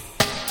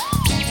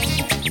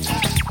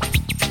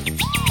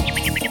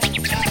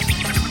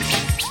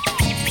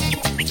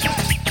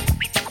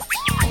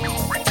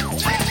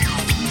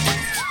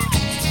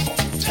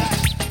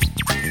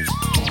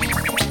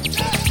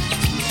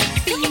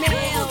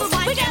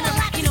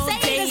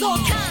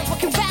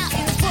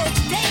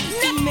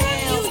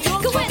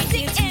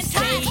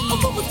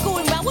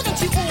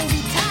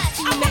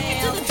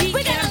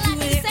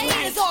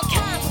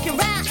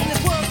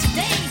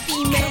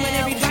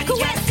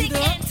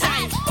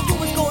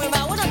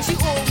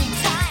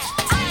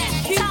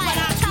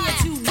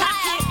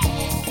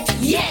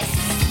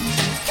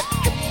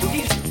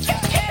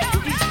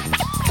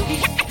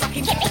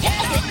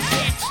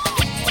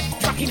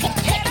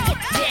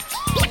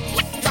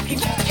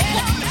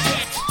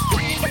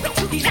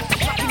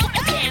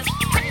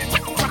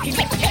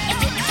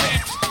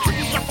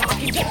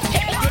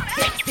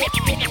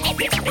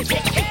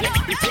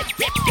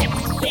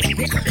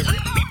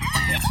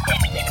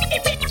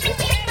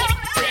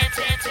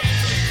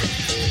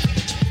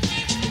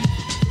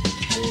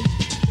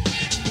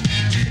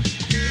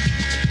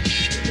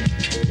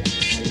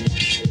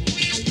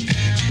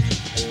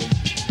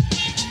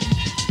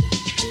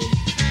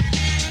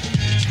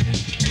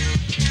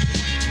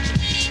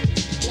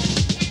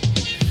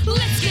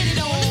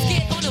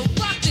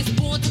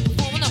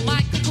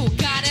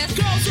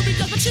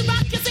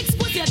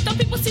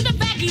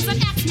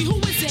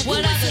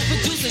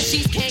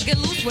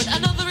 with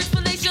another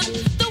explanation.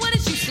 The one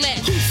is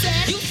useless. Who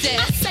said? You said.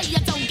 I say you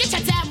don't. Get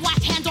your damn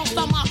white hand off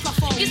the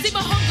microphone. Is it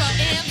Mahunga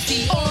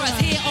MC or us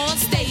here on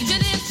stage?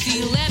 And if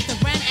she left the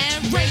brand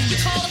and rage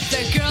because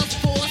the girls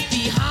forced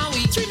behind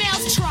we. 3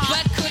 males try,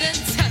 but could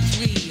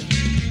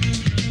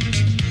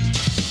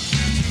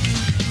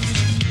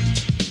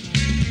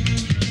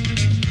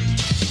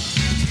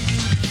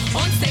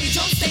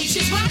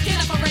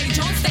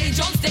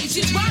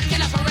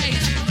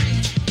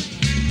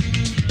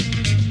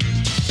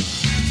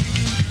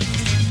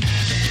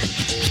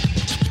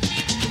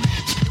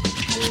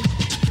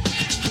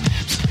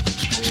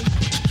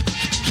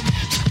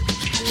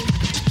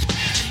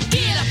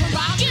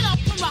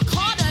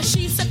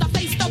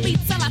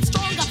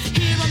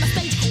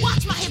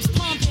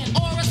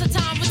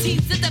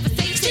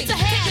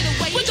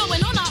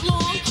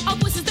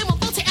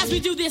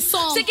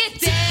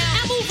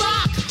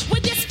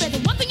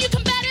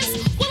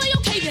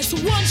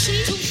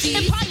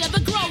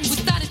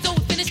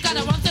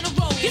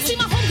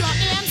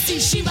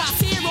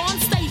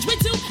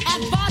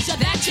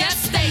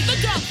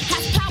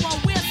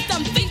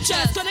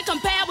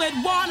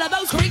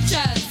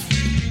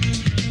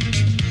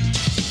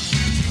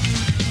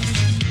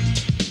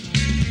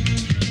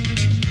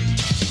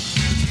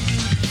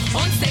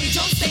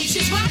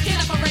rocking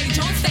up a rage.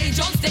 On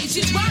stage,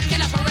 she's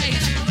rocking up a rage.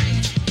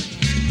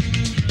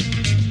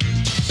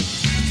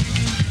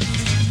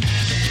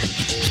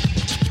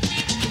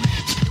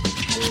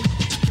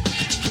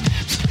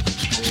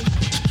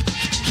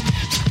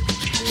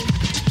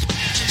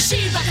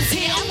 She rockers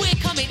here, and we're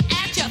coming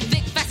at ya.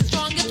 Thick, fast, and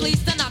strong, and please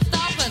do not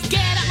stop us. Get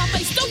out my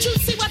face, don't you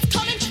see what's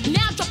coming?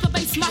 Now drop the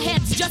bass, my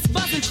head's just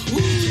buzzing.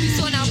 Ooh,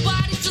 so now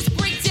bodies just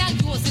break down.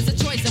 Yours is a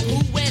choice of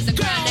who wears the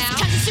crown now.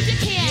 Catch us if you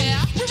can.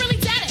 Yeah, we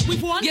really did it.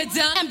 We've won. You're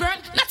done and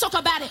burnt. Now talk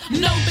about it.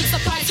 No big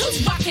surprise.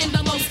 Who's rocking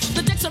the most?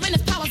 The decks are in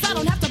his powers. I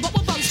don't have to but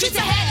we'll both. Streets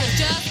ahead,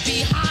 just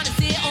behind us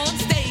here on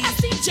stage. I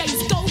see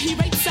J's go, he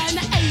rates in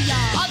the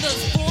AR.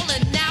 Others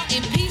falling now in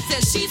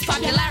pieces. She's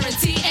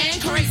popularity and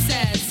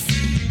graces.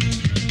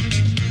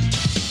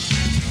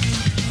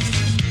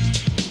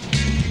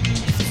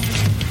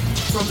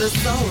 From the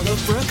soul of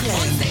Brooklyn,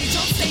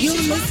 you're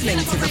listening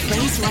to The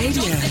Face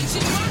Radio.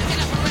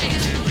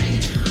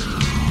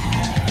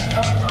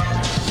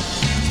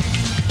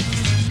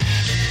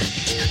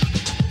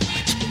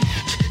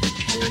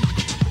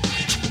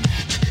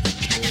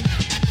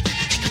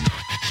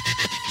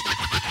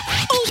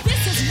 Oh,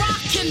 this is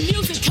rockin'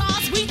 music,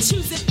 cause we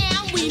choose it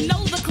and we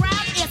know the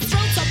crowd is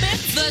thrilled to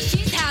bits. The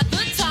she's had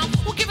the time,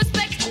 we'll give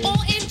respect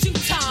all in due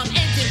time.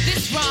 And if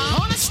this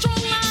wrong, on a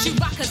strong line, she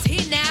rock us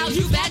here now,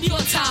 you've had your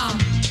time.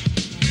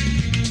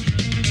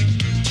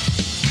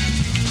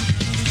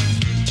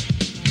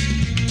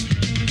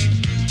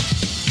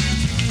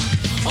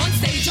 On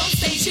stage,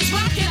 she's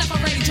rocking up a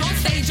rage. On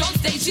stage,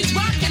 she's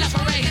rocking up a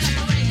rage.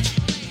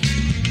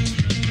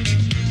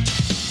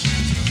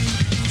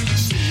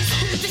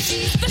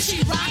 She's the she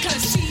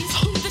rockers. She's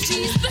who the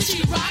she's the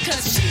she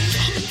rockers. She's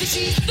who the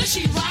she's the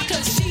she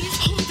rockers. She's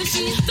who the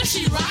she's the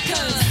she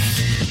rockers.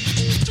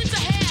 Streets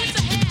ahead, streets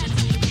ahead.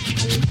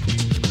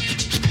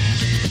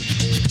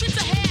 Streets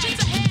ahead,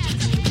 streets ahead.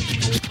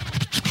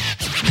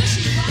 The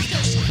she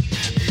rockers.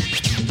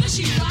 The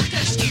she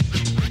rockers.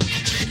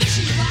 The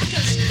she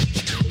rockers.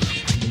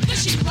 The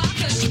she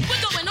rockers.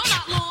 We're going all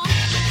out long.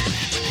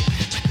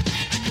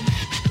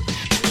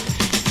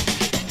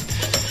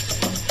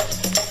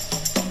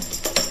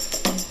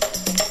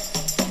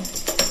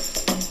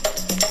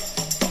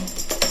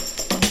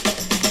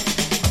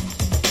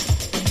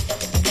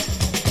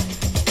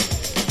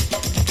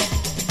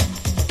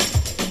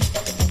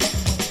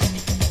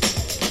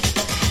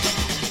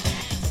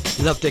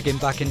 Love digging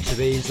back into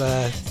these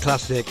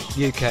classic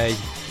UK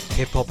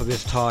hip-hop of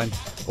this time.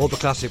 All the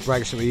classic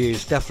breaks that we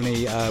use,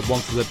 definitely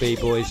one for the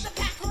B-boys,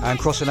 and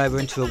crossing over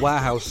into the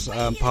warehouse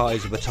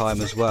parties of the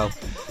time as well.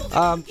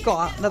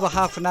 Got another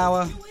half an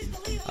hour.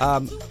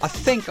 I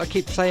think I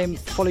keep saying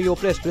follow your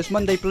bliss, but it's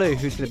Monday Blue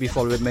who's going to be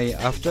following me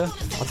after.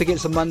 I think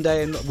it's a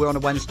Monday and we're on a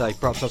Wednesday,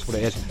 perhaps that's what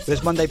it is. But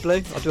it's Monday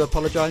Blue, I do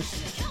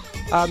apologise.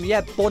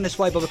 Yeah, Born This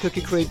Way by the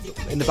Cookie Crew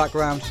in the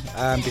background.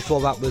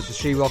 Before that was the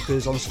She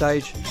Rockers on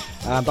stage.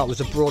 That was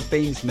a Broad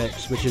Beans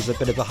mix, which is a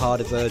bit of a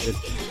harder version.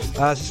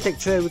 So stick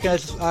to it. We're going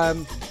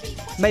to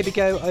maybe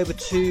go over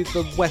to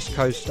the West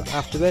Coast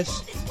after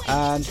this,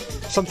 and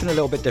something a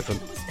little bit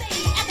different.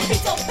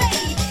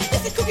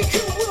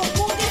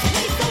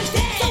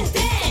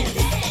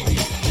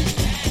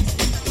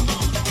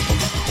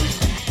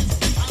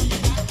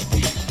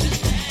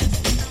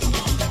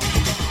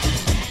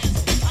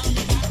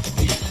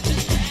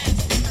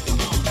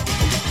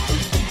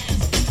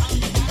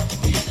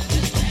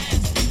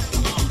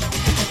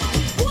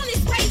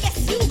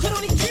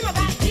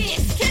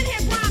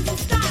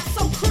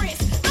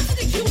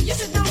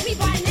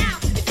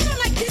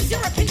 You're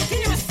a piece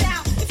in your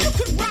style. If you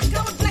could rock,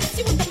 I would bless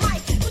you with the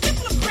mic. But you're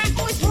full of crap,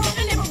 always wrong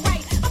and never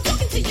right.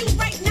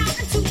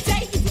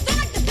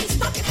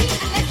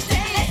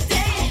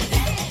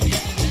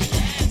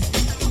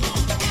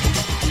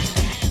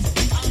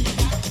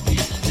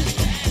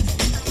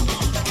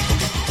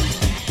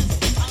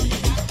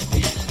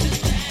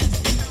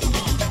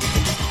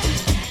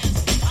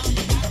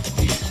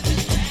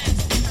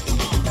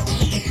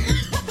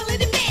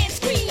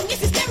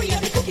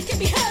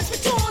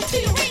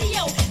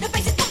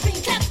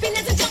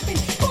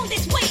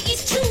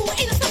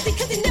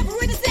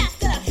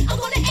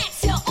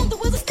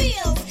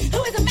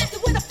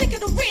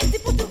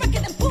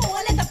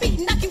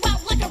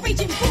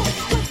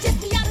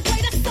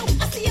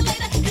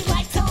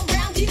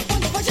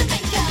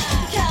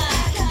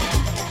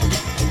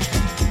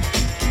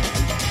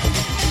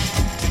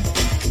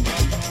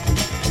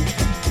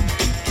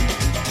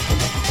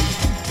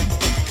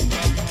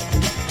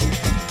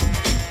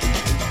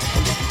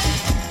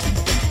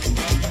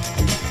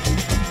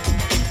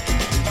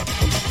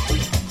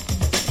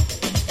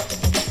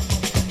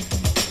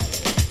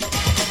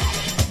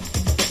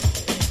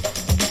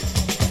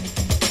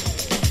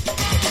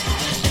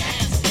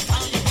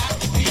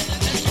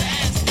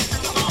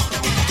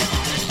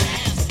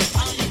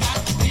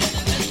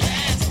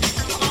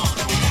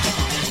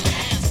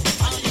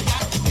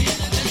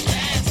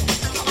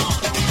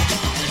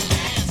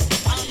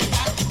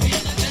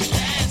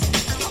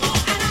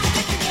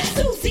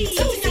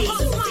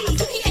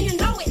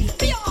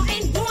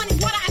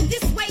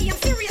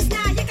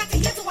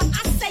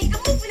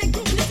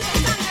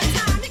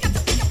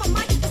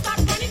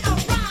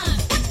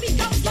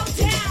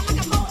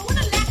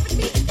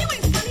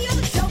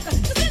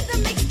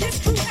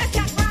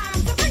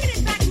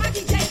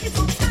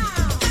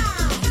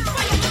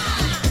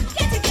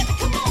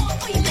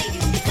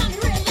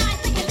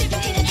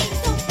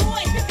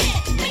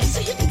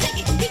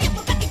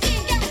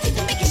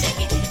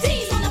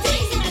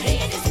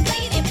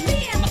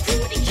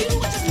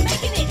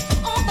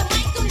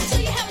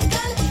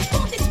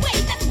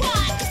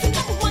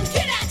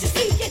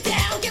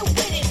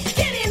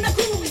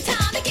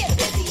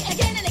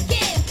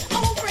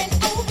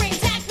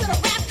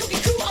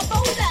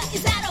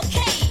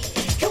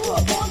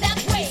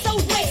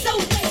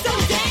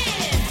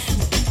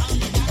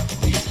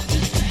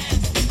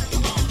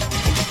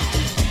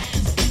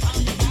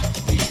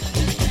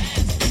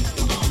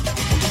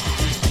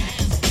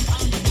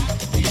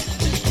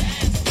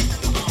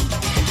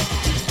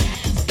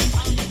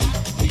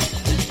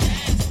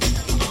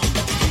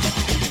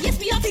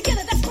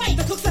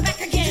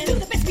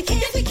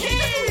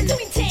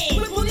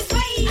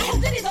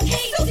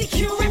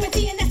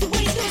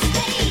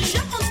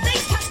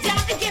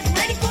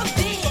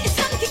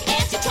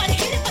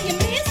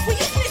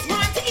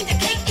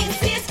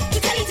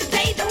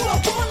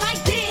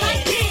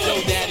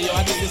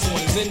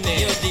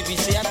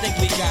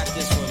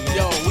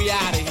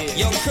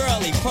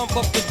 pump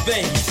up the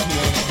bass,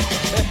 man.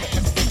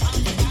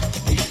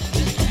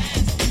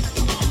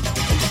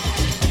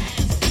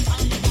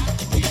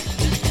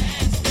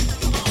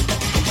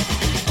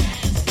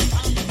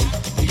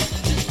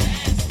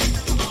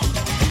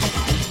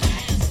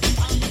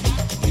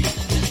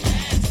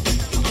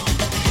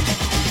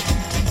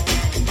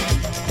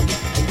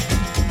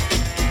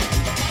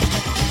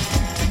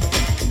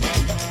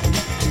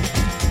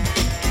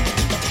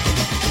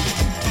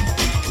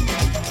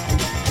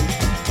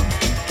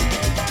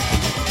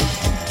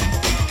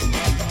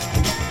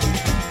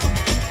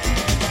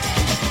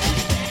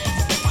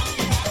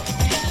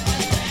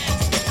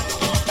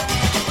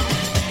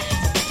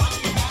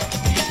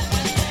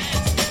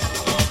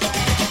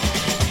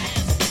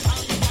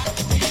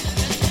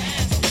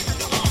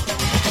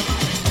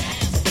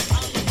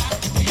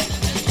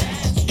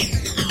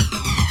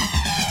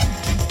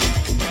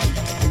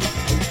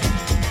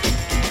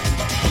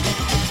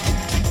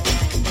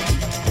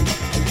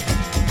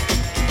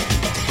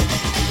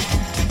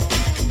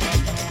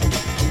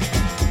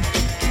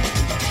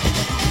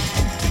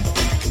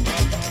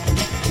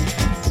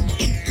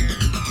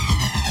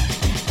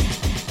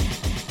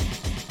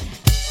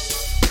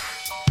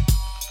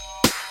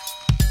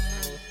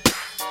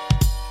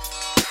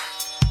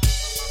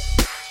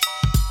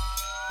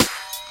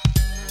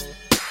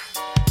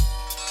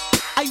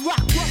 I rock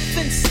rough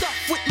and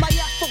stuff with my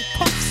Afro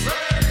puffs.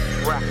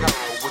 Rock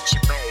on with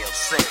your man,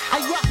 say. I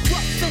rock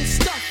rough and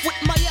stuff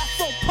with my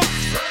Afro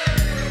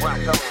puffs.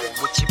 Rock on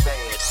with your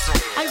man, say.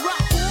 I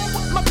rock on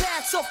with my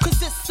pants off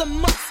cause it's a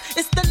must.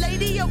 It's the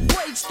lady of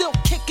rage still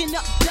kicking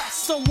up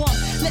dust. So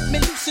let me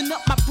loosen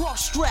up my bra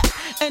strap.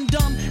 And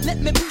let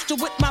me boost her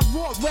with my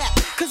raw rap.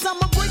 Cause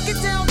I'ma break it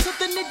down to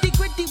the nitty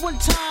gritty one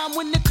time.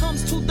 When it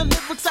comes to the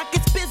lyrics I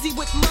get busy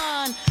with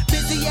mine.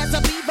 Busy as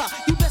a beaver,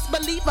 you best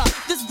believe her.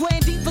 This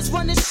grand diva's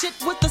running shit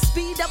with the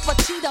speed of a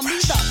cheetah. Me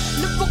the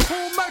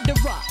lyrical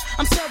murderer.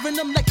 I'm serving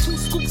them like 2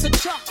 scoops of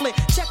chocolate.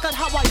 Check out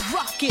how I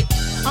rock it.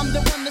 I'm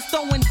the one that's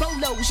throwing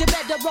bolos. You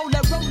better roll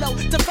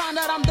to find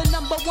out I'm the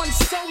 #1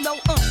 solo.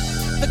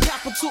 The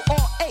capital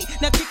R-A.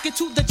 Now kick it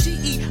to the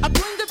G-E. I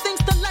bring the things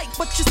to light,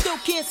 but you still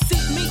can't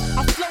see me.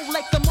 I flow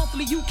like a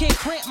monthly, you can't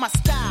cramp my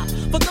style.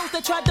 For those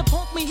that tried to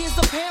punk me, here's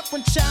a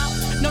parent child.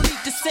 No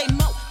need to say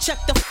mo, check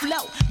the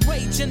flow.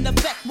 Rage in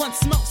effect, one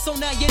smoke, so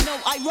now you know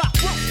I rock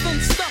rough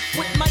and stuff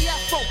with my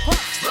Afro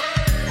puffs.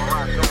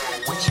 Rock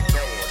on with your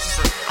man,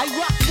 say. I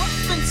rock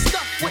rough and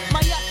stuff with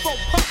my Afro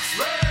puffs.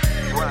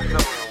 Rock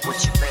on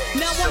with your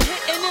man, now I'm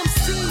hitting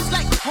MCs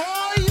like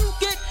all you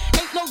get.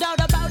 Ain't no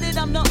doubt about it,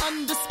 I'm the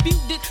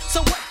undisputed.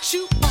 So what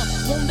you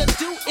wanna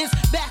do is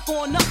back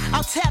on up.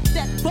 I'll tap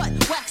that butt,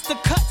 wax the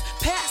cut,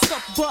 pass the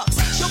bucks.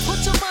 Yo, put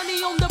your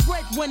money on the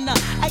breadwinner.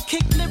 I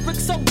kick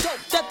lyrics so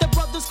dope that the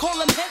brothers call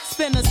them head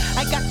spinners.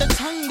 I got the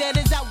tongue that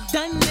is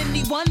outdone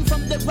anyone.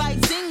 From the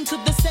rising to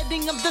the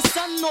setting of the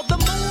sun or the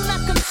moon, I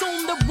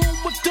consume the room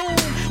with doom.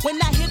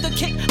 When I hear the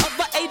kick of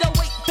a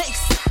 808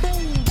 bass,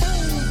 boom,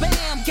 boom,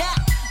 bam, god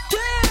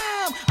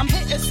damn. I'm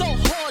hitting so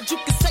hard you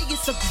can say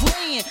it's a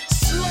grand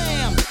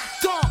slam.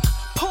 Dunk,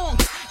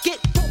 punks get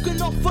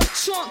broken off a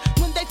chunk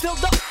when they feel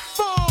the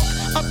funk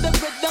of the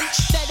rhythm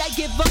that I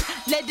give them.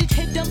 Let it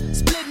hit them,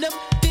 split them,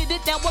 did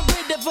it, now I'm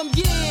rid of them.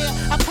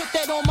 Yeah, I put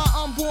that on my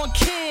unborn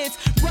kids.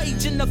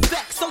 Rage in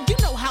effect, so you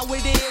know how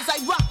it is. I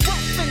rock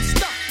rough and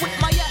stuff with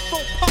my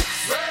Afro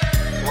puffs.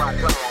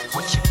 Rock on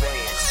with your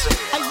man, say.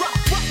 I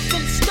rock rough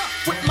and stuff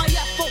with my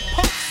Afro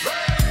puffs.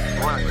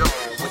 Rock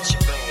on with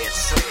your man,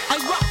 say. I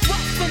rock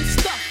rough and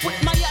stuff with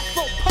my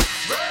Afro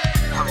puffs.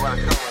 I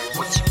rock on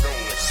with your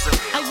man, say.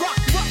 I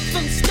rock rough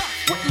and stuff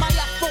with my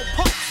Afro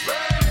puffs.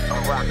 I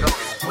rock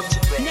on with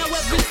your man, now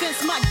ever since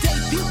my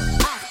debut,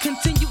 I've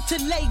continued to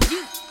lay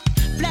you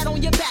flat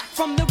on your back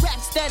from the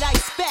raps that I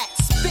spit.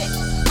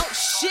 Oh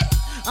shit,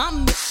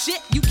 I'm the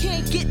shit. You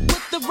can't get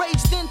with the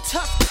rage, then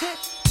tough tip.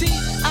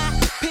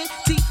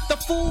 T-I-P-T, the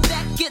fool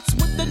that gets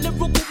with the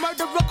lyrical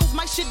murderer, cause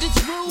my shit is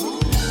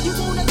rude. You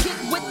wanna get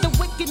with the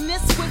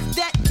wickedness with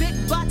that big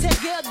body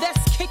girl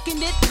that's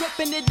kicking it,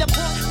 ripping it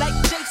apart like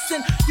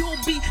Jason. You'll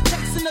be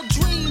chasing a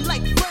dream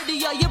like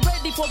Freddy. Are you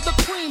ready for the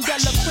cream de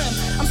la creme?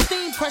 I'm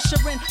steam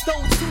pressuring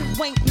those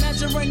who ain't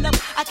measuring up.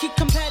 I keep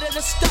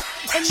competitive stuff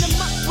in the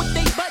muck with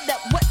they butt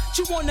up. What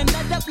you wanna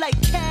nut up like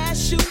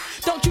cashew?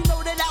 Don't you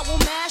know that I will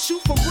mash you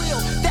for real?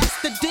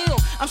 That's the deal.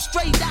 I'm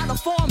straight out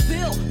of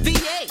Farmville,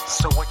 VA.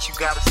 So what you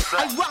gotta say?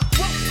 I rock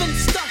rough and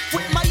stuff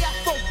with my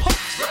Afro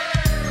puffs.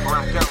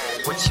 Rock on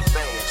with your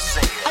man,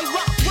 say. I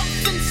rock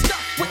rough and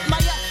stuff with my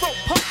Afro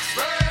puffs.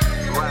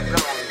 Rock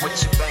on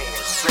with your man,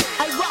 say.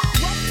 I rock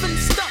rough and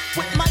stuff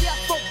with my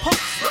Afro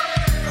puffs.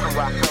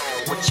 Rock on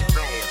with your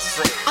man,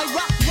 say. I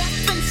rock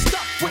rough and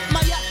stuff with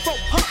my Afro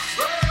puffs.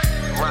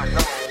 Rock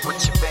on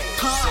with your man,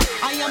 say.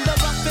 I am the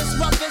roughest.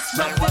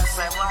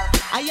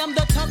 I am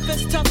the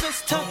toughest.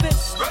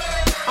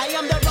 I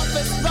am the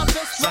roughest.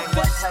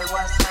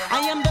 I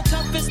am the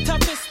toughest. I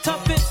am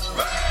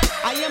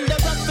the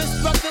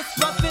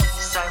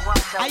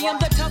roughest. I am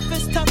the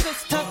toughest.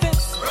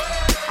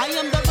 I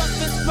am the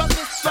roughest.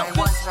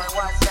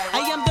 I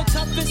am the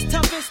toughest.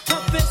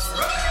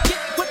 Get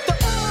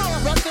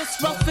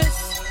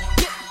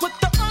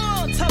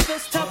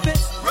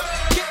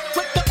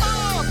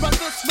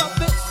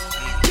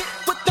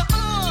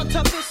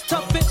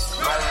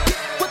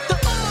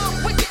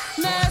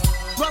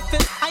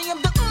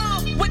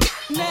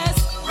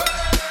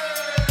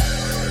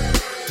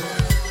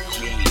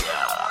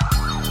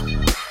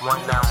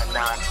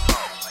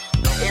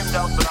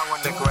else but I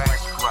want the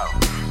grass grow.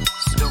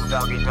 Snoop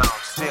Doggy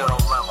Dogg still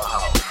don't love a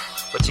hoe.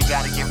 But you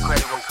gotta give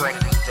credit when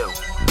credit is due.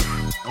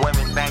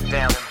 Women back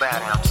down and bow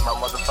down to my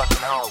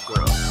motherfucking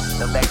homegirl,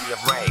 the lady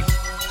of rave.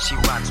 She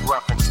rocks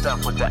rough and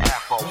stuff with the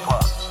afro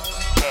puff.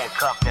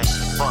 Handcuffed that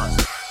she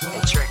bust.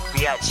 And Trick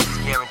Biatchi's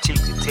guaranteed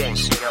to tear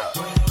shit up.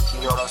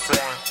 You know what I'm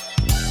saying?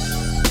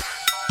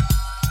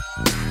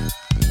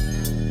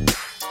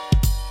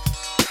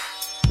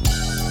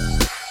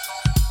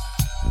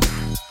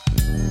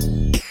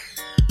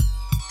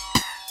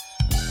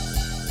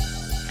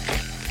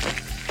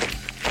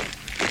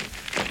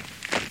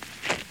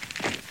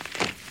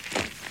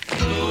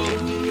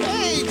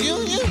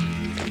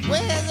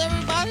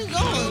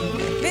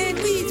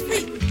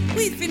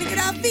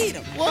 Feed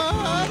them.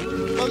 What?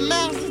 But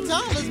Master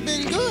Dollar's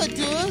been good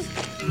to us.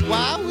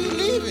 Why are we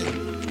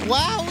leaving?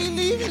 Why are we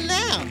leaving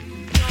now?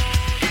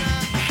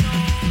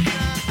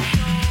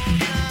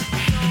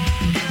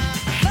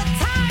 The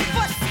time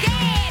for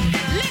scared,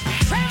 lip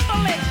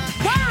trembling,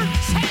 word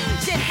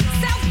changing,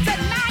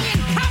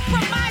 self-denying,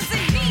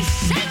 compromising, knee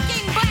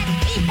shaking black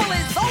people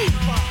is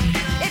over.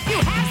 If you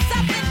have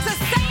something to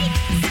say,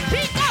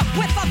 speak up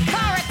with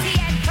authority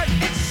and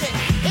conviction.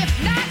 If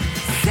not,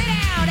 sit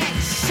down and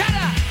shut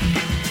up.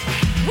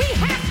 We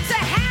have to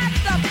have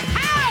the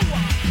power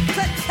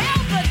to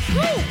tell the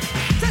truth,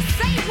 to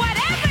say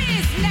whatever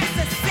is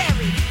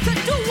necessary, to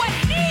do what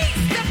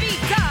needs to be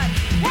done,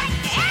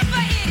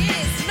 whatever it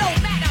is, no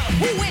matter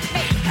who it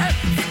may hurt.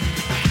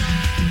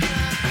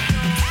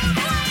 Tell them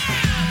who I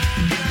am.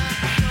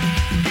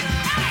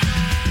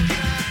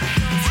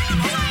 Tell them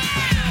who I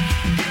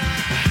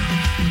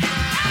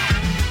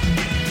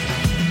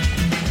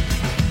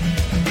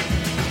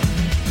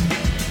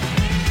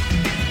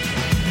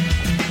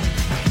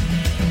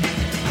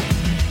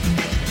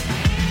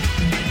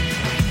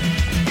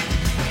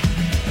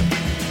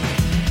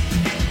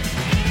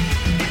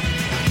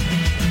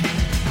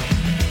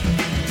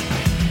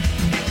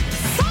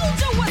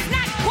Soldier was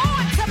not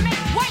born to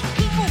make white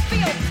people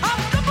feel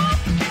comfortable.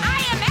 I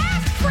am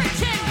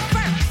African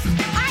first.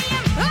 I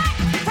am black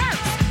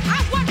first. I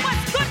want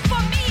what's good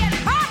for me and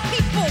my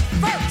people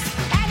first.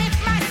 And if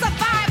my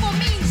survival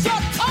means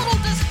your total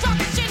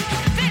destruction,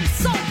 then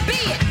so be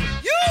it.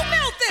 You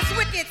built this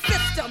wicked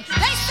system.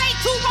 They say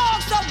two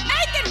wrongs don't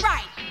make it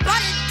right,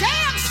 but it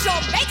damn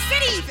sure makes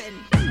it even.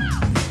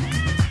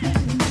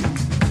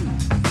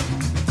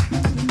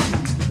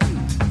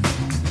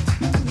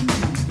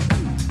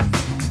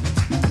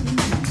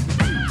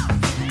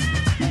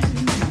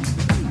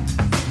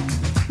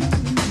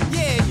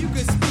 Yeah, you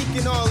can speak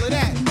and all of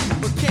that,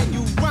 but can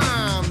you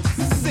rhyme,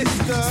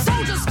 sister?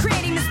 Soldiers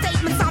creating the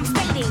statements I'm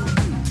stating.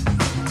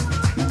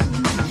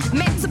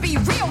 Meant to be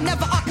real,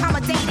 never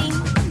accommodating.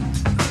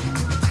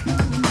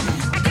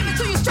 I give it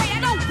to you straight, I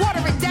don't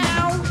water it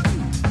down.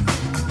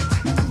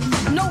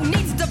 No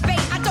need to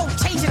debate, I don't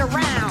change it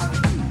around.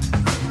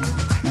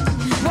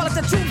 Well, if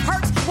the truth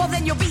hurts, well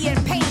then you'll be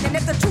in pain. And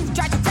if the truth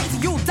drives you crazy,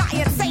 you'll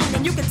die insane.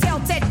 And you can tell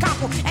Ted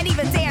Koppel and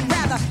even Dan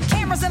Rather,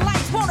 cameras and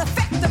lights won't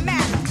affect the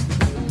matter.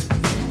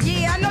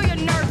 Yeah, I know your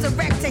nerves are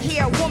wrecked to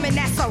hear a woman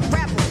that's a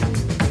rebel.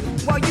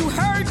 Well, you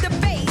heard the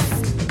bass,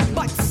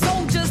 but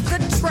soldiers the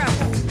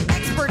treble.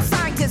 Expert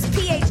scientists,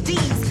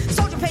 PhDs.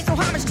 Soldier pays no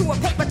homage to a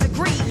paper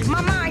degree.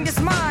 My mind is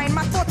mine,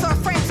 my thoughts are a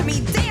friend to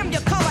me. Damn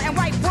your color and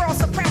white world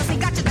supremacy.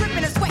 Got you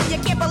dripping in sweat, you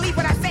can't believe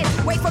what I said.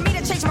 Wait for me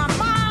to change my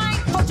mind.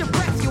 Hold your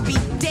breath, you'll be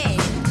dead.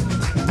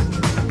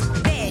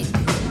 Dead.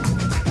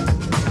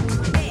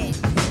 Dead.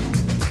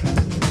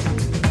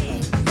 Dead.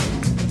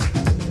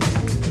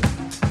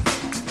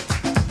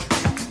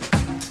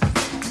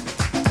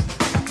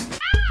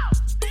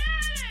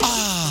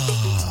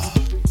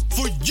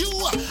 For you,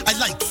 I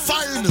like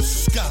fire in the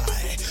sky.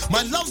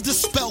 My love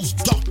dispels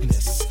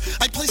darkness.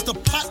 I place the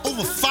pot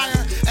over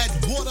fire, add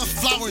water,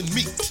 flour, and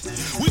meat.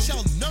 We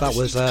shall That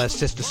was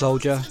Sister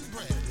Soldier.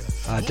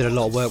 Did a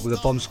lot of work with the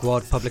Bomb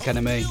Squad, Public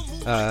Enemy,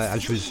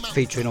 and she was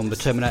featuring on the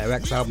Terminator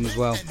X album as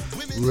well.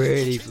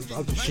 Really,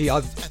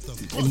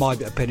 in my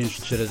opinion,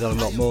 she should have done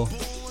a lot more.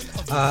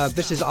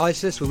 This is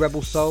ISIS with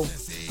Rebel Soul,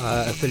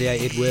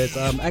 affiliated with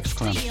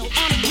X-Clan.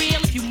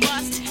 Unreal if you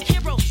must.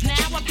 Heroes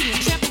now are being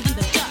trampled in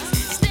the dust.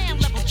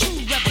 Stand level, true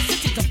rebel,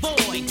 cities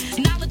avoid.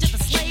 Knowledge of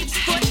a slave's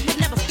foot would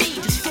never be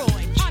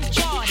destroyed.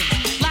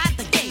 Uncharted, light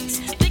the gates.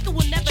 Think it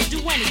will never do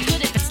any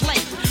good if it's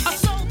late. A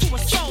soul to a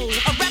soul,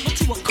 a rebel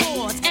to a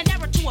cause, an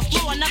error to a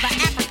flaw, another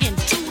African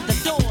to the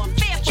door.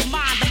 Fearful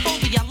mind, the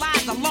phobia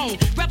lies alone.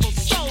 Rebel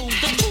soul,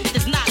 the truth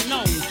is not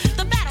known.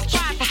 The battle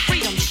cry for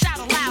freedom, shout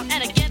aloud,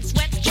 and again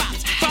sweat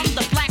drops from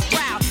the black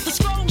crowd. The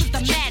scroll is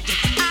the magic,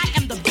 I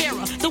am the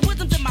bearer. The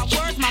wisdom's in my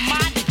words, my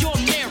mind is your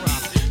mirror.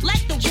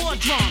 Let the war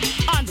drum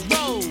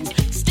unroll.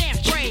 Stand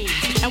brave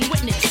and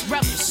witness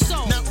rebel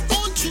soul. Now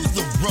onto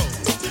the road,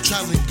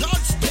 traveling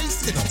God's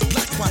pace in a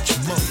black watch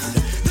mode.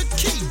 The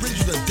key brings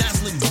you the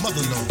dazzling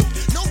mother lode.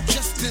 No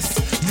justice,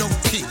 no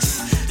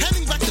peace.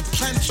 Handing back the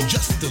planet's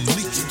just the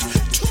least.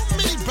 Too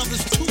many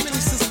brothers, too many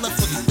sisters left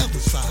for the other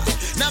side.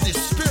 Now their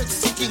spirits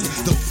seeking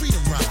the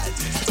freedom ride.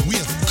 We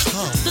have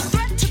come. The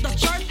threat to the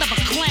birth of a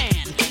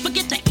clan.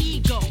 Forget the ego.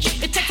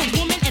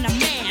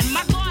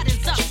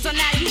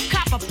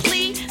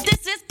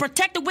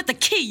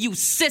 you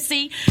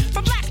sissy.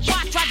 From black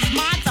watch, writers'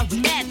 minds of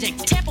magic.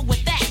 Tamper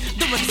with that,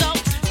 the result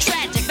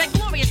tragic. That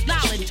glorious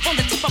knowledge on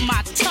the tip of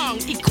my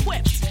tongue,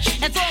 equipped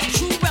as all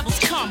true rebels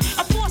come.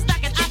 A force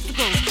knocking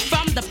obstacles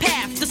from the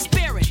path, the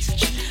spirit,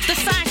 the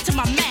science to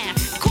my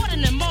math. Caught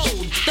in a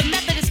mold, the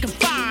method is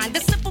confined.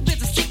 The simple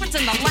business secrets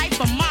in the life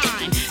of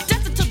mine.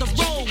 Destined to the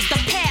road, the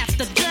path,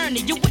 the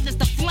journey. You witness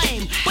the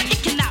flame, but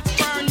it cannot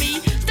burn me.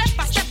 Step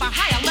by step, a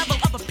higher level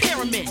of a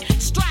pyramid.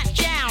 Strike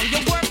down,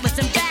 you're worthless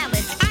and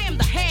valid. I am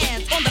the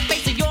hands on the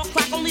face of your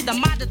clock. Only the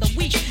mind of the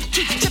weak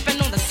keep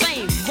tripping on the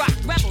same rock.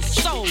 Rebel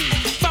soul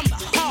from the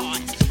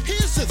heart.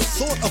 Here's the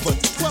thought of a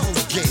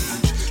 12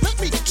 gauge. Let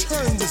me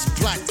turn this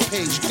black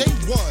page. Day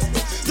one,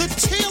 the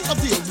tale of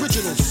the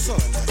original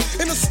sun.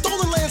 In a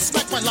stolen land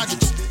smacked by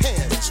logic's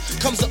hands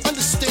comes the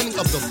understanding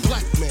of the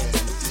black man.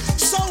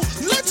 So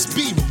let's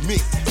be me,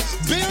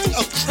 bearing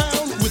a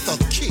crown with a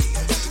key,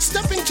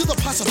 stepping to the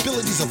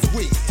possibilities of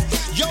we.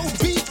 Yo,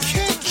 B,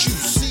 can't you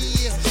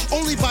see?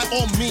 Only by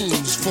all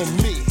means for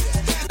me.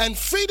 And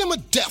freedom or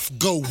death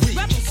go we.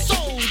 Rebel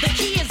soul, the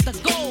key is the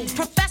goal.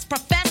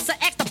 Professor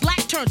X, the black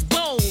turns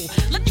bold.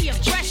 Let the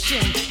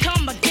aggression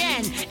come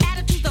again.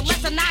 Attitude's the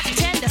lesson I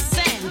tend to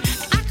send.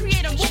 I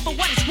create a move for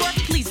what it's worth,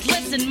 please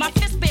listen. My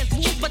fist bears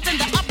move, but in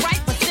the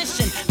upright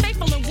position.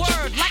 Faithful in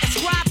word, like a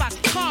scribe I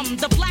come.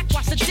 The black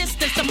watch the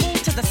distance, the moon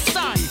to the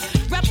sun.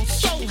 Rebel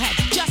soul had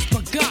just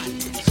begun.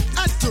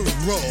 At the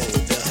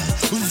road,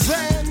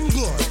 Van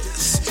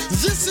Glorious,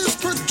 this is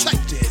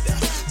protected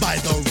by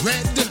the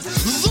red, the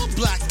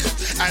black,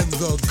 and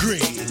the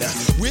green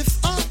with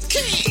a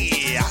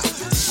key,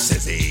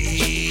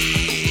 sissy.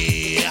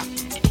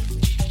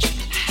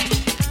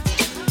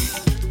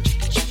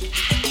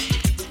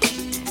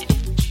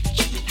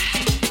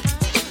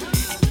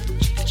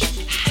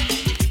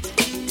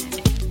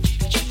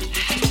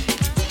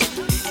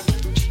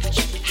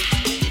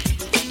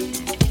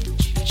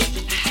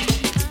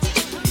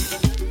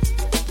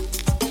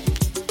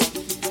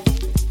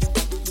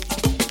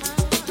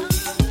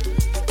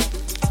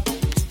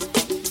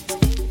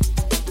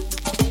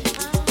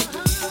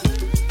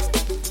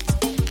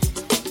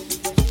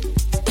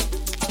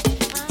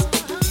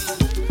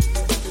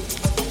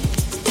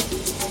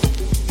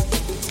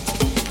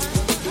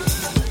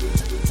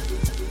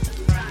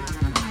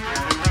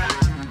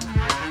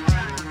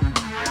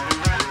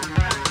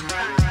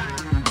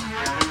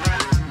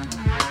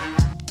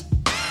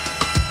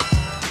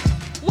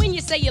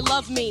 Say you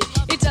love me,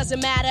 it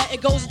doesn't matter.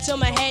 It goes into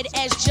my head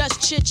as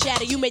just chit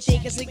chatter. You may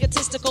think it's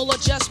egotistical or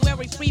just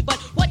very free, but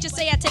what you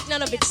say, I take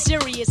none of it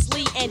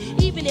seriously. And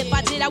even if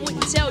I did, I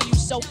wouldn't tell you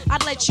so.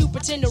 I'd let you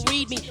pretend to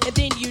read me, and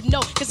then you'd know.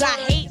 Cause I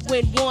hate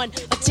when one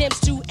attempts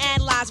to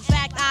analyze. In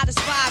fact, I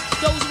despise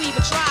those who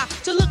even try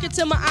to look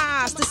into my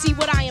eyes to see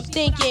what I am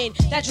thinking.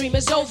 That dream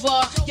is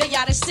over, your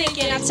yacht is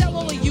sinking. I tell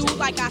all of you,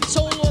 like I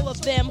told all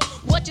of them,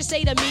 what you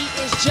say to me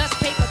is just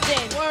paper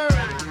thin. Word.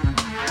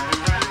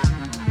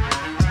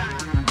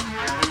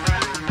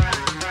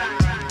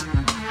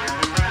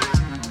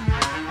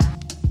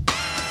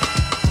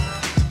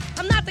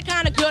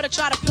 To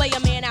try to play a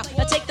man out.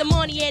 I take the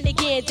money and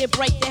again, then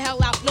break the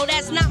hell out. No,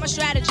 that's not my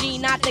strategy,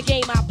 not the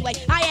game I play.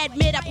 I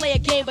admit I play a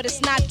game, but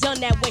it's not done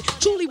that way.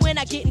 Truly, when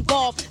I get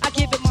involved, I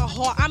give it my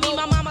heart. I mean,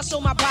 my mama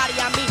sold my body,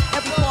 I mean,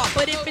 every part.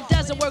 But if it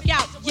doesn't work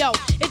out, yo,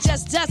 it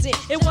just doesn't.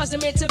 It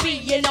wasn't meant to be,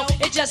 you know,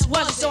 it just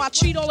wasn't. So I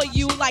treat all of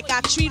you like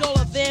I treat all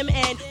of them.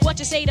 And what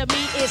you say to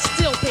me is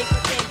still paper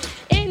thin.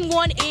 In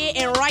one ear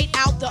and right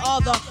out the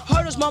other.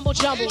 Hurdles mumble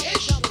jumble.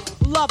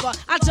 Lover,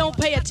 I don't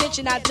pay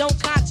attention, I don't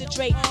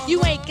concentrate.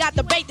 You ain't got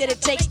the bait that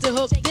it takes to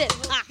hook this.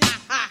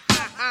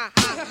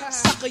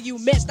 Sucker, you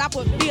missed. I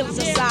put feelings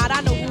aside. I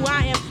know who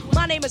I am.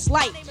 My name is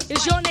Light.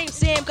 Is your name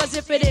Sam? Cause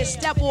if it is,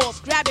 step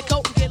off. Grab your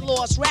coat and get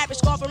lost. Wrap your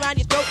scarf around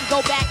your throat and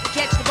go back and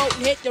catch the boat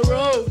and hit the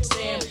road,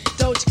 Sam.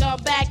 Don't you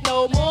come back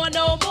no more,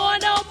 no more,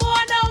 no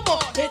more, no more.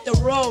 Hit the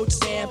road,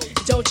 Sam.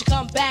 Don't you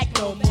come back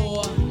no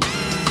more.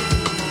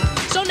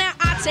 So now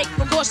I take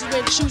precautions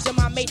when choosing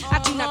my mate. I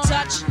do not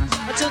touch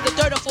until the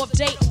third or fourth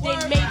date. Then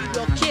maybe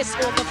we'll kiss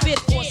on the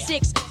fifth or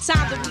sixth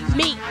time that we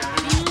meet.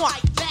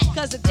 Mwah.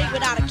 Cause a date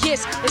without a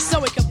kiss is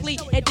so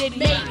incomplete. And then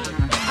maybe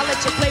I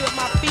let you play with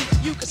my feet.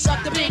 You can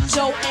suck the big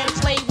toe and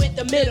play with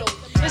the middle.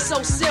 It's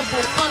so simple,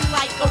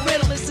 unlike a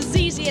riddle. It's as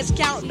easy as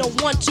counting to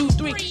 1, 2,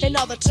 3. In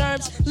other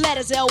terms,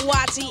 letters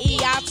L-Y-T-E.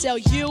 I'll tell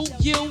you,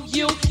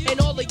 and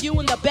all of you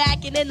in the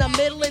back and in the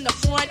middle, in the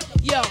front.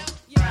 Yo,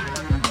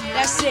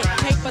 that's it,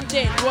 paper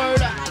thin,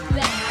 word up.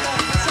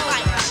 So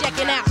like,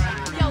 checking out.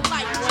 Yo,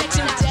 like, 1,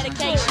 2,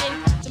 dedication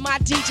to my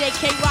DJ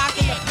K-Rock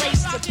and the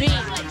place to be.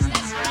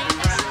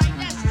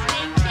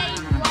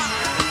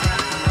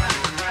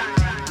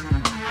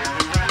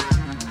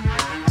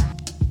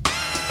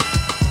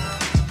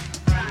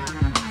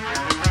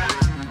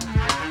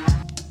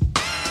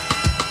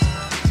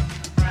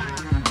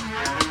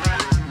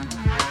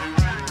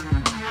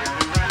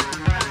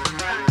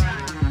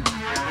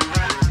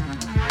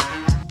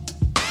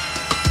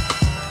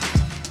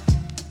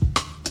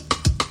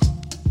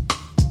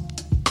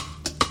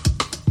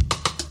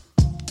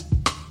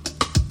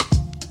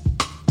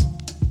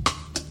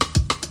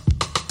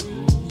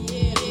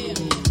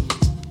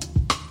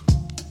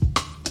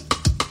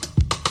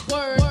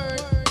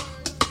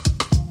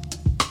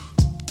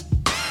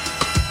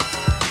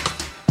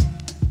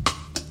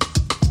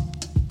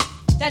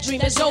 That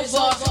dream is over.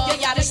 Your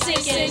yacht is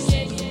sinking.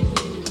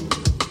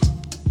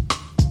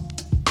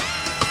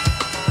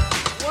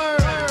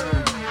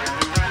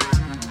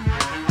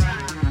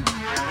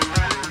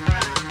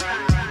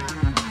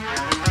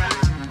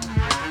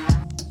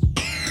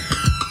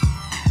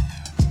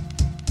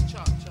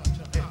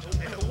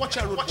 Watch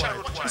out, watch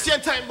out. The same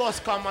time boss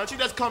come, man. She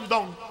just come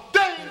down. Yo,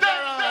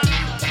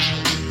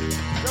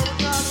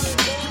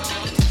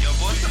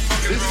 what the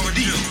fuck is wrong with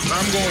you?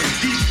 I'm going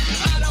deep.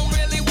 I don't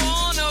really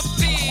wanna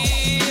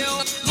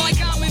feel like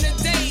I'm in a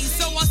daze,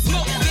 so I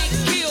smoke big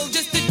pill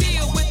just to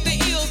deal with the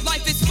ills.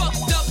 Life is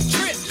fucked up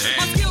trip.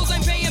 My skills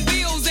ain't paying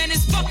bills and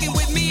it's fucking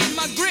with me in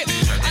my grip.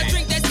 I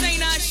drink that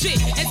St. I shit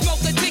and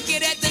smoke a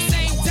ticket at the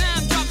same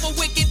time. Drop a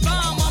wicked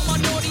bomb on my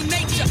naughty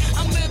nature.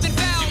 I'm living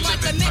foul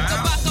like a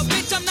knickerbocker,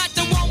 bitch. I'm not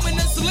the woman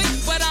asleep,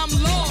 but I'm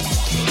lost.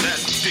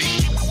 That's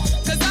deep.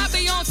 Cause I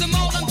be on some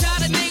old, I'm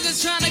tired of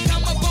niggas trying to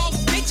come up off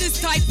bitches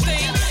type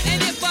thing.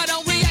 And if I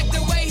don't react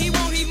the way he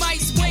want, he might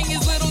swing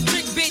his little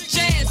trick bitch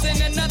ass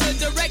in another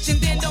direction,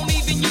 then don't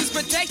even use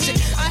protection.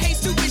 I hate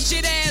stupid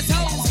shit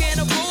assholes, can't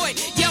avoid.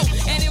 Yo,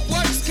 and if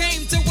worse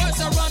came to worse,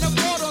 I run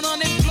abroad on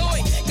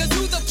unemployed. Cause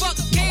who the fuck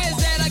cares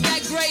that I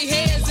got gray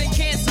hairs and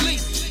can't sleep?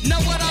 Know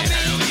what I mean?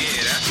 Hell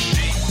yeah, that's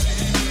deep.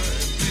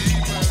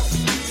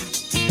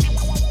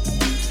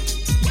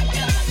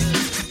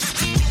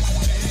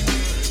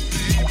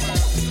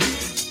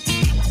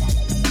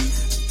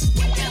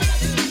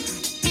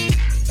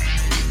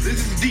 This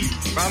is deep.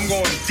 I'm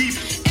going deep.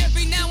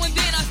 Every now and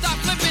then I start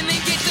flipping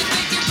and get to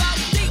thinking about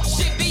deep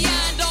shit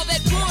beyond all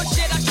that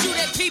bullshit I shoot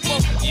at people.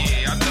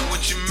 Yeah, I know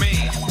what you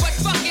mean. But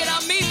fuck it,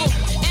 I'm evil.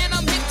 And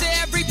I'm hip to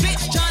every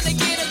bitch trying to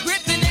get a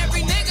grip, and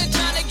every nigga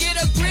trying to get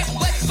a grip.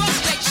 But fuck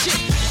that shit.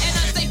 And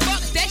I say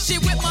fuck that shit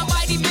with my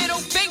mighty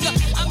middle finger.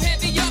 I'm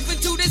heavy up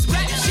into this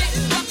rap shit,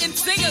 fucking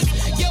singers.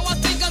 Yo, I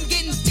think I'm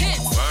getting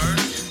tense.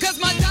 Cause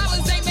my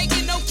dollars ain't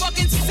making no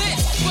fucking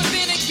sense. But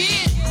then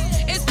again,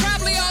 it's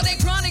probably all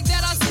that chronic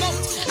that I smoked.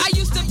 I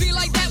used to be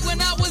like that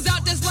when I was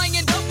out there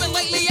slanging dope, and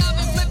lately I've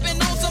been flipping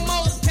on some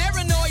old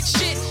paranoid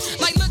shit.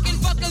 Like looking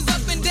fuckers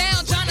up and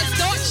down, trying to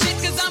start shit,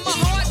 cause I'm a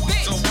hard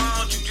bitch. So why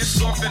don't you just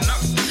soften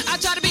up? I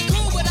try to be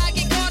cool, but I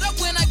get caught up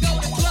when I go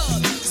to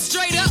clubs.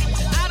 Straight up,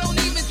 I don't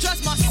even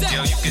trust myself.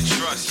 Yo, you can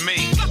trust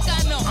me. Fuck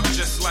I know. I'm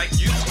just like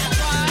you.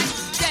 Why?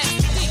 That's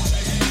deep.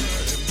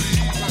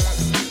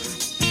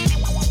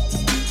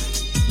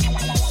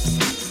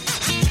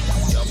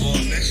 Yo,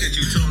 boy, that shit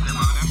you talking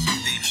about, that's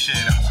some deep shit.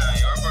 I'm telling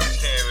you, our brothers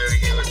can't really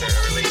get with that,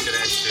 relate to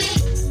that shit.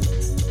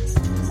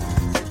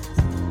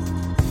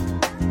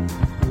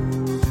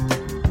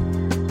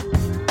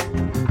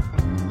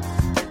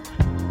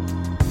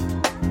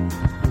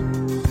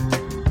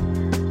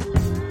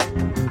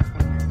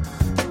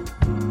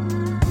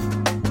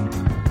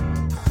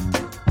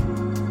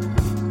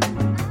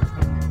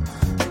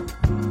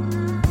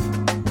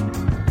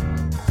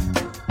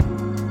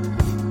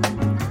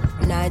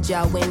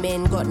 Niger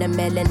women got the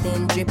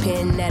melanin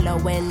dripping.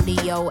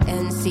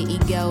 L-O-N-D-O-N, city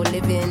girl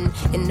living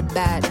in the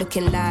back,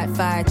 looking like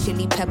fire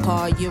chili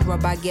pepper.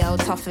 Yoruba girl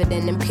tougher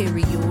than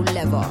imperial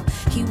leather.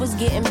 He was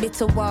getting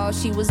bitter while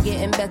she was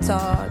getting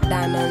better.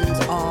 Diamonds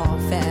are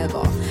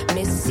forever.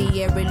 Miss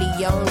Sierra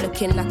Leone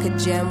looking like a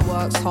gem.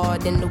 Works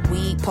hard in the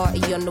week,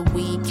 party on the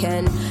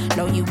weekend.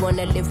 Know you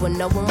wanna live with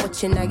no one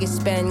watching how you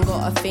spend.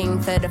 Got a thing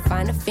for the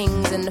finer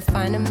things and the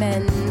finer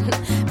men.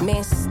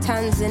 Miss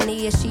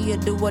Tanzania, she a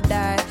do or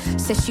die.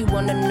 Says she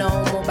wanna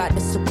know more about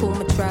the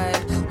Sukuma tribe.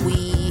 We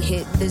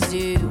hit the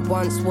zoo,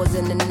 once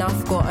wasn't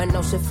enough. Got an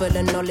ocean full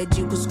of knowledge,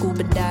 you could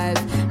scuba dive.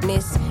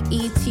 Miss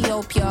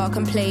Ethiopia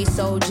can play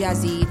so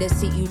jazzy. They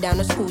sit you down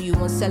to school, you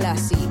want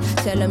Selassie.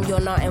 Tell them you're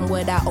nothing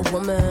without a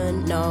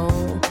woman, no.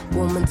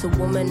 Woman to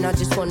woman, I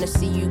just wanna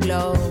see you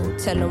glow.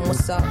 Tell them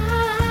what's up.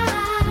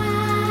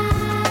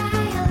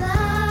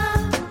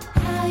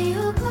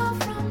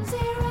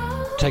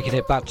 Taking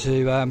it back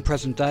to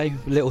present day,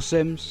 Little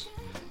Sims.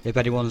 If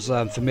anyone's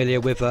familiar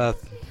with the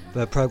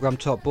programme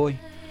Top Boy,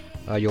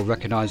 you'll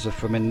recognise her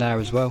from in there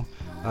as well.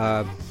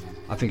 I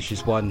think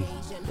she's won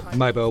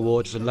Mobile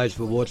Awards and loads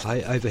of awards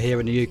over here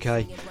in the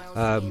UK.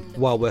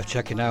 Well worth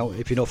checking out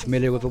if you're not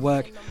familiar with her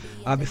work.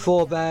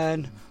 Before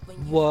then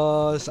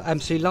was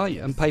MC Light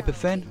and Paper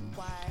Thin.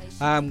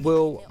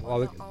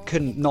 We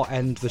couldn't not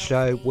end the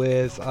show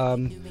with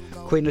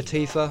Queen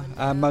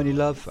Latifah, Moni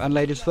Love and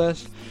Ladies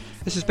First.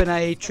 This has been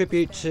a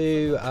tribute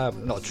to,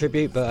 not a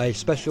tribute, but a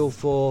special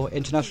for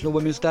International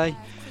Women's Day.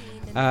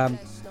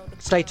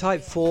 Stay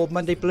tight for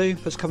Monday Blue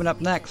that's coming up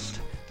next.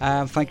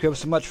 Thank you ever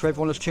so much for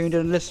everyone that's tuned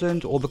in and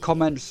listened, all the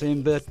comments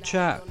in the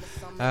chat,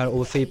 all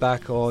the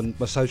feedback on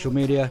my social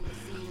media.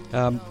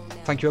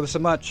 Thank you ever so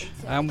much,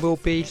 and we'll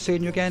be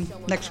seeing you again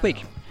next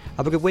week.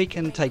 Have a good week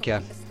and take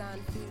care.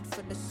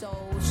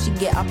 She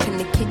get up in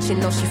the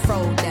kitchen or she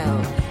throw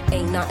down.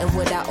 Ain't nothing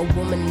without a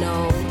woman,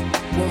 no.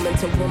 Woman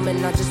to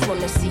woman, I just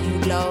wanna see you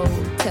glow.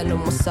 Tell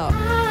them what's up.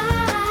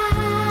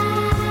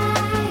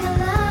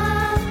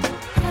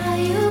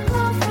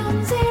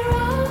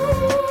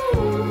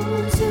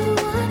 To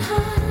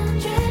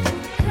 100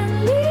 and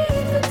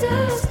leave the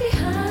dust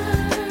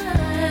behind.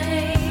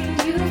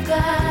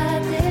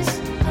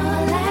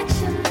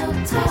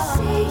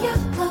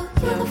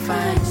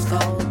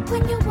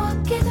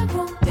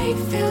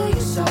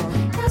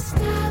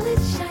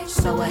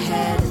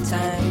 ahead of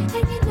time.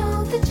 And you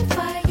know that you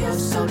fight. You're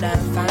so damn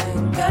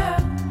fine, girl.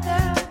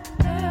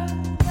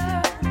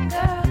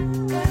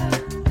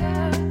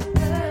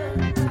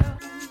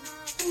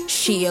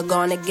 She a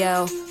gonna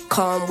girl,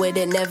 calm with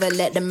it, never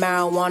let the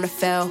marijuana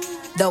fail.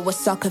 Though a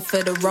sucker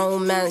for the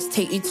romance,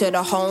 take you to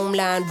the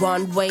homeland.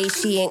 One way,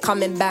 she ain't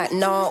coming back,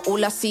 nah.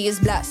 All I see is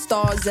black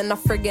stars and I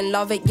friggin'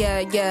 love it, yeah,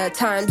 yeah.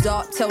 Time's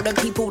up, tell the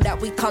people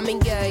that we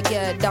coming, yeah,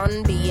 yeah.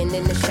 Done being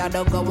in the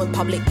shadow, going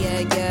public,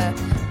 yeah, yeah.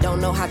 Don't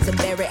know how to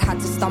bear it, how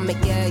to stomach,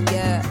 yeah,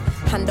 yeah.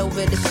 Hand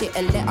over the shit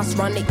and let us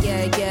run it,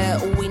 yeah, yeah.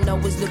 All we know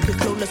is looking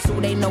clueless, all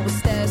they know is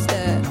stare,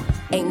 stare.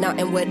 Ain't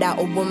nothing without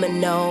a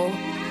woman, no.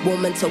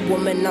 Woman to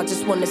woman, I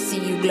just wanna see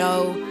you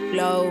glow,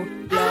 glow,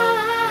 glow.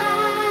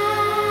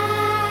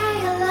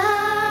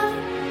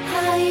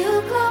 How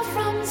you go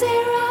from 0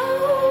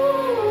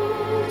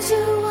 to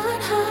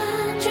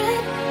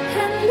 100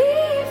 and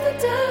leave the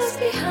dust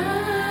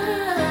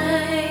behind.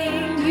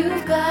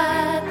 You've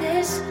got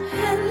this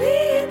and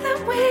lead them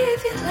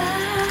with your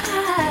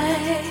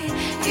life.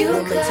 You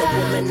woman to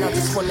woman, I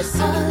just wanna see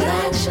you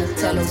glow.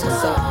 Tell us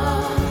what's up.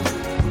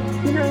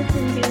 You know,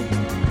 Cindy,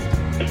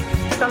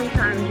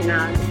 sometimes, you know,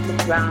 I just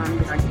look around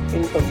and I just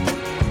think of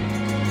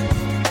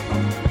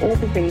all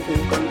the things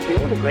we've gone through,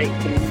 all the great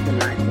things in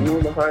life, and all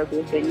the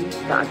horrible things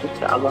that are just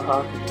the other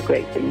half of the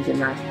great things in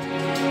life.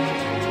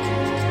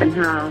 And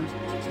how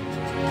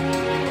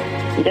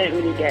you don't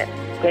really get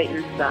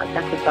greatness without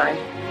sacrifice.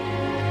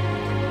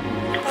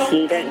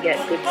 You don't get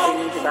good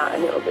things without a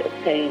little bit of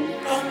pain.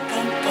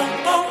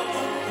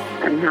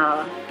 And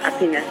how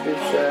happiness is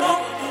the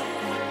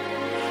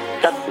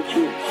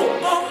substitute for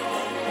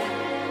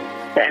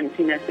the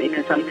emptiness that you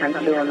can sometimes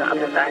feel on the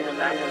other side.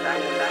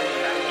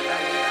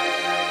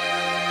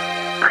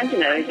 And you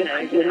know, it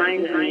just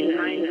reminds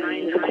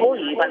me to call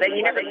you, but then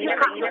you never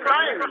pick up your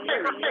phone.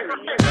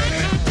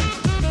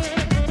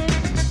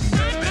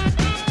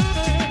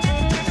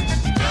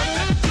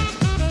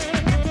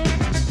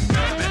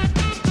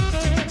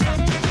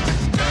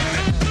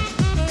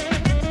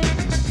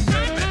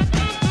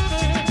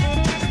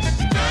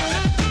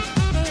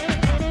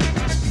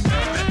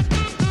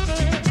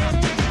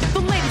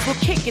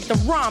 Kick it, the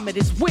rhyme, it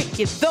is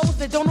wicked. Those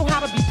that don't know how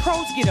to be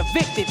pros get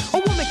evicted. A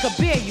woman could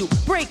bear you,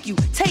 break you,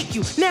 take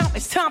you. Now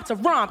it's time to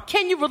rhyme.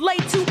 Can you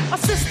relate to a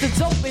sister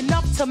dope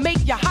enough to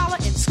make you holler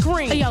and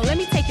scream? Hey, yo, let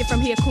me take it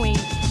from here, queen.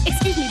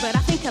 Excuse me, but I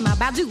think I'm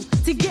about due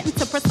to get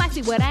into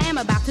precisely what I am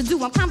about to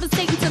do. I'm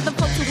conversating to the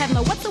folks who have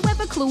no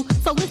whatsoever clue.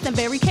 So listen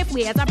very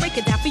carefully as I break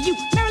it down for you.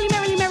 Merrily,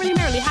 merrily, merrily,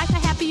 merrily, hyper,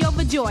 happy,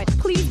 overjoyed.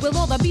 Please, with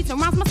all the beats and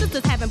rhymes my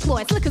sisters have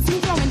employed. Slick as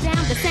smooth throwing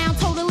down the sound,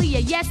 totally a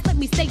yes. Let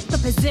me state the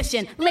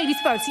position. Ladies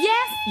first,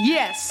 yes?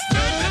 Yes.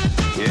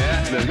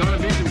 Yeah, there's gonna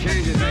be some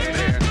changes made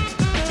here.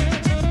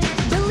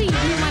 Believe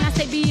me when I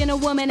say being a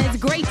woman is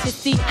great to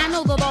see. I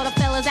know that all the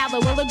fellas out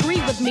there will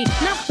agree with me.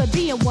 Not for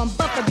being one,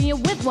 but for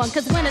being with one.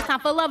 Cause when it's time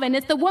for loving,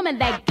 it's the woman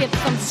that gets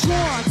them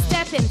strong.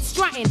 Stepping,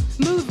 strutting,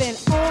 moving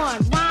on,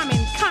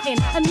 rhyming, cutting,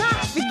 and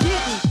not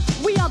forgetting.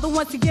 We are the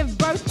ones to give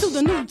birth to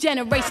the new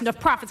generation of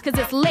prophets, cause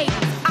it's ladies.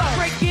 I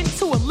break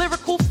into a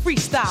lyrical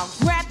freestyle.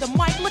 Grab the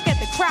mic, look at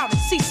the crowd and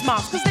see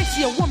smiles. Cause they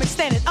see a woman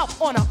standing up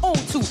on her own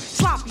too.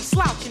 Sloppy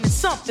slouching is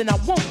something I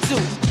won't do.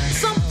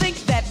 Some think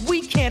that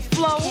we can't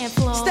flow.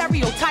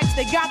 Stereotypes,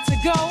 they got to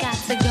go.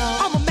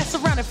 I'ma mess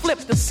around and flip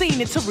the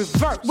scene into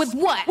reverse. With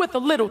what? With a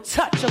little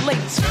touch of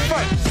ladies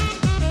first.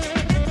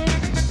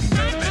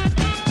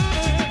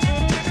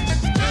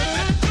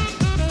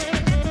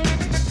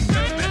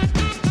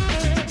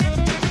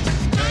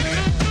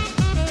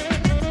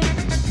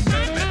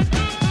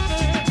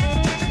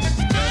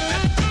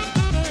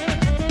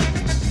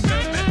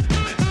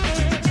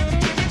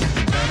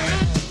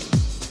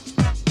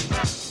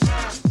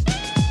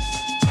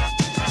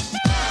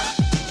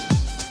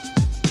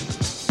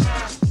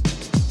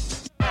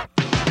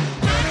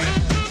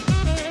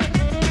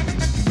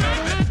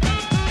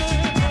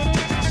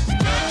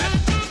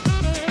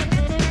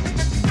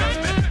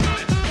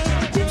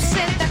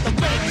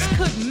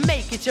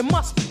 You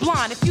must be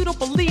blind if you don't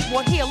believe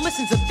what here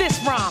listen to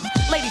this rhyme.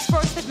 Ladies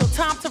first, there's no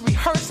time to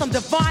rehearse. I'm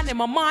divine and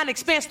my mind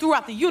expands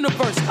throughout the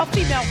universe. A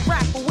female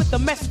rapper with a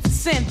message to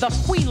send. The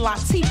Queen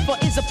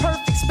Latifah is a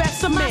perfect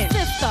specimen. My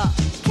sister,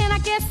 can I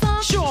get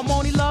some? Sure,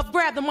 Moni Love,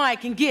 grab the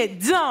mic and get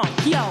dumb.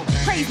 Yo,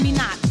 praise me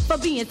not for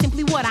being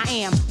simply what I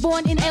am.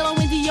 Born in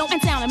L-O-N-D-O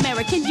and sound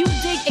American. You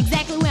dig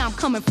exactly where I'm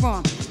coming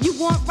from. You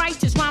want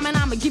righteous rhyming,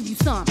 I'ma give you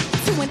some.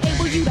 To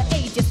enable you to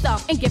age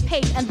yourself and get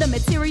paid. And the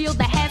material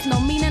that has no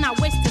meaning, I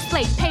wish to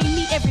slay. Pay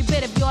me every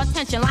bit of your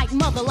attention, like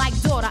mother, like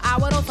daughter. I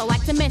would also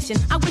like to mention,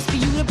 I wish for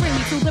you to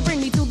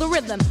bring me to the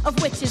rhythm of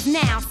which is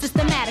now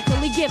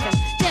systematically given.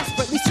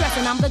 Desperately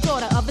stressing, I'm the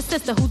daughter of a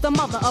sister who's the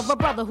mother of a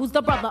brother who's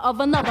the brother of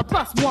another.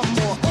 Plus one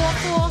more. All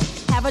four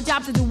have a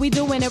job to do. We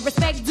doing it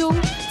respect due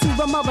to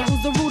a mother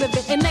who's the root of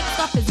it. And next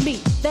up is me,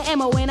 the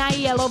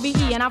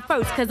MONIELOVE, and I'm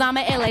first cause I'm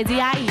a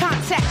LADIE.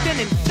 Contact and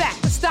in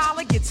fact, the style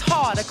it gets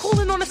harder.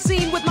 Cooling on the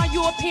scene with my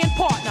European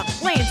partner,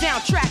 laying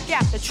down track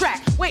after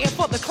track, waiting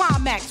for the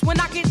climax. When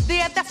I get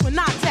there, that's when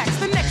I tax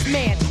the next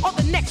man or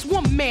the next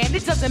woman.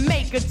 It doesn't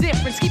make a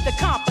difference. Keep the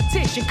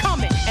competition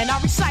coming, and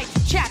I recite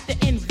chapter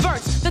in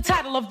verse. The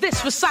title of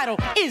this recital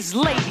is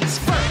Ladies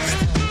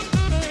First.